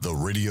LeeBrothers.com. The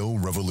Radio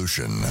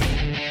Revolution.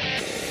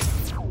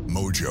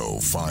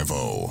 Mojo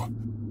 50.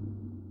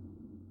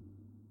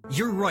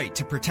 Your right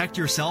to protect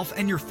yourself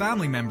and your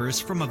family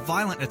members from a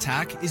violent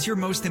attack is your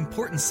most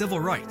important civil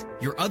right.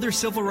 Your other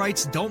civil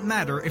rights don't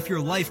matter if your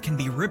life can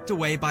be ripped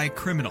away by a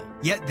criminal.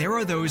 Yet there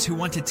are those who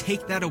want to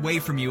take that away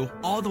from you,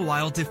 all the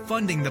while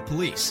defunding the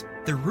police.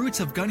 The roots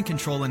of gun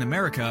control in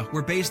America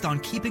were based on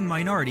keeping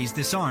minorities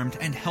disarmed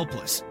and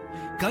helpless.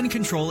 Gun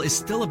control is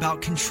still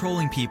about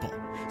controlling people.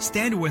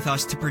 Stand with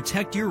us to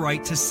protect your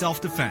right to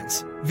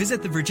self-defense.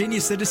 Visit the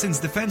Virginia Citizens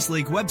Defense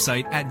League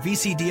website at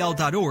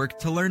vcdl.org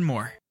to learn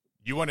more.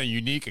 You want a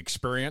unique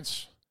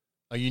experience,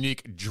 a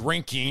unique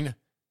drinking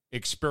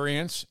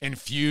experience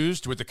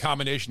infused with the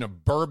combination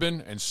of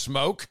bourbon and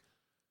smoke?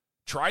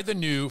 Try the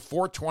new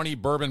 420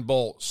 Bourbon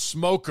Bowl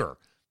Smoker.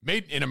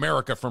 Made in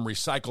America from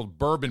recycled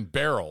bourbon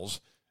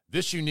barrels,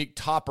 this unique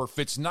topper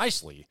fits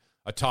nicely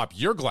atop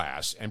your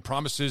glass and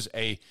promises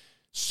a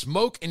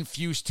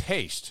smoke-infused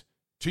taste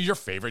to your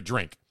favorite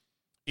drink.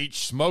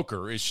 Each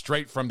smoker is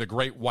straight from the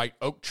great white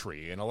oak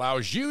tree and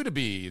allows you to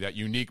be that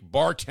unique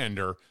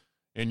bartender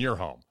in your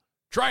home.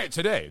 Try it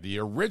today, the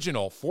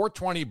original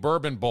 420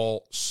 Bourbon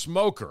Bowl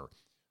Smoker.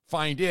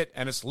 Find it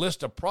and its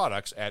list of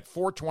products at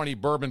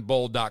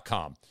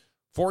 420bourbonbowl.com.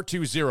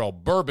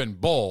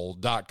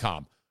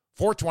 420bourbonbowl.com.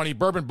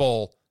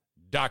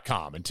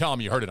 420bourbonbowl.com. And tell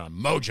them you heard it on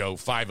Mojo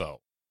 50.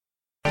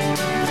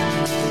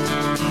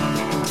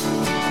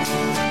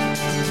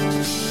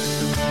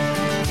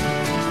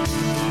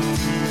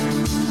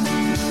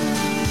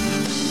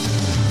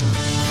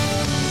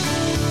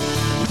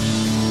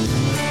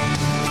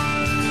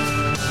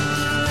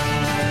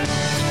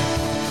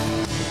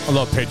 I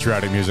love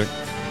patriotic music.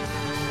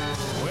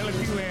 Well,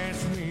 if you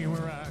ask me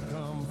where I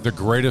come from. The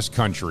greatest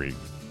country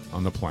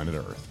on the planet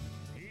Earth.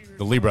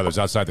 The Lee brothers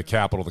outside the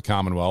capital of the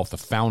Commonwealth, the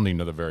founding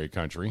of the very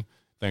country.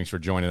 Thanks for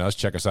joining us.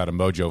 Check us out at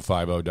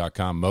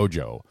mojo50.com,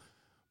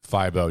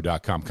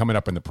 mojo50.com. Coming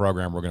up in the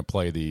program, we're going to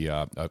play the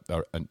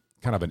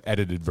kind of an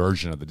edited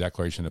version of the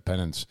Declaration of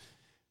Independence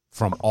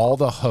from all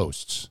the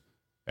hosts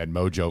at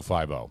Mojo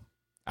 50.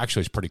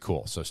 Actually, it's pretty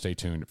cool, so stay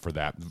tuned for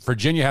that.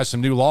 Virginia has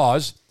some new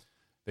laws.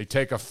 They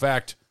take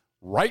effect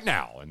right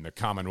now in the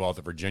Commonwealth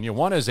of Virginia.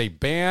 One is a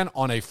ban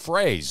on a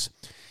phrase.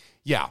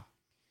 Yeah,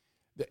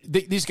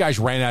 these guys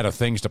ran out of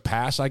things to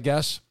pass, I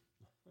guess.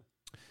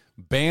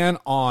 Ban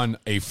on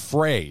a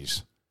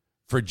phrase.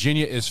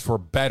 Virginia is for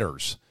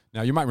betters.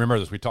 Now, you might remember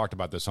this. We talked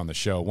about this on the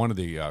show. One of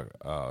the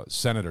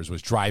senators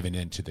was driving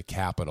into the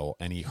Capitol,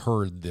 and he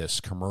heard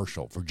this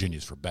commercial,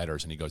 Virginia's for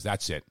betters, and he goes,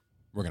 that's it.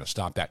 We're going to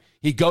stop that.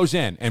 He goes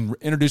in and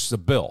introduces a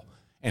bill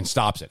and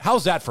stops it.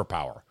 How's that for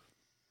power?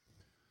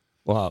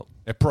 Wow.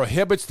 It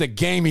prohibits the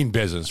gaming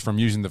business from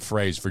using the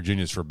phrase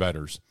Virginia's for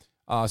betters.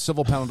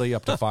 Civil penalty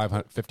up to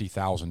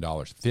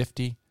 $50,000.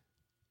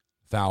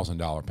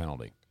 $50,000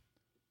 penalty.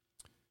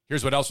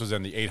 Here's what else was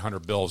in the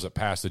 800 bills that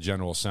passed the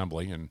General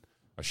Assembly in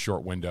a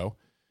short window.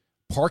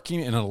 Parking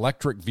in an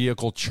electric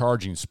vehicle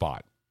charging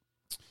spot.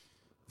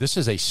 This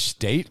is a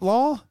state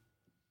law?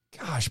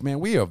 Gosh, man,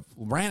 we have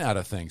ran out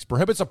of things.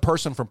 Prohibits a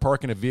person from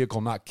parking a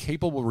vehicle not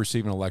capable of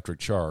receiving an electric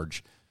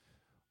charge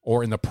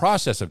or in the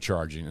process of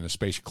charging in a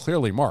space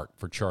clearly marked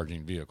for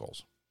charging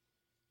vehicles.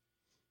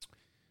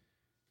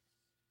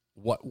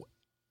 What?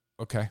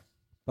 Okay.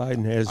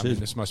 Biden has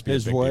this must be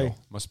his a big way. deal.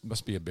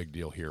 Must be a big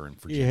deal here in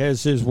Virginia. He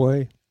has his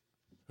way.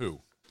 Who?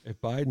 If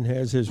Biden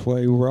has his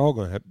way, we're all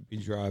going to have to be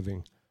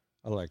driving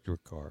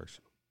electric cars.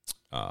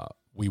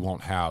 We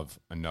won't have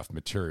enough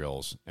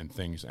materials and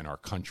things in our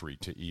country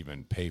to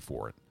even pay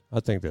for it. I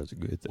think that's a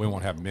good thing. We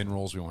won't have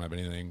minerals. We won't have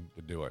anything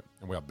to do it.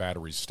 And we have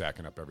batteries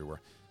stacking up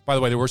everywhere. By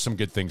the way, there were some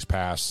good things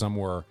passed. Some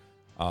were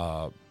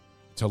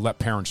to let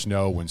parents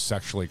know when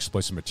sexually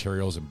explicit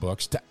materials in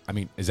books. I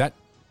mean, is that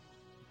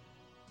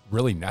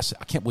really necessary?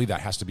 I can't believe that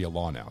has to be a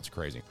law now. It's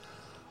crazy.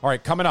 All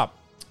right, coming up.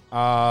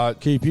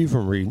 Keep you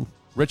from reading.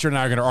 Richard and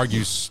I are going to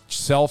argue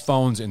cell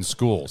phones in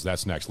schools.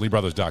 That's next.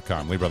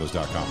 LeeBrothers.com.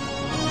 LeeBrothers.com.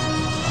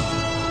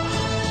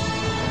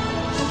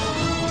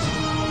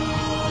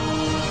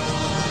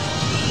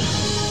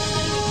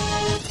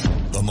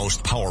 The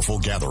most powerful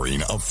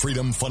gathering of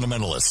freedom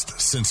fundamentalists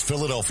since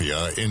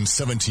Philadelphia in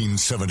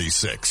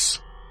 1776.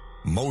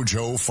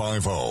 Mojo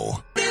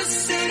 50.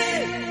 This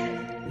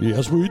city.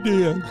 Yes, we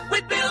did.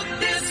 We built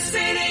this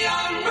city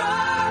on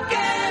rock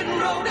and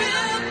roll.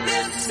 Built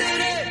this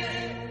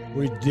city.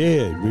 We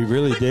did. We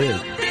really did.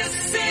 Built this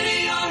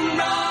city on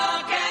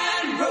rock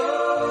and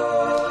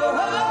roll.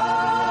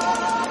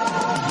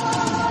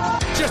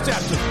 Just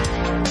after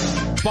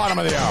bottom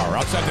of the hour,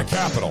 outside the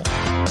Capitol,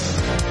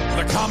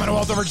 the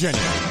Commonwealth of Virginia.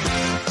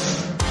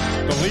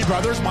 The Lee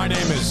brothers. My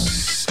name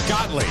is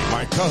Scott Lee.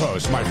 My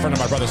co-host, my friend and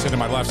my brother sitting to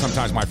my left,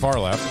 sometimes my far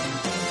left,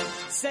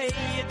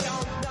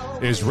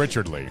 is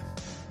Richard Lee.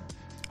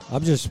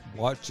 I'm just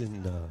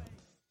watching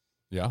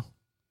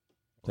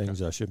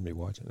things I shouldn't be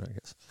watching, I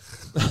guess.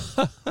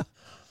 I was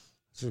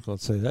just going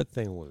to say, that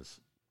thing was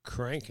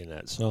cranking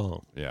that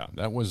song. Yeah,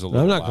 that was a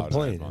little. I'm not loud.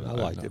 complaining. I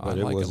liked it, but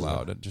it was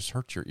loud. It just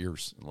hurts your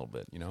ears a little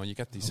bit. You know, you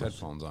got these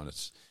headphones on.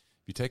 If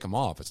you take them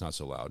off, it's not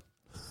so loud.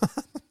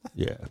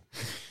 Yeah.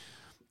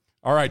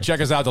 All right, check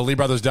us out,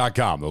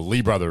 theleebrothers.com,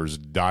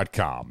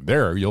 theleebrothers.com.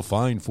 There you'll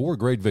find 4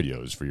 great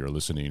videos for your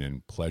listening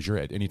and pleasure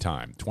at any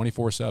time,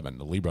 24/7,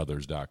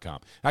 theleebrothers.com.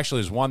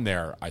 Actually, there's one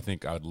there I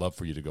think I would love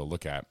for you to go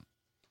look at.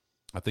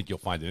 I think you'll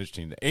find it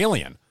interesting. The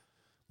alien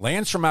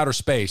lands from outer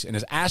space and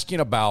is asking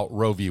about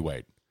Roe v.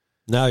 Wade.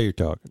 Now you're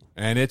talking.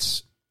 And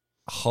it's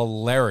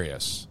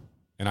hilarious.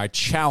 And I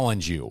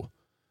challenge you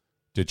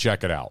to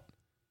check it out.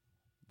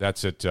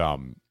 That's at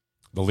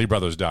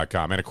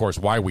theleebrothers.com. And, of course,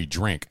 Why We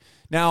Drink.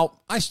 Now,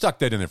 I stuck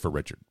that in there for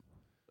Richard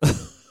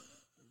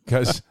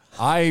because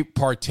I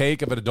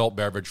partake of an adult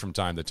beverage from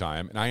time to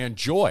time, and I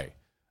enjoy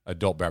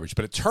adult beverage.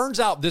 But it turns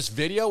out this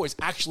video is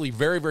actually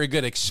very, very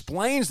good. It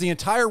explains the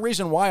entire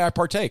reason why I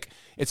partake.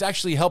 It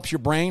actually helps your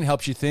brain,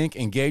 helps you think,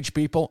 engage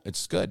people.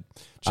 It's good.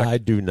 I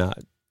do not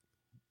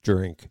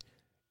drink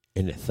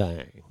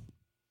anything.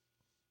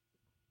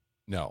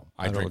 No,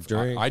 I don't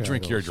drink. I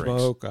drink your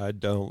drinks. Smoke. I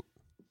don't.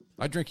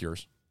 I drink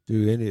yours.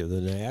 Do any of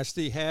the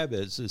nasty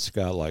habits that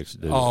Scott likes to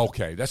do. Oh,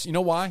 okay. You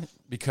know why?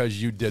 Because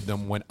you did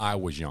them when I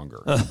was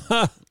younger.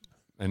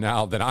 And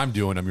now that I'm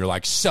doing them, you're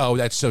like, so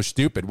that's so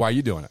stupid. Why are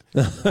you doing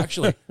it?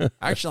 Actually,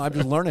 I'm just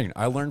learning.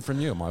 I learned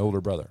from you, my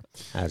older brother.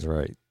 That's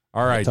right.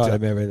 All right. I taught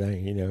him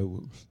everything, you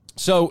know.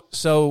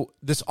 So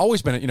this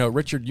always been, you know,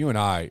 Richard, you and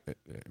I,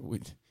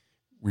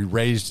 we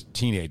raised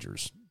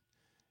teenagers.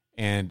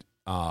 And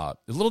a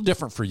little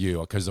different for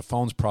you because the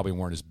phones probably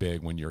weren't as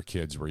big when your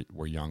kids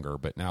were younger,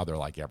 but now they're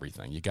like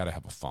everything. You got to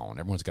have a phone.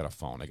 Everyone's got a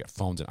phone. They got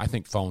phones. And I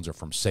think phones are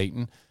from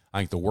Satan. I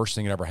think the worst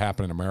thing that ever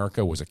happened in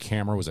America was a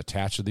camera was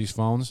attached to these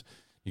phones.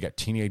 You got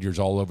teenagers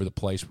all over the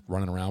place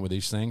running around with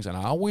these things. And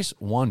I always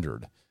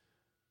wondered,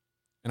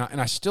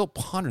 and I still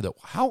ponder that,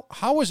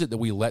 how is it that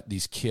we let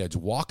these kids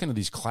walk into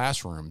these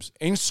classrooms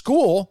in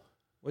school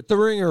with the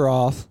ringer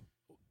off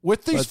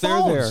with these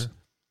phones? They're there.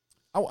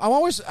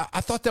 I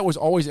thought that was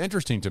always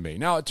interesting to me.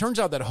 Now, it turns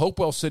out that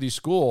Hopewell City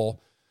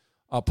School,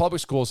 public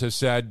schools, has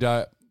said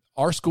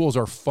our schools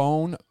are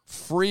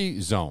phone-free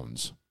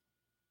zones.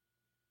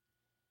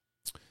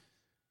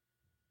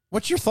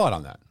 What's your thought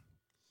on that?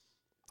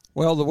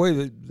 Well, the way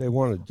that they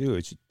want to do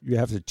it, you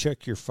have to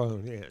check your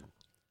phone in.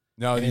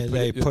 No, and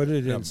they put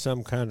it in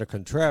some kind of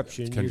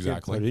contraption. Exactly. You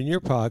can put it in your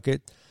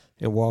pocket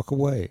and walk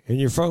away.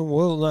 And your phone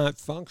will not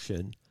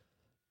function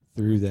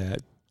through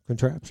that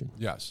contraption.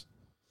 Yes.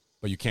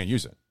 But you can't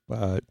use it.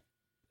 But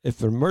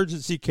if an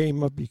emergency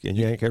came up, you can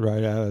yank it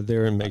right out of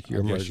there and make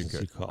your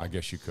emergency call. I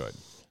guess you could.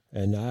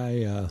 And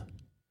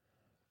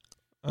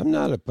I'm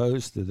not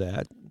opposed to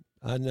that.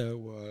 I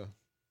know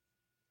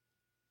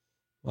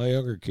my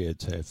younger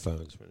kids had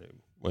phones when they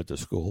went to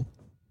school.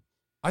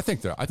 I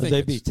think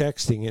they'd be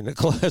texting in the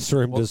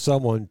classroom to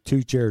someone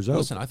 2 chairs over.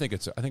 Listen, I think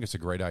it's a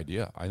great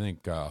idea. I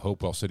think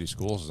Hopewell City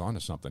Schools is onto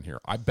something here.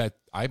 I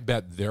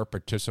bet their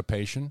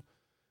participation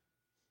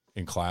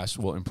in class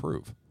will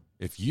improve.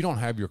 If you don't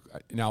have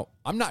now,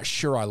 I'm not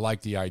sure I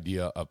like the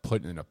idea of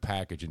putting in a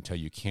package until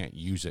you can't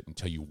use it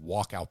until you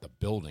walk out the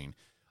building.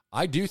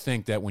 I do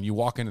think that when you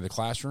walk into the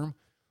classroom,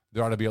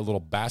 there ought to be a little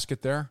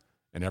basket there,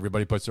 and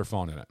everybody puts their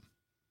phone in it.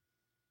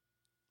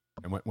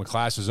 And when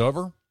class is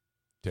over,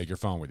 take your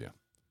phone with you.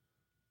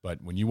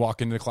 But when you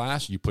walk into the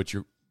class, you put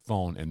your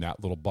phone in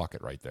that little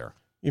bucket right there.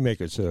 You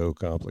make it so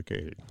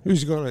complicated.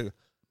 Who's going to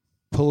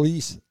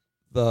police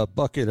the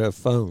bucket of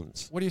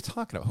phones? What are you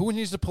talking about? Who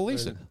needs to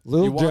police it?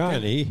 Little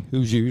Johnny,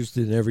 who's used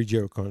in every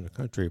joke on the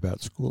country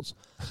about schools,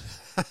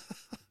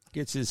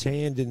 gets his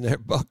hand in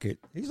that bucket.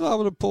 He's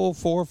liable to pull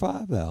 4 or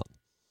 5 out.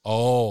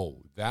 Oh,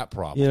 that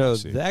problem. You know,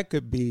 that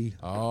could be.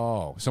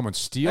 Oh, someone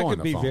stealing the phones.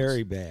 That could be phones.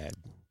 very bad.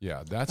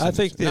 Yeah, that's. I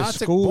think the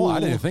school. I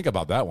didn't think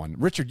about that one,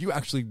 Richard. You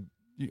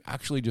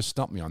actually just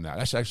stumped me on that.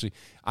 That's actually.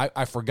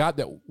 I forgot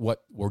that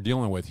what we're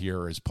dealing with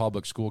here is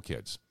public school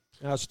kids.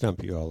 I'll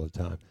stump you all the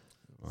time.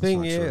 Well,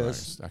 thing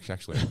is,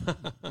 actually,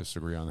 I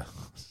disagree on that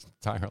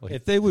entirely.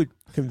 If they would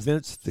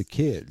convince the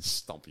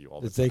kids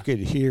that they could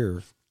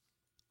hear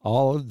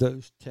all of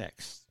those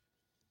texts,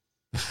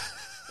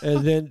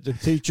 and then the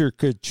teacher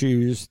could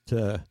choose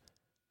to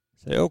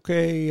say,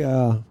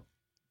 "Okay,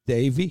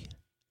 Davy,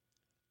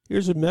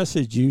 here's a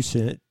message you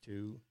sent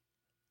to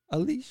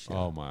Alicia."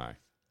 Oh my!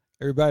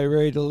 Everybody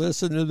ready to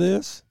listen to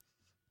this?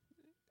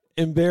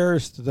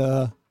 Embarrassed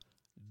the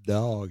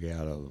dog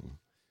out of them.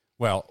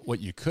 Well, what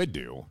you could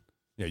do.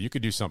 Yeah, you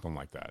could do something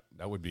like that.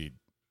 That'd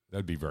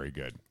be very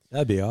good.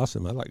 That'd be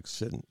awesome. I like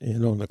sitting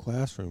in on the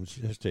classrooms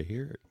just to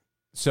hear it.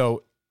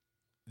 So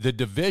the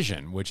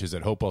division, which is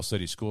at Hopewell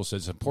City School,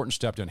 says it's an important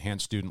step to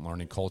enhance student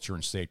learning, culture,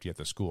 and safety at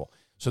the school.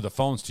 So the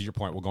phones, to your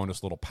point, will go in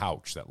this little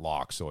pouch that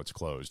locks so it's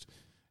closed.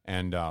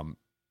 And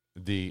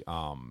the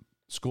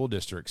school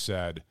district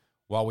said,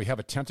 while we have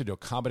attempted to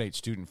accommodate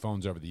student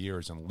phones over the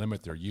years and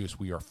limit their use,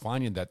 we are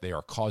finding that they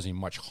are causing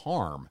much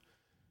harm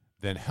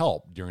than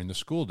help during the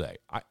school day.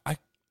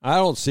 I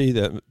don't see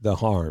the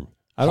harm.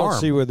 I don't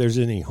see where there's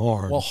any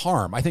harm. Well,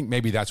 harm. I think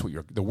maybe that's what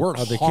the word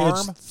Are the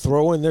harm. kids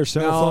throwing their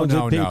cell phones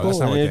at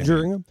people and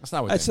injuring them? That's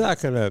not what That's they not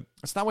going to.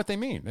 That's not what they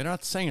mean. They're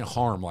not saying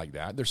harm like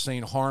that. They're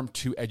saying harm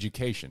to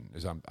education.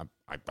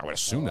 I would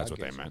assume that's what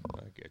they meant.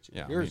 I get you.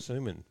 Yeah, You're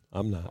assuming.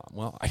 I'm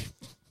not.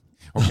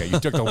 Okay, you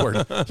took the word.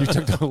 You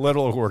took the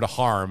literal word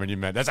harm, and you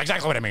meant that's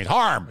exactly what it means.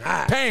 Harm,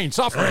 pain,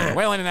 suffering,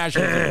 wailing and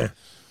gnashing of teeth.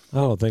 I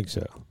don't think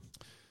so.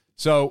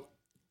 So,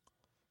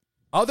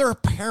 other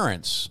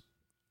parents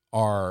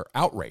are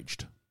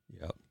outraged.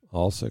 Yep,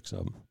 all 6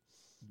 of them.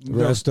 The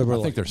rest of them,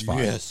 I think there's 5.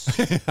 Yes,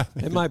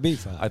 it might be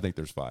 5. I think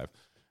there's 5.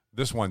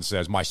 This one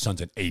says, "My son's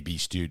an AB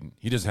student.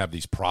 He doesn't have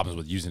these problems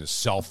with using his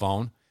cell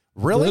phone."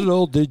 Really?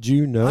 Little did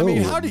you know. I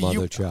mean, how do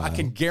you? Child. I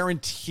can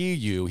guarantee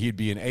you, he'd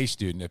be an A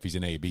student if he's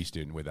an AB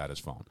student without his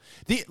phone.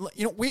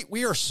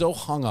 We are so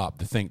hung up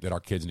to think that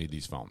our kids need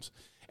these phones,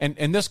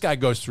 and this guy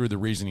goes through the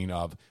reasoning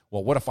of,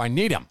 well, what if I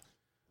need them?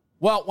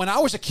 Well, when I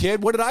was a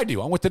kid, what did I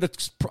do? I went to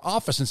the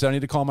office and said I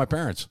need to call my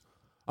parents.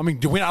 I mean,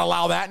 do we not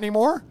allow that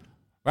anymore?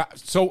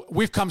 So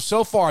we've come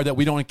so far that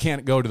we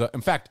can't go to the.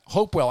 In fact,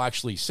 Hopewell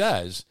actually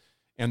says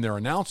in their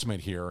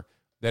announcement here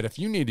that if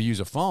you need to use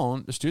a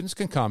phone, the students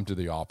can come to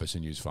the office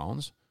and use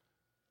phones.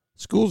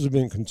 Schools have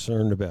been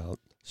concerned about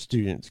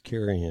students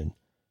carrying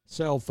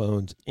cell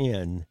phones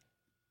in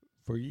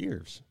for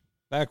years.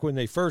 Back when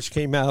they first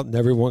came out and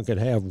everyone could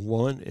have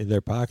one in their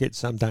pocket,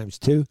 sometimes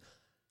 2,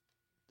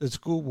 the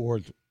school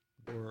boards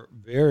were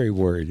very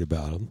worried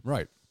about them.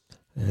 Right.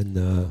 And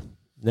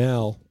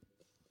now,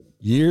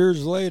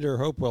 years later,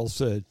 Hopewell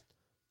said,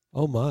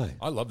 oh, my.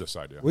 I love this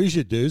idea. We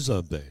should do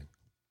something.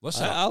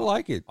 Listen, I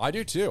like it. I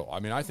do too. I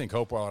mean, I think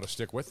Hopewell ought to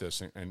stick with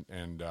this.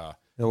 And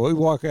we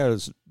walk out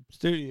of the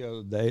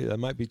studio today. There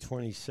might be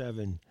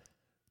 27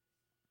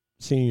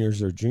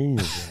 seniors or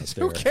juniors out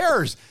there. Who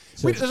cares?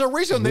 So there's a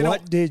reason they don't.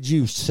 What did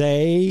you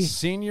say?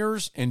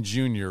 Seniors and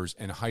juniors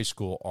in high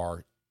school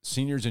are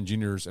seniors and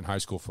juniors in high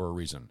school for a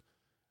reason.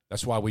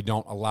 That's why we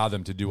don't allow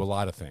them to do a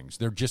lot of things.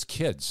 They're just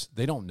kids.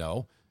 They don't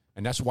know.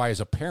 And that's why, as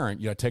a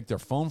parent, you got to take their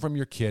phone from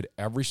your kid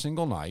every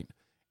single night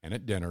and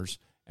at dinners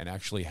and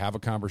actually have a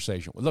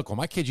conversation. Look, when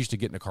my kids used to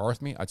get in the car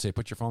with me, I'd say,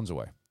 put your phones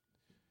away.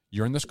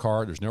 You're in this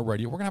car. There's no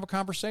radio. We're going to have a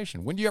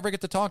conversation. When do you ever get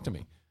to talk to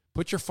me?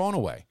 Put your phone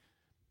away.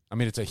 I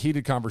mean, it's a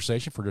heated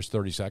conversation for just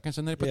 30 seconds,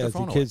 and they put their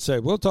phone away. The kids say,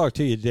 we'll talk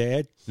to you,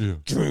 Dad. Yeah.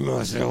 Give me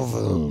my cell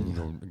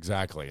phone.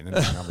 Exactly. And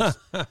then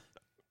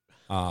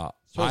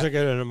suppose I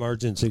get an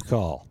emergency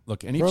call.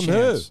 Look, any from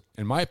chance,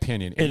 who? In my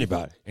opinion,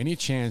 anybody. Any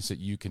chance that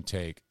you can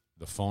take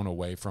the phone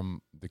away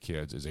from the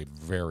kids is a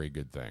very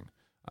good thing.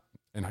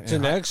 It's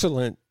an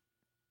excellent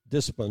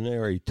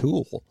disciplinary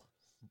tool.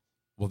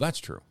 Well, that's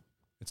true.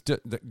 It's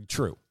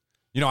true.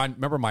 You know, I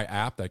remember my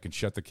app that I can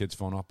shut the kid's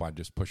phone off by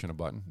just pushing a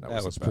button.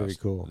 That was pretty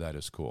cool. That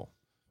is cool.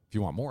 If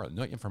you want more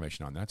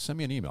information on that, send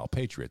me an email,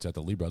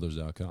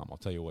 patriots@theleebrothers.com. I'll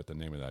tell you what the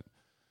name of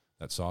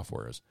that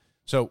software is.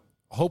 So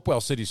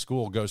Hopewell City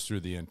School goes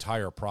through the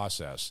entire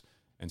process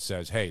and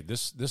says, hey,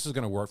 this is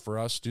going to work for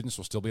us. Students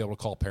will still be able to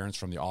call parents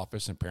from the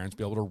office, and parents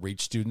will be able to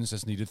reach students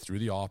as needed through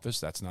the office.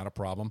 That's not a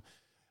problem.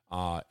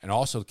 And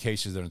also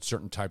cases that in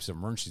certain types of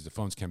emergencies, the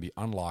phones can be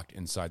unlocked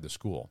inside the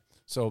school.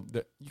 So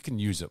that you can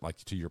use it, like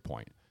to your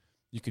point.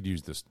 You could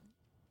use this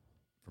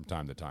from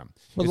time to time.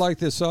 But like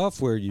the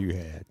software you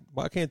had,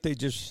 why can't they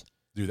just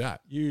do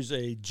that? Use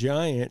a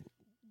giant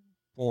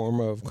form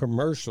of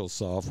commercial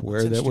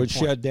software that would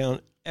shut down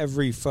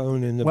every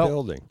phone in the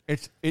building.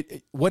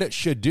 What it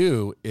should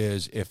do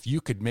is, if you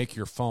could make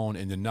your phone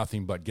into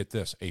nothing but, get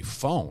this, a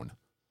phone,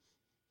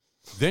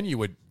 then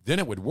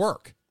it would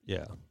work.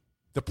 Yeah.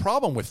 The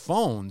problem with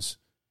phones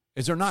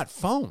is they're not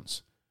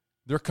phones.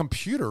 They're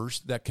computers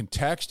that can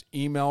text,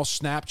 email,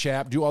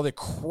 Snapchat, do all the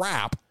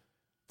crap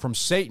from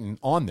Satan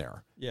on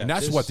there. Yeah, and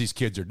that's what these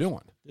kids are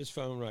doing. This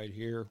phone right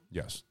here,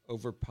 yes,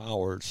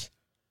 overpowers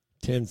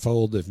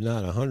tenfold, if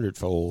not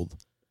 100-fold,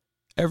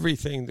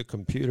 everything the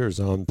computers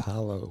on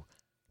Apollo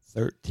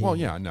 13. Well,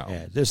 yeah, no.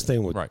 had. This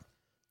thing would. Right.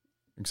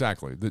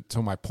 Exactly.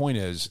 So my point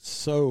is, it's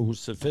so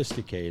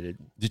sophisticated.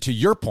 To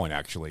your point,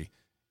 actually,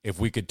 if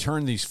we could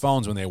turn these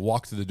phones when they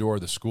walk through the door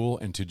of the school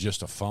into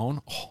just a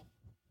phone,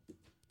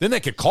 then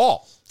they could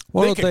call.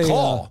 They could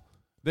call.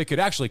 They could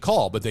actually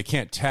call, but they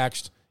can't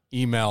text,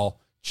 email,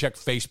 check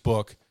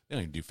Facebook. They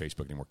don't even do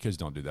Facebook anymore. Kids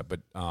don't do that. But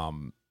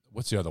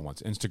what's the other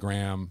ones?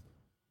 Instagram,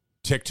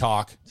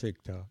 TikTok.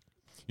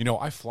 You know,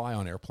 I fly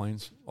on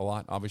airplanes a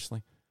lot,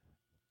 obviously.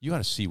 You got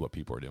to see what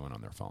people are doing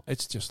on their phone.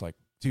 It's just like,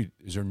 dude,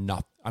 is there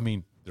not? I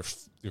mean,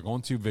 they're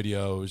going through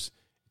videos.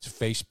 It's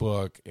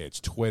Facebook. It's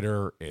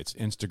Twitter. It's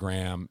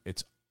Instagram.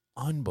 It's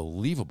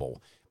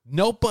unbelievable.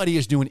 Nobody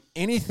is doing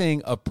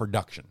anything of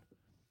production.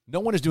 No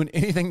one is doing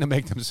anything to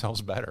make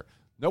themselves better.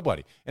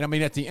 Nobody. And I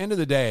mean, at the end of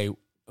the day,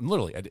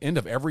 literally at the end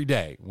of every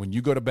day, when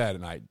you go to bed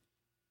at night,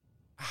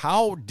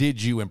 how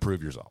did you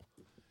improve yourself?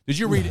 Did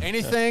you read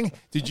anything?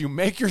 Did you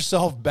make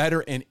yourself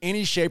better in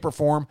any shape or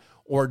form?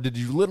 Or did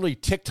you literally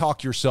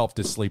TikTok yourself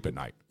to sleep at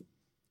night?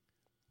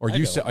 Or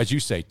as you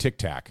say,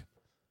 tic-tac.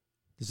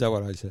 Is that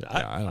what I said?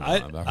 Yeah, I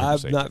don't know.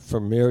 I'm not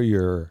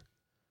familiar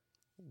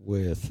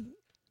with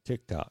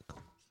TikTok.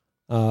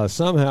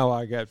 Somehow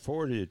I got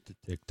forwarded to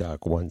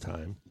TikTok one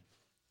time.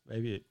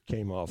 Maybe it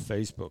came off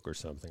Facebook or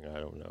something. I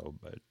don't know,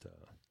 but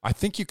I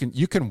think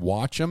you can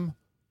watch them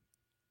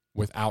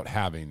without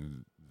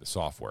having the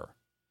software.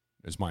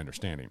 Is my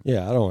understanding.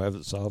 Yeah, I don't have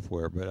the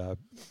software, but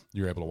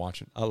you're able to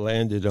watch it. I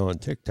landed on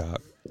TikTok.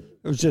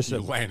 It was just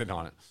landed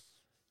on it.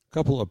 A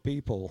couple of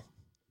people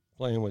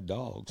playing with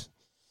dogs.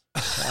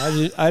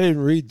 I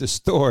didn't read the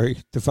story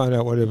to find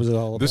out what it was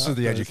all about. This is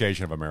the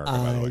education of America,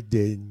 by the way. I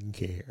didn't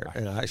care,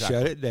 and I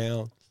shut it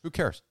down. Who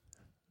cares?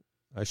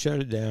 I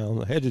shut it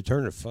down. I had to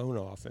turn the phone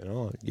off and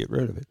on, get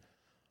rid of it.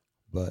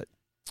 But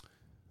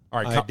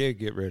all right, I did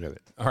get rid of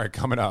it. All right,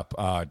 coming up,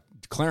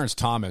 Clarence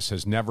Thomas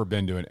has never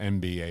been to an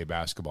NBA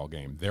basketball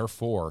game.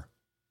 Therefore,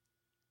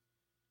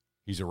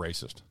 he's a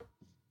racist.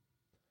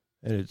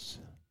 And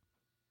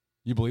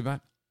you believe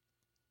that?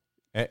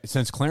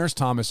 Since Clarence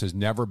Thomas has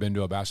never been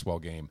to a basketball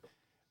game,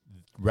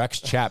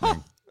 Rex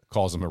Chapman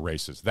calls him a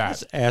racist.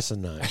 That's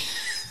asinine.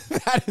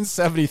 That in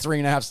 73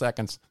 and a half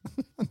seconds.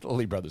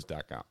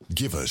 TheLeeBrothers.com.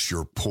 Give us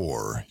your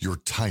poor, your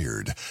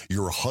tired,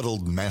 your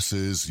huddled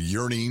masses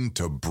yearning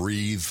to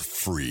breathe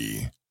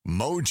free.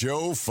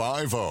 Mojo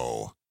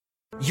 50.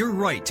 Your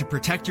right to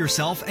protect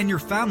yourself and your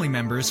family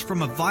members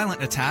from a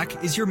violent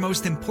attack is your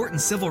most important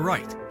civil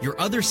right. Your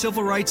other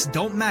civil rights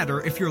don't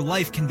matter if your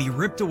life can be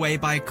ripped away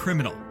by a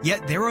criminal.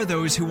 Yet there are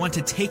those who want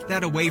to take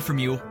that away from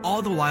you,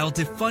 all the while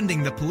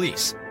defunding the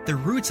police. The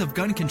roots of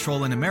gun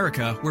control in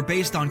America were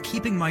based on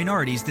keeping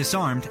minorities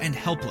disarmed and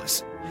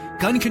helpless.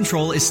 Gun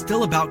control is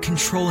still about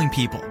controlling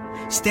people.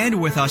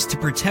 Stand with us to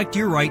protect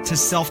your right to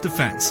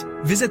self-defense.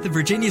 Visit the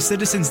Virginia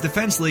Citizens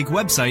Defense League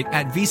website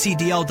at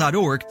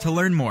vcdl.org to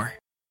learn more.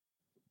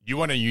 You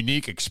want a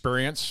unique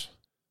experience,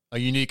 a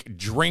unique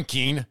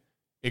drinking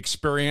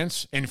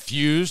experience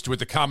infused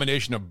with a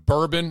combination of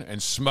bourbon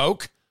and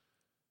smoke?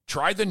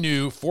 Try the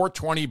new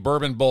 420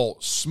 Bourbon Bowl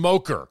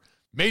Smoker.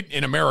 Made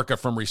in America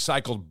from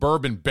recycled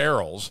bourbon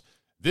barrels,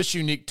 this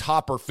unique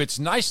topper fits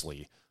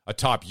nicely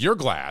atop your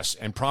glass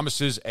and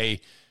promises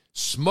a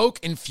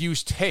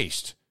smoke-infused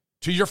taste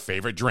to your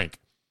favorite drink.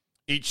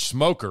 Each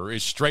smoker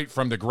is straight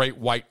from the great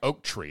white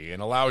oak tree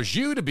and allows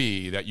you to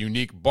be that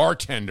unique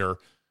bartender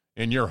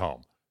in your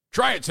home.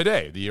 Try it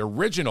today, the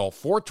original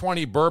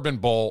 420 Bourbon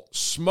Bowl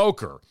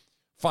Smoker.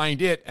 Find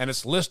it and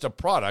its list of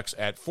products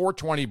at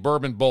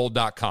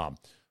 420bourbonbowl.com.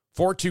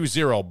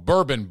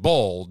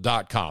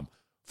 420bourbonbowl.com.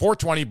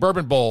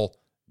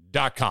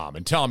 420bourbonbowl.com.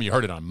 And tell them you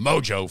heard it on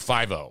Mojo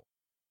 50.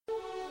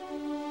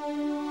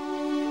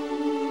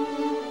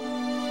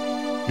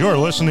 You're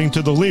listening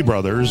to the Lee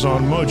Brothers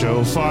on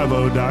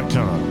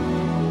Mojo50.com.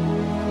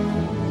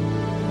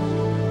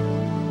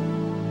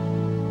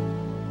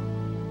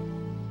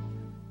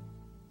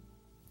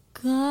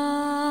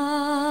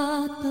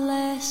 God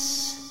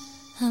bless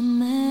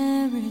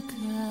America.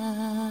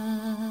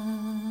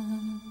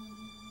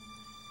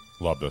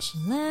 Love this.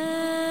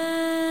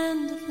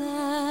 Land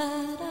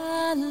that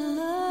I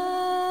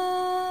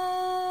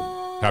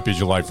love. Happy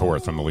July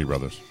 4th from the Lee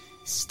Brothers.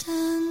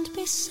 Stand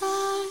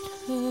beside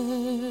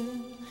her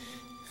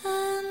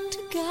and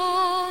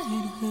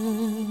guide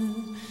her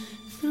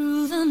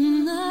through the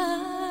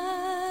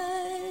night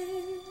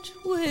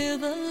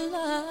with a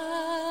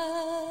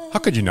light. How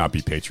could you not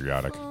be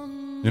patriotic?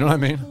 You know what I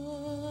mean?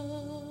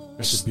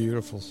 It's a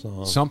beautiful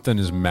song. Something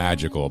is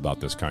magical about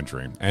this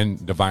country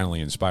and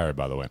divinely inspired,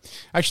 by the way.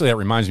 Actually, that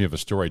reminds me of a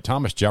story.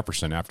 Thomas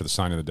Jefferson, after the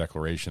signing of the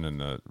Declaration in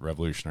the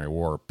Revolutionary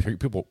War,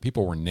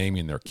 people were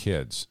naming their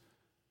kids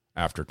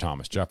after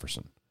Thomas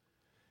Jefferson.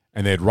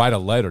 And they'd write a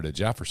letter to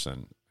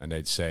Jefferson, and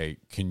they'd say,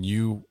 can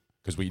you,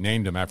 because we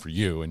named him after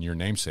you and your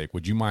namesake,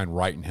 would you mind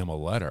writing him a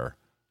letter?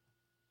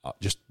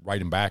 Just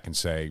write him back and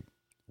say,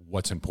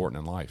 what's important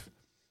in life?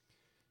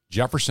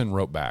 Jefferson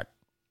wrote back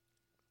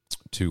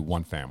to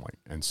one family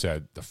and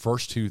said the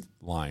first two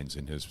lines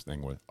in his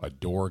thing were,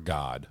 adore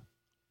God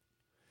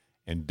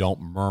and don't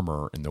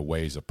murmur in the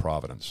ways of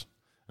providence.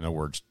 In other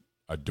words,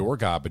 adore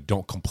God, but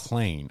don't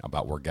complain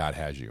about where God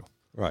has you.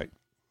 Right.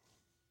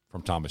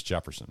 From Thomas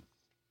Jefferson.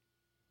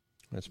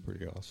 That's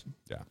pretty awesome.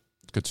 Yeah.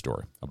 Good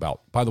story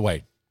about, by the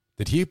way,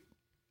 did he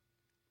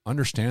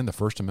understand the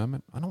First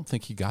Amendment? I don't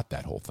think he got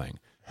that whole thing.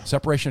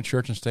 Separation of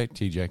church and state,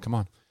 TJ, come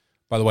on.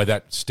 By the way,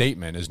 that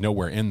statement is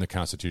nowhere in the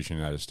Constitution of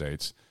the United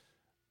States.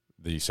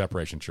 The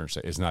separation of church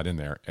and state is not in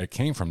there. It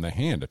came from the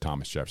hand of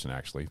Thomas Jefferson,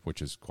 actually,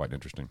 which is quite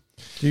interesting.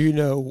 Do you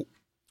know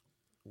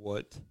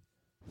what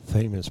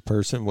famous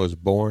person was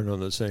born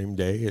on the same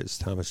day as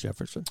Thomas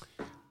Jefferson?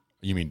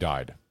 You mean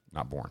died,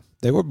 not born?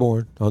 They were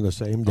born on the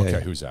same day.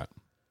 Okay, who's that?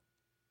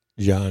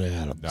 John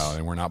Adams. No,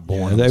 they were not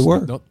born. Yeah, they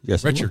were. No,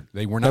 yes, Richard,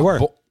 they were not.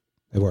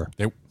 They were.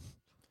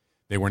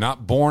 They were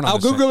not born on I'll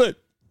Google it.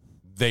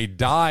 They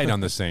died on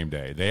the same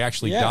day. They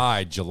actually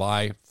died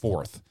July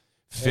 4th,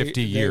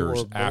 50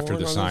 years after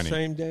the signing. The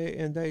same day,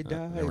 and they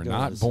died. They were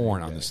not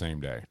born on the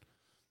same day.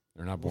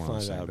 They're not born on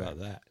the same day. We'll find out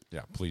about that.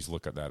 Yeah, please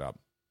look at that up.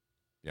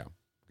 Yeah,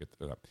 get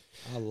that up.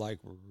 I like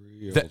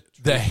real.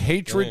 The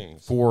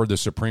hatred for the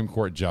Supreme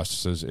Court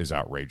justices is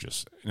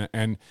outrageous,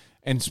 and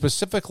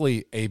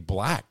specifically a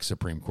black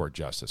Supreme Court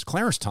justice.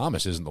 Clarence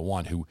Thomas isn't the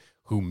one who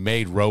who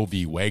made Roe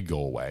v. Wade go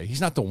away.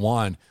 He's not the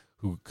one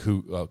who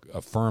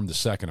affirmed the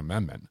Second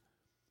Amendment.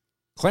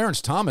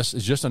 Clarence Thomas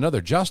is just another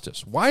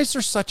justice. Why is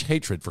there such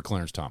hatred for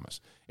Clarence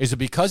Thomas? Is it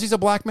because he's a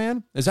black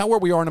man? Is that where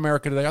we are in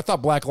America today? I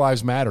thought Black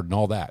Lives Mattered and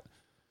all that.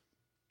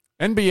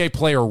 NBA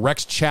player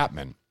Rex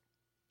Chapman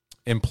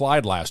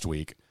implied last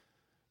week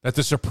that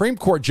the Supreme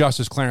Court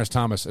Justice Clarence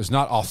Thomas is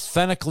not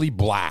authentically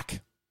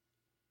black,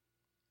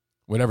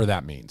 whatever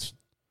that means,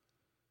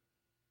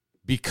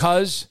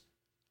 because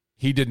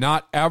he did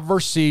not ever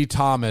see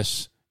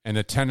Thomas in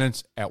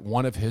attendance at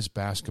one of his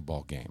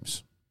basketball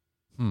games.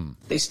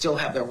 They still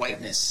have their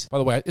whiteness. By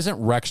the way, isn't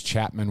Rex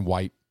Chapman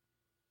white?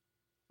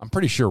 I'm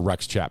pretty sure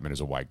Rex Chapman is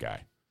a white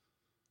guy.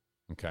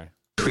 Okay.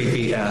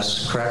 Creepy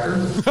ass cracker.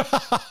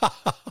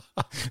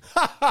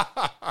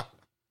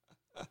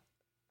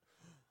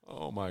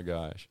 Oh, my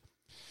gosh.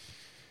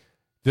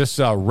 This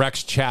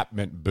Rex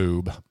Chapman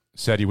boob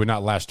said he would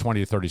not last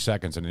 20 to 30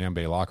 seconds in an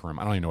NBA locker room.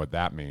 I don't even know what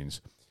that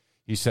means.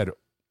 He said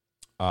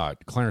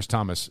Clarence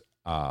Thomas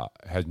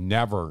has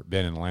never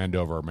been in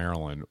Landover,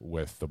 Maryland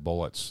with the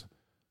Bullets.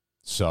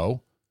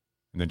 So,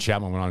 and then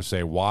Chapman went on to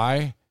say,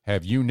 why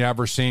have you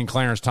never seen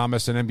Clarence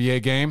Thomas in an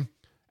NBA game?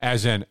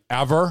 As in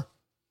ever?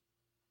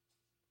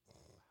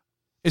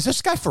 Is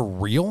this guy for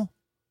real?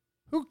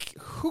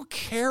 Who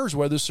cares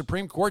whether the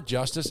Supreme Court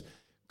Justice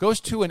goes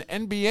to an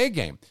NBA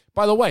game?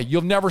 By the way,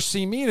 you'll never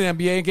see me in an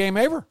NBA game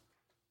ever.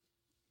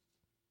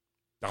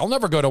 I'll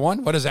never go to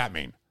one. What does that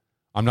mean?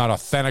 I'm not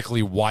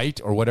authentically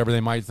white or whatever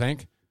they might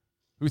think?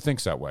 Who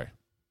thinks that way?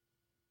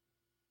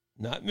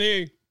 Not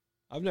me.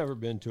 I've never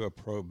been to a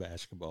pro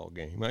basketball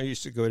game. I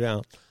used to go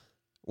down,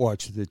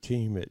 watch the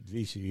team at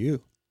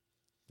VCU.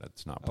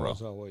 That's not pro. That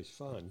was always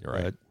fun. You're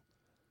right.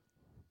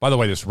 By the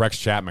way, this Rex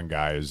Chapman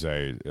guy is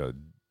a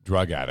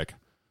drug addict.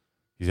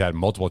 He's had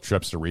multiple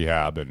trips to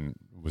rehab and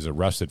was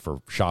arrested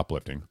for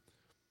shoplifting.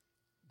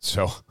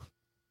 So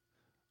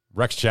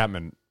Rex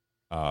Chapman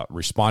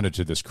responded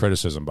to this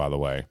criticism, by the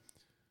way,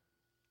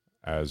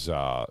 as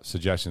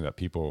suggesting that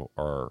people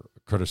are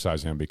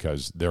criticizing him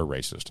because they're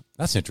racist.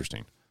 That's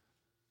interesting.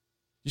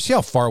 You see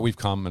how far we've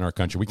come in our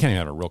country? We can't even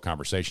have a real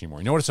conversation anymore.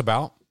 You know what it's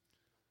about?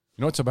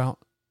 You know what it's about?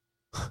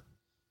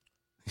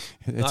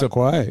 Not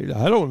quite.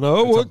 I don't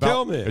know.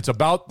 Tell me. It's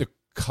about the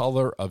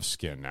color of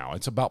skin now.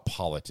 It's about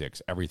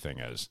politics. Everything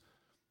is.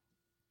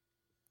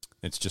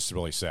 It's just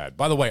really sad.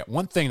 By the way,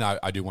 one thing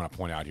I do want to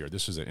point out here,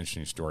 this is an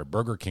interesting story.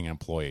 Burger King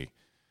employee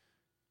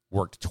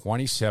worked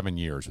 27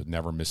 years with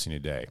never missing a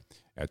day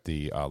at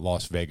the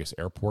Las Vegas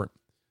airport.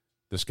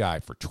 This guy,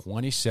 for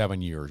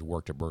 27 years,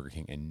 worked at Burger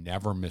King and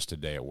never missed a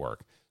day at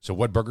work. So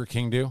what Burger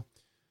King do?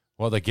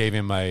 Well, they gave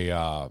him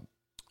a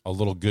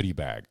little goodie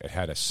bag. It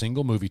had a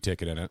single movie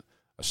ticket in it,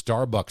 a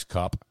Starbucks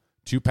cup,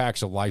 2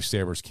 packs of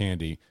Lifesavers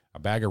candy, a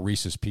bag of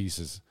Reese's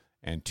Pieces,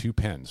 and 2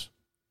 pens.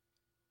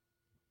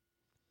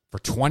 For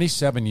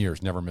 27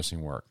 years, never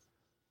missing work.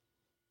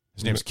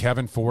 His name's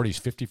Kevin Ford. He's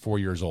 54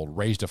 years old,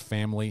 raised a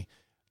family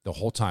the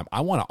whole time.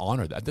 I want to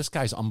honor that. This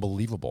guy's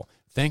unbelievable.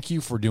 Thank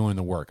you for doing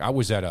the work. I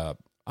was at a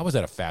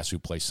fast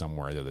food place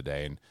somewhere the other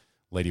day, and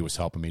a lady was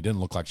helping me.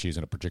 Didn't look like she was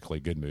in a particularly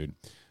good mood.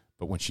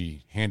 But when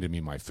she handed me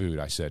my food,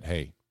 I said,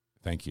 hey,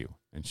 thank you.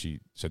 And she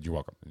said, you're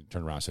welcome. And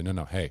turned around and said,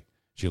 no, hey.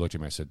 She looked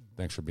at me. I said,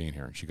 thanks for being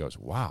here. And she goes,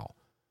 wow,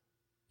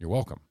 you're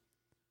welcome.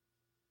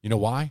 You know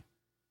why?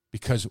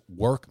 Because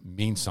work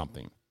means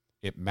something.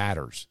 It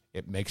matters.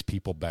 It makes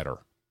people better.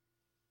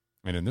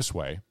 And in this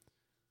way,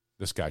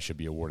 this guy should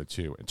be awarded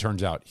too. It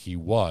turns out he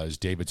was.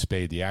 David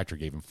Spade, the actor,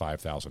 gave him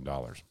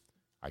 $5,000.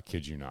 I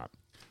kid you not.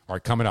 All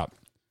right, coming up,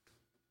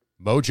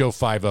 Mojo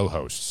 50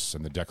 hosts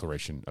and the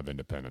Declaration of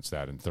Independence.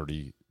 That in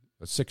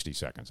 60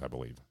 seconds, I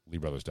believe.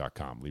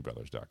 LeeBrothers.com,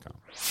 LeeBrothers.com.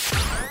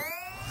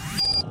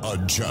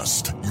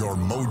 Adjust your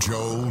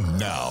mojo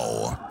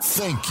now.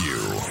 Thank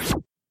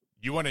you.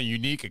 You want a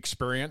unique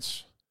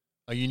experience?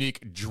 A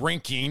unique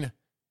drinking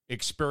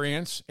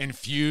experience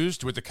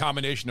infused with the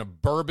combination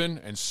of bourbon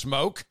and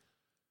smoke?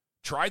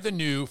 Try the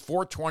new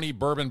 420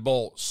 Bourbon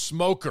Bowl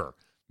Smoker.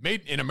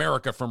 Made in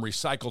America from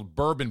recycled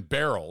bourbon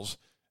barrels,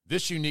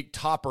 this unique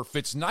topper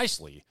fits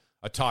nicely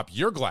atop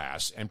your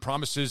glass and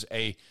promises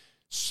a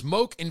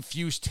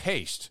smoke-infused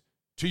taste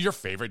to your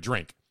favorite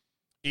drink.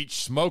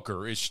 Each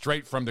smoker is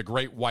straight from the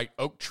great white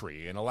oak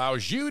tree and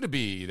allows you to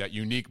be that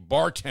unique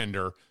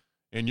bartender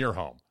in your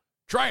home.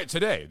 Try it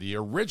today, the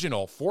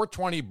original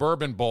 420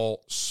 Bourbon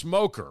Bowl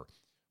Smoker.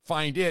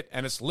 Find it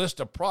and its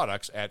list of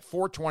products at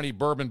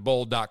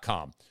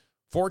 420bourbonbowl.com.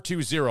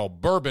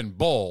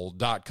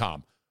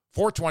 420bourbonbowl.com.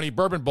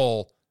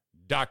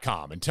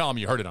 420bourbonbowl.com. And tell them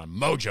you heard it on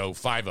Mojo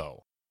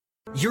 50.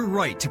 Your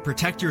right to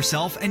protect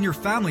yourself and your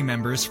family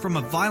members from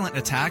a violent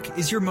attack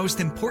is your most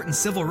important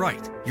civil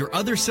right. Your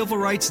other civil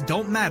rights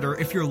don't matter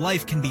if your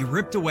life can be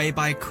ripped away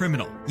by a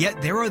criminal.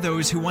 Yet there are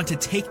those who want to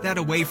take that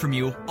away from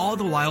you, all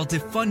the while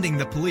defunding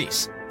the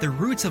police. The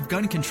roots of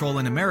gun control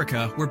in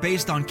America were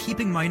based on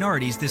keeping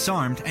minorities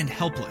disarmed and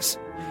helpless.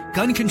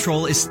 Gun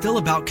control is still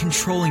about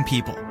controlling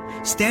people.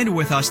 Stand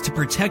with us to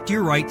protect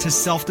your right to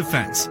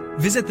self-defense.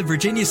 Visit the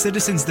Virginia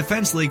Citizens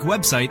Defense League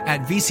website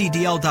at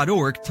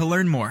vcdl.org to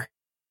learn more.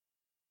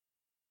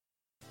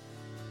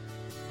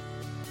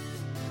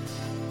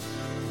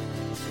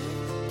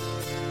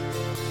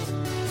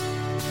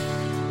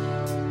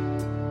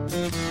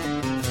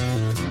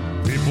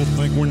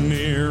 think we're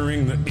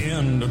nearing the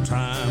end of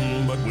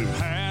time, but we've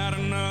had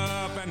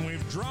enough and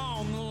we've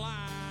drawn the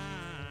line.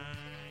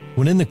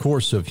 When in the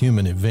course of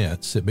human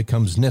events, it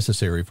becomes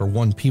necessary for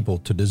one people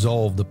to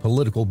dissolve the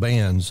political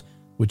bands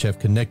which have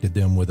connected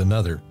them with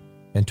another,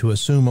 and to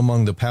assume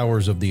among the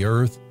powers of the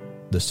earth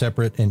the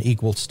separate and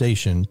equal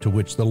station to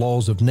which the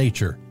laws of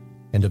nature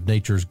and of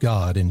nature's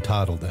God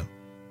entitle them.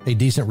 A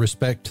decent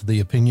respect to the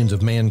opinions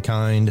of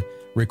mankind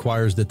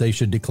requires that they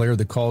should declare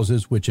the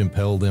causes which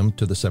impel them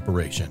to the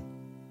separation.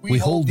 We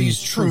hold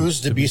these truths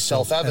to be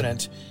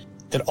self-evident,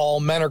 that all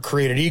men are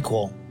created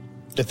equal,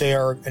 that they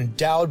are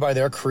endowed by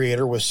their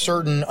Creator with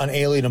certain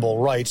unalienable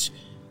rights,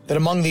 that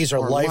among these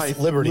are life,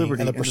 liberty,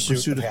 and the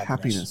pursuit of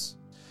happiness.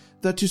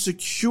 That to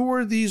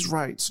secure these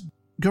rights,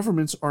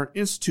 governments are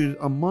instituted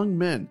among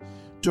men,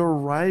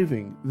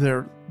 deriving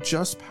their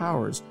just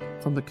powers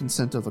from the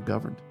consent of the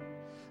governed.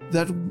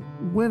 That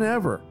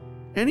whenever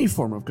any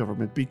form of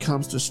government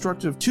becomes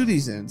destructive to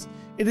these ends,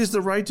 it is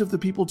the right of the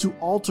people to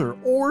alter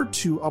or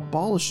to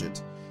abolish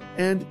it,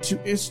 and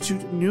to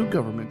institute new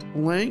government,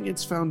 laying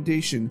its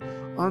foundation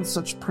on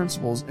such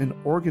principles and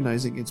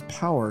organizing its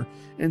power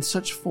in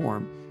such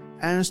form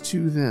as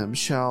to them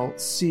shall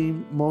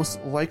seem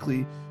most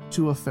likely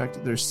to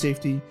affect their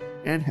safety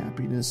and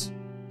happiness.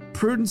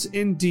 Prudence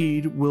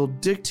indeed will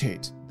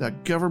dictate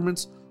that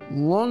governments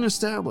long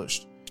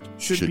established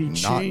should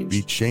not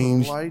be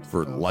changed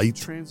for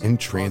light and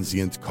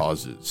transient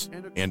causes.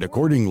 And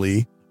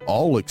accordingly,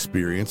 all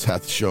experience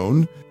hath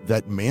shown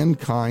that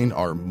mankind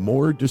are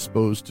more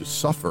disposed to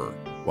suffer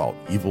while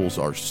evils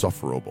are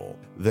sufferable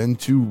than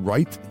to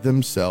right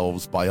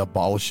themselves by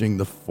abolishing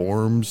the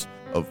forms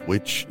of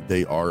which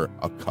they are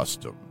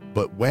accustomed.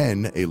 But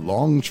when a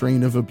long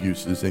train of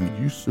abuses and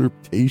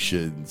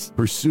usurpations,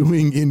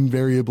 pursuing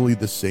invariably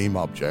the same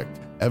object,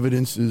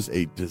 evidences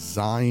a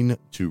design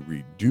to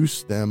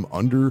reduce them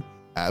under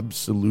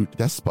absolute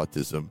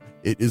despotism,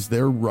 it is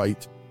their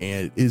right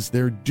and it is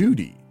their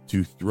duty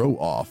to throw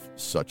off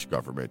such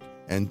government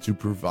and to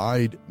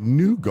provide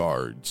new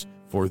guards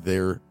for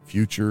their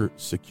future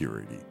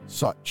security.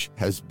 Such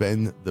has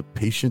been the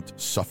patient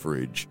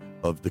suffrage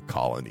of the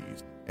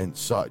colonies, and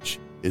such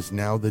is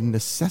now the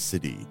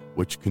necessity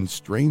which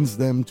constrains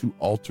them to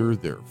alter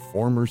their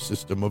former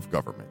system of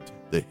government.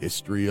 The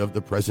history of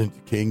the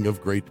present King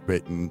of Great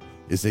Britain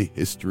is a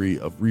history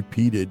of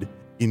repeated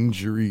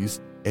injuries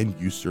and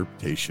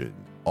usurpation,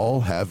 all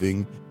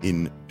having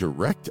in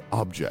direct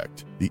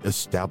object the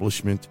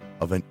establishment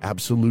of an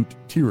absolute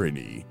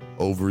tyranny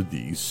over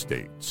these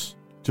states.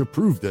 To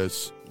prove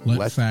this,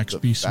 let facts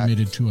be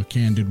submitted to a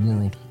candid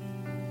world.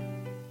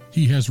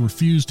 He has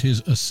refused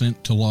his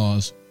assent to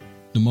laws,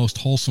 the most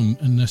wholesome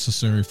and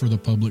necessary for the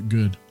public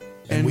good.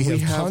 And we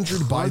have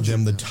conjured by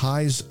them the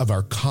ties of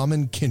our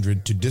common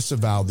kindred to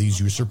disavow these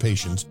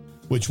usurpations,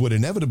 which would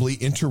inevitably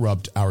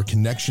interrupt our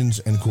connections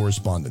and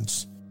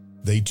correspondence.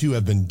 They too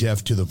have been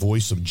deaf to the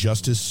voice of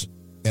justice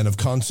and of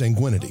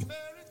consanguinity.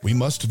 We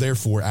must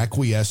therefore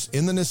acquiesce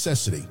in the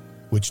necessity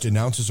which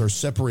denounces our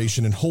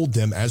separation and hold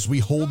them as we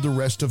hold the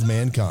rest of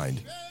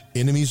mankind,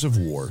 enemies of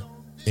war,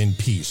 in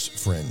peace,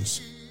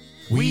 friends.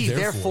 We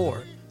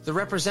therefore, the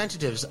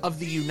representatives of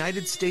the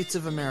United States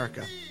of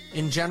America,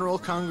 in General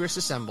Congress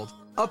assembled,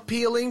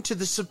 appealing to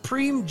the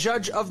Supreme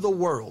Judge of the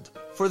world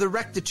for the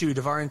rectitude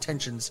of our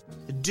intentions,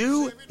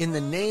 do, in the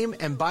name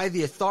and by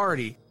the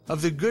authority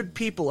of the good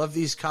people of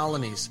these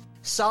colonies,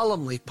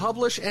 solemnly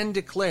publish and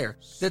declare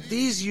that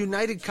these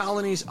united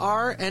colonies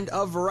are and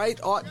of right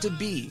ought to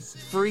be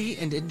free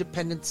and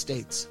independent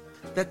states,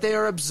 that they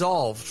are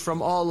absolved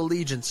from all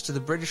allegiance to the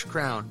British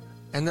Crown,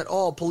 and that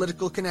all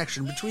political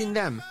connection between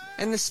them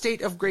and the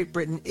state of Great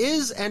Britain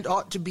is and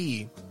ought to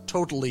be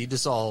totally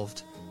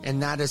dissolved,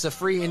 and that as a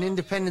free and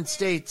independent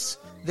states,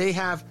 they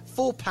have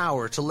full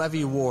power to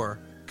levy war,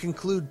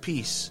 conclude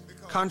peace,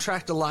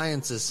 contract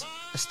alliances,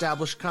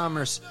 establish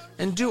commerce,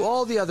 and do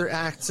all the other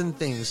acts and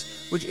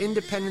things which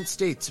independent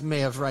states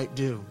may of right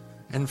do.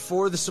 And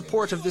for the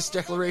support of this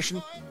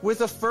declaration,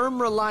 with a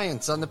firm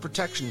reliance on the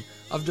protection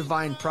of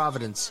divine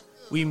providence,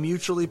 we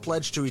mutually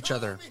pledge to each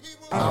other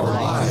our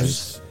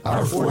lives,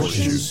 our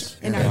fortunes,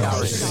 and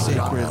our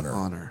sacred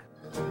honor.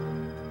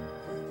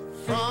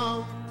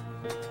 From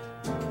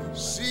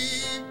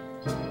sea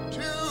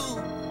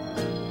to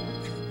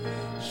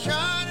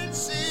shining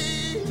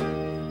sea,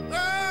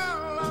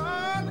 oh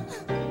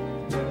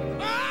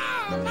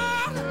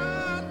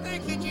Lord,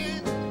 thank you,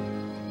 Jesus.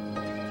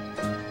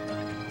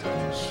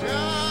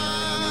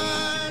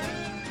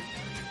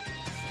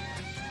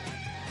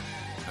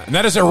 And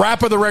that is a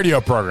wrap of the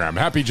radio program.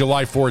 Happy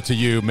July 4th to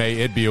you. May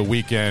it be a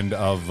weekend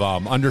of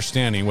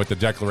understanding what the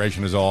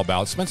Declaration is all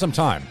about. Spend some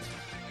time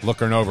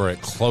looking over it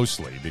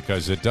closely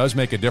because it does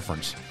make a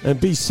difference.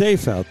 And be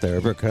safe out there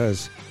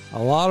because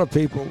a lot of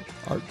people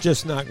are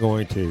just not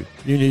going to.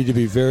 You need to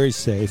be very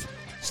safe.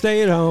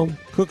 Stay at home,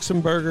 cook some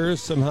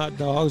burgers, some hot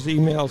dogs,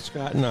 email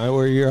Scott and I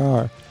where you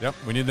are. Yep,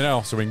 we need to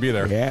know so we can be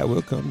there. Yeah,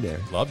 we'll come there.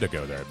 Love to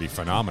go there. It'd be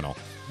phenomenal.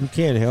 You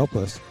can't help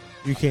us.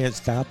 You can't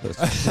stop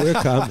us. We're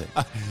coming.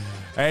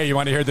 Hey, you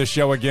want to hear this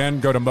show again?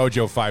 Go to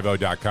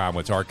mojo50.com.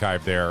 It's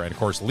archived there. And, of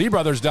course,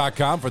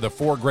 LeeBrothers.com for the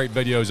 4 great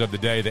videos of the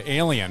day. The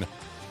alien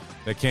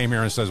that came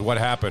here and says, what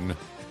happened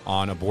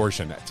on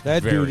abortion?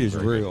 That dude is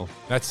real. Good.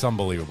 That's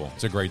unbelievable.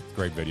 It's a great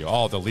video.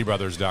 All at the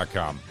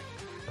LeeBrothers.com.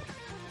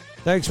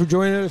 Thanks for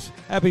joining us.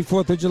 Happy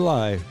 4th of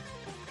July.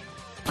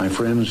 My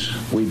friends,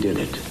 we did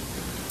it.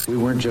 We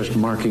weren't just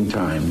marking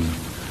time.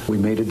 We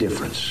made a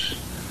difference.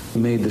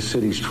 We made the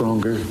city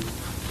stronger.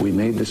 We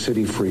made the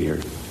city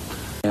freer.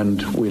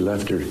 And we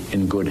left her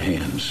in good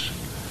hands.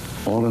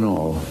 All in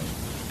all,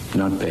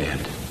 not bad.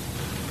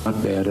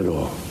 Not bad at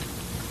all.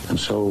 And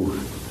so,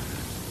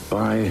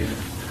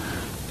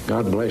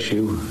 God bless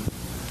you,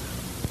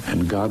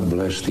 and God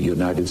bless the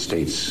United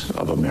States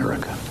of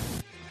America.